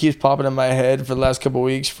one that keeps popping in my head for the last couple of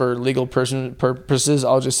weeks for legal purposes,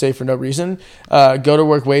 I'll just say for no reason. Go to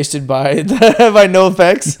Work Wasted by No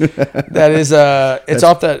Effects. That is it's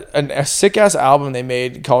off that a sick ass album they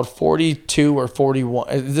made called 42 or 41.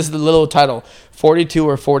 This is the little title. 42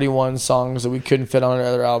 or 41 songs that we couldn't fit on our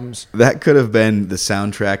other albums. That could have been the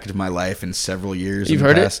soundtrack to my life in several years. You've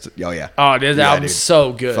heard it? Oh, yeah. Oh, this album's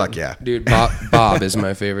so good. Fuck yeah. Dude, Bob is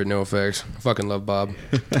my favorite No Effects. I fucking love Bob.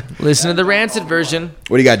 Listen to the Rancid version.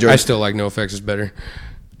 What do you got, Jordan? I still like No Effects is better.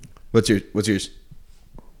 What's yours?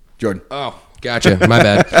 Jordan. Oh, gotcha. My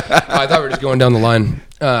bad. I thought we were just going down the line.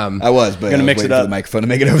 I was, but Gonna I was mix waiting it up. for the microphone to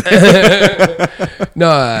make it over.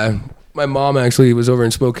 No, my mom actually was over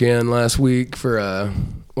in Spokane last week for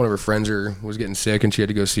one of her friends was getting sick and she had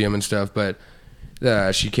to go see him and stuff. But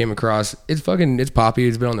she came across it's poppy.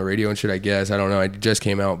 It's been on the radio and shit. I guess I don't know. It just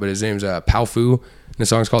came out, but his name's Pao Fu, and the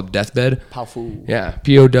song's called Deathbed. Pao Fu. Yeah,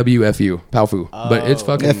 POWFU, Pao Fu. But it's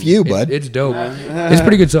fucking F you, bud. It's dope. It's a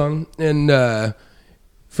pretty good song, and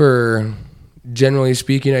for generally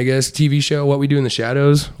speaking, I guess, TV show, What We Do in the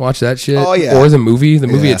Shadows. Watch that shit. Oh, yeah. Or the movie. The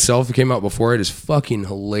movie itself came out before it is fucking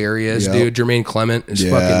hilarious, dude. Jermaine Clement is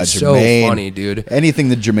fucking so funny, dude. Anything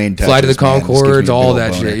that Jermaine touches, Fly to the Conchords, all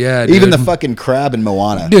that shit. Yeah, dude. Even the fucking crab in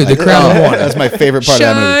Moana. Dude, the crab in Moana. That's my favorite part of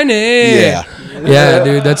that movie. Yeah. Yeah,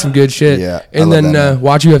 dude, that's some good shit. Yeah, and then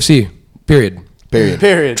watch UFC. Period.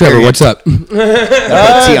 Trevor, what's up? T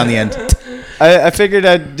on the end. I figured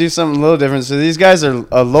I'd do something a little different. So these guys are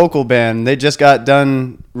a local band. They just got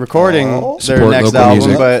done recording their next album,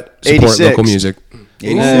 music. But 86. Support local music.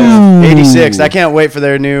 86. I can't wait for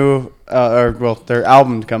their new, their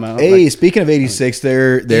album to come out. Hey, speaking of 86,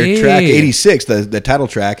 their track 86, the title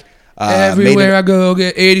track. Everywhere I go,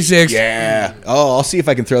 get 86. Yeah. Oh, I'll see if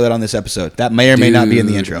I can throw that on this episode. That may or may not be in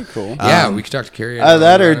the intro. Cool. Yeah, we could talk to Carrie.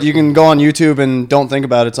 That, or you can go on YouTube and Don't Think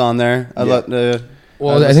About It's on there.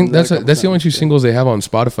 Well, I think that's the only 2 singles they have on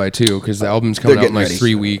Spotify too, because the album's coming out in like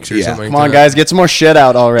 3 weeks or something. Come on, guys, get some more shit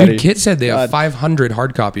out already. Dude, Kit said they have 500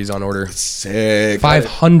 hard copies on order. Sick.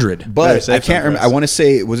 500. But I can't remember. I want to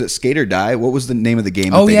say, was it Skate or Die? What was the name of the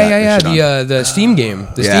game? Oh yeah. The Steam game.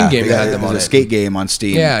 The Steam game had them on it. The skate game on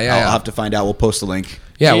Steam. Yeah. I'll have to find out. We'll post the link.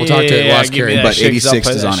 Yeah, we'll talk to Carrie. But 86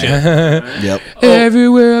 is on it. Yep.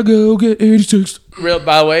 Everywhere I go, get 86.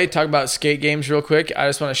 By the way, talk about skate games real quick. I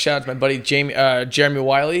just want to shout out to my buddy Jeremy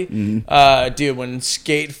Wiley. Dude, when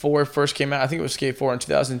Skate 4 first came out, I think it was Skate 4 in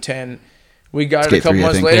 2010. We got it a couple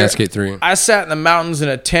months later. Yeah, Skate 3. I sat in the mountains in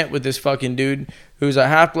a tent with this fucking dude who's a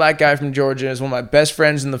half black guy from Georgia. Is one of my best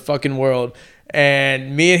friends in the fucking world.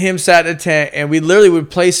 And me and him sat in a tent, and we literally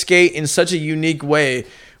would play skate in such a unique way,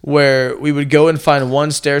 where we would go and find one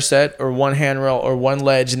stair set or one handrail or one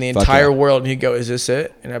ledge in the entire world, and he'd go, "Is this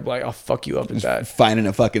it?" And I'd be like, "I'll fuck you up at that." Finding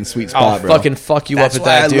a fucking sweet spot, I'll fucking fuck you up at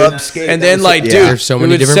that, dude. Love skate. And then, like, dude, there's so we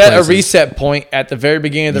many would different set places. a reset point at the very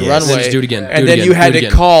beginning of the runway. And then just do it again. And then you had to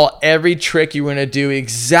call every trick you were gonna do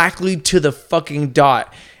exactly to the fucking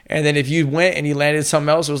dot. And then if you went and you landed something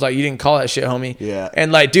else, it was like, you didn't call that shit, homie. Yeah.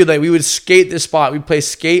 And like, dude, like we would skate this spot. We'd play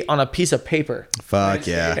skate on a piece of paper. Fuck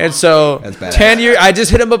yeah. And so 10 years, I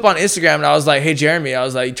just hit him up on Instagram and I was like, "Hey Jeremy," I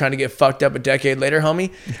was like, "You trying to get fucked up a decade later,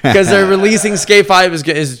 homie?" Because they're releasing Skate 5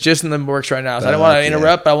 is just in the works right now. So I didn't want to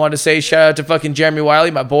interrupt, but I wanted to say shout out to fucking Jeremy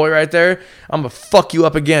Wiley, my boy right there. I'm gonna fuck you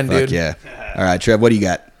up again, dude. Yeah. All right, Trev, what do you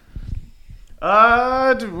got?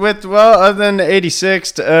 Other than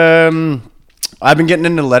 86, I've been getting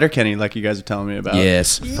into Letterkenny, like you guys are telling me about.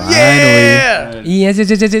 Yes. Finally. Yes.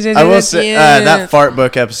 I will say that fart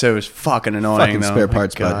book episode was fucking annoying. Fucking though. spare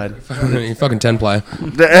parts, God. You fucking 10-ply.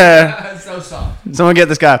 So soft. Someone get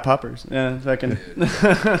this guy puppers. Yeah, fucking.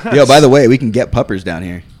 Yo, by the way, we can get puppers down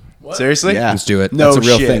here. What? Seriously? Yeah. Let's do it. That's a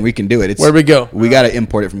real thing. We can do it. Where'd we go? We got to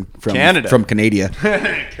import it from Canada. From Canada.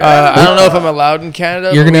 I don't know if I'm allowed in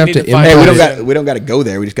Canada. You're gonna have to import Hey, we don't got to go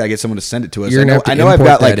there. We just got to get someone to send it to us. I know I've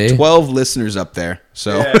got like 12 listeners up there.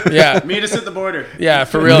 So yeah. Meet us at the border. Yeah,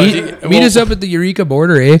 for real. Meet us up at the Eureka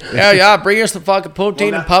border, eh? Yeah. Bring us the fucking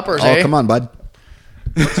poutine and puppers, eh? Oh, come on, bud.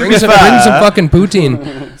 Bring some fucking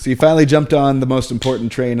poutine. So you finally jumped on the most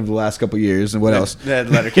important train of the last couple of years, and what else?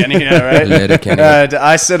 Letterkenny, yeah, right? Letterkenny.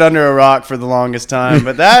 I sit under a rock for the longest time,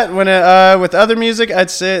 but that with other music,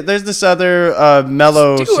 I'd say there's this other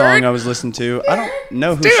mellow song I was listening to. I don't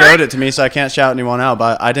know who showed it to me, so I can't shout anyone out.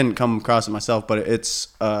 But I didn't come across it myself. But it's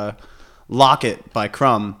 "Lock It" by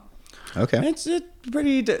Crumb. Okay, it's a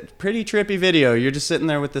pretty trippy video. You're just sitting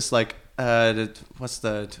there with this like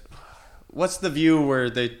what's the view where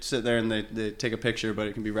they sit there and they take a picture, but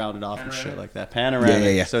it can be rounded off and shit like that.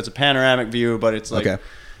 Panoramic. Yeah. So it's a panoramic view, but it's like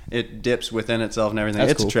it dips within itself and everything.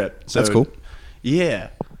 That's it's cool. a trip. So, that's cool.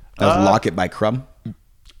 Yeah. That was "Lock It" by Crumb.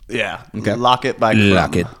 Yeah. Okay. "Lock It" by Crumb.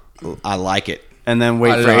 Lock it. I like it. And then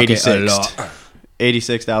wait I for like it 86th.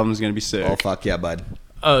 86th album is gonna be sick. Oh fuck yeah, bud.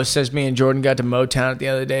 Oh, it says me and Jordan got to Motown the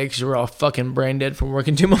other day because we're all fucking brain dead from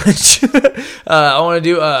working too much. I want to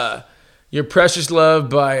do "Your Precious Love"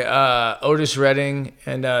 by Otis Redding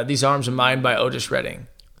and "These Arms Are Mine" by Otis Redding.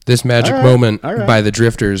 This Magic Moment by the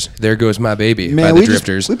Drifters. There Goes My Baby by the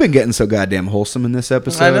Drifters. We've been getting so goddamn wholesome in this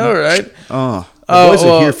episode. I know, right? Oh, the boys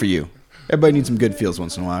are here for you. Everybody needs some good feels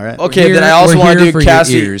once in a while, right? Okay, then I also want to do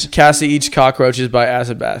Cassie Eats Cockroaches by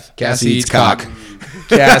Acid Bath. Cassie Eats Cock.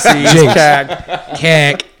 Cassie Eats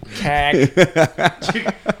Cack.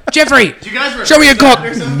 Jeffrey, show me your cock.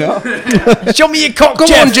 No. Show me your cock, Come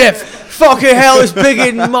Jeff. on, Jeff. Fucking hell, it's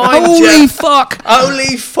bigger than mine, Holy Jeff. fuck.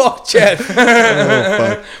 Holy fuck, Jeff.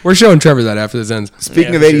 We're showing Trevor that after this ends.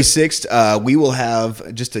 Speaking of 86, we will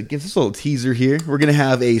have, just to give this a little teaser here, we're going to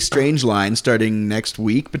have a Strange Line starting next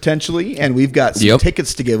week, potentially, and we've got some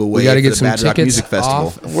tickets to give away. We got to get the some Bad Rock tickets Music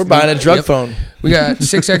Festival. We're buying a drug phone. We got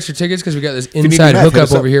 6 extra tickets because we got this inside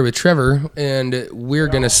hookup over here with Trevor, and we're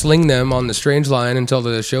going to sling them on the Strange line until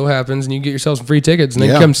the show happens, and you can get yourself some free tickets, and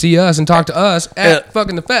then come see us and talk to us at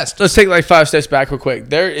fucking the fest. Let's take like 5 steps back real quick.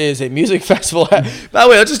 There is a music festival. By the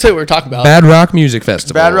way, let's just tell you what we're talking about. Bad Rock Music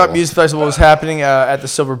Festival. Bad Rock Music Festival is happening at the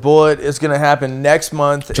Silver Bullet. It's going to happen next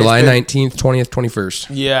month. July 19th, 20th, 21st.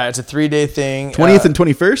 Yeah, it's a 3-day thing. 20th and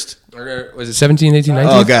 21st? Was it 17th, 18th,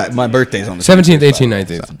 19th? Oh, God. My birthday's on the 17th, 18th,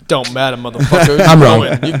 19th. Don't matter, motherfucker. I'm wrong.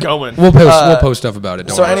 You're going. We'll post stuff about it.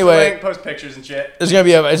 Don't worry. Anyway, post pictures and shit. There's going to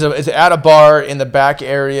be it's at a bar in the back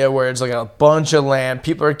area where it's like a bunch of land.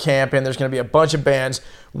 People are camping. There's going to be a bunch of bands.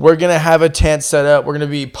 We're going to have a tent set up. We're going to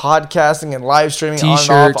be podcasting and live streaming on and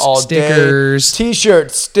off all stickers. day.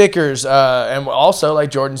 T-shirts, stickers. And also, like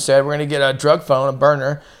Jordan said, we're going to get a drug phone, a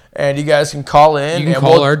burner. And you guys can call in. You can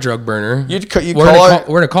call our drug burner. We're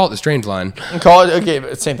going to call it the Strange Line. Call it,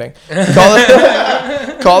 okay, same thing.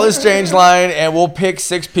 Call the Strange Line, and we'll pick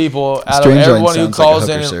 6 people out of everyone who calls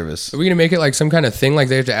in. Service. Are we going to make it like some kind of thing? Like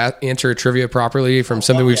they have to answer a trivia properly from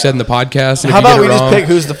something we've said in the podcast? How about we just pick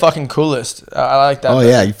who's the fucking coolest? I like that. Oh,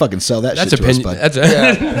 yeah. You fucking sell that shit to us, bud. That's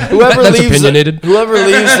opinionated. Whoever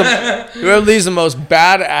leaves the most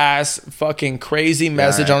badass fucking crazy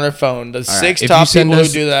message on their phone. The 6 top people who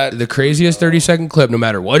do that. The craziest 30-second clip, no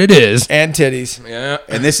matter what it is. And titties. Yeah.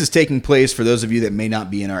 And this is taking place for those of you that may not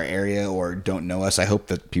be in our area or don't know us. I hope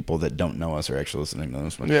that people that don't know us are actually listening to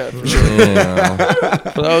this one. Yeah, for sure.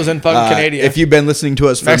 For those in fucking Canada. If you've been listening to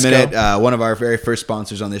us for a minute, one of our very first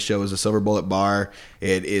sponsors on this show is the Silver Bullet Bar.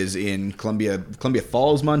 It is in Columbia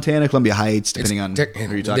Falls, Montana, Columbia Heights, depending on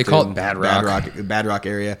who you talk to. They call it Bad Rock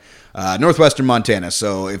area. Northwestern Montana.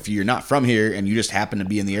 So if you're not from here and you just happen to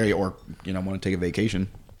be in the area or want to take a vacation,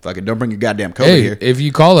 fucking don't bring your goddamn COVID here. If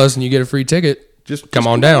you call us and you get a free ticket, just come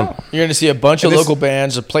on down. You're going to see a bunch of local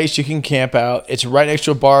bands, a place you can camp out. It's right next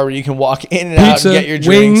to a bar where you can walk in and out and get your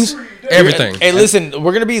drinks. Wings, everything. Hey, listen,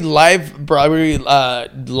 we're going to be live, bro. We're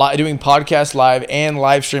doing podcast live and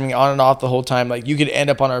live streaming on and off the whole time. Like, you could end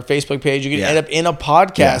up on our Facebook page. You could end up in a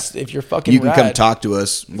podcast if you're fucking You can come talk to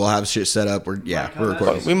us. We'll have shit set up. We're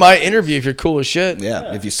recording. We might interview if you're cool as shit.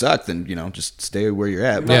 Yeah. If you suck, then, just stay where you're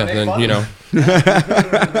at. Yeah, then, is what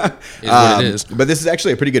it is. But this is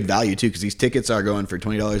actually a pretty good value, too, because these tickets are going for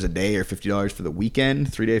 $20 a day or $50 for the weekend,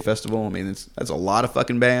 3-day festival. I mean, that's a lot of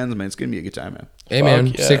fucking bands. I mean, it's going to be a good time, man. Hey,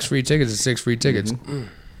 man, 6 free tickets is 6 free tickets. Mm-hmm.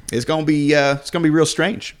 It's gonna be real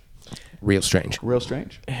strange. Real strange.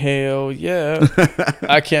 Hell yeah.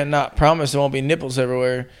 I cannot promise there won't be nipples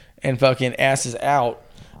everywhere and fucking asses out.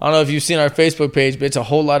 I don't know if you've seen our Facebook page, but it's a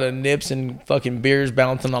whole lot of nips and fucking beers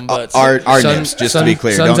bouncing on butts. Our nips, just to be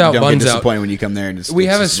clear. Don't get disappointed when you come there. And we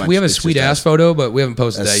have a sweet ass photo, but we haven't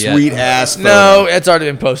posted that yet. Sweet ass photo. No, it's already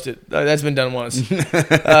been posted. That's been done once.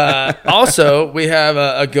 Also, we have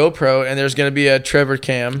a GoPro, and there's going to be a Trevor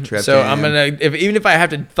cam. I'm going to, even if I have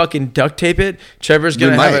to fucking duct tape it, Trevor's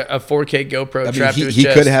going to have a 4K GoPro strapped to his chest.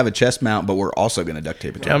 He could have a chest mount, but we're also going to duct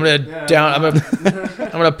tape it to him. I'm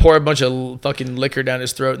going to pour a bunch of fucking liquor down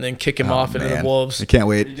his throat and then kick him off into the wolves. I can't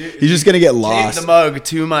wait. He's just gonna get lost. Tape the mug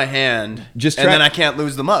to my hand, and then I can't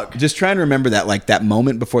lose the mug. Just try and remember that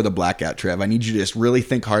moment before the blackout, Trev. I need you to just really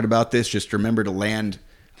think hard about this. Just remember to land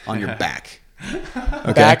on your back.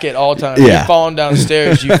 Okay. Back at all times. Yeah. You're falling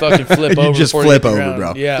downstairs, you fucking flip over. You just flip over,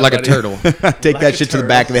 bro. Yeah, like a turtle. Take that shit to the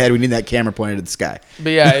back of the head. We need that camera pointed at the sky.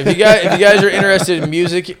 But yeah, if you guys are interested in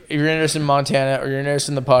music, if you're interested in Montana, or you're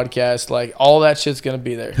interested in the podcast, like all that shit's gonna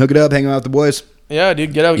be there. Hook it up, hang out with the boys. Yeah,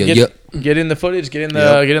 dude, get out, get in the footage, get in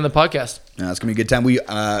the podcast. It's gonna be a good time.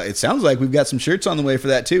 It sounds like we've got some shirts on the way for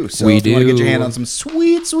that too. So if you want to get your hand on some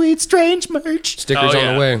sweet, strange merch, stickers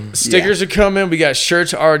on the way. Stickers are coming. We got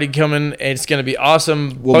shirts already coming. It's gonna be awesome.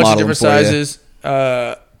 Bunch of different sizes.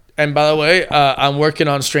 And by the way, I'm working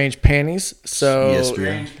on strange panties. So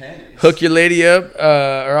hook your lady up,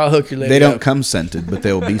 or I'll hook your lady up. They don't come scented, but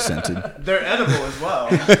they will be scented. They're edible as well.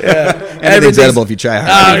 Yeah, everything's edible if you try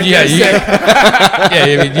hard. Yeah, I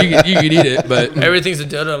mean, you could eat it, but everything's a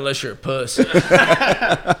dildo unless you're a puss,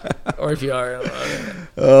 or if you are.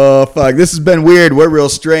 Oh fuck! This has been weird. We're real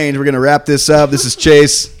strange. We're gonna wrap this up. This is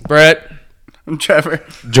Chase, Brett. I'm Trevor.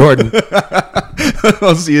 Jordan.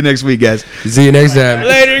 I'll see you next week, guys. See you next time.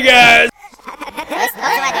 Later, guys.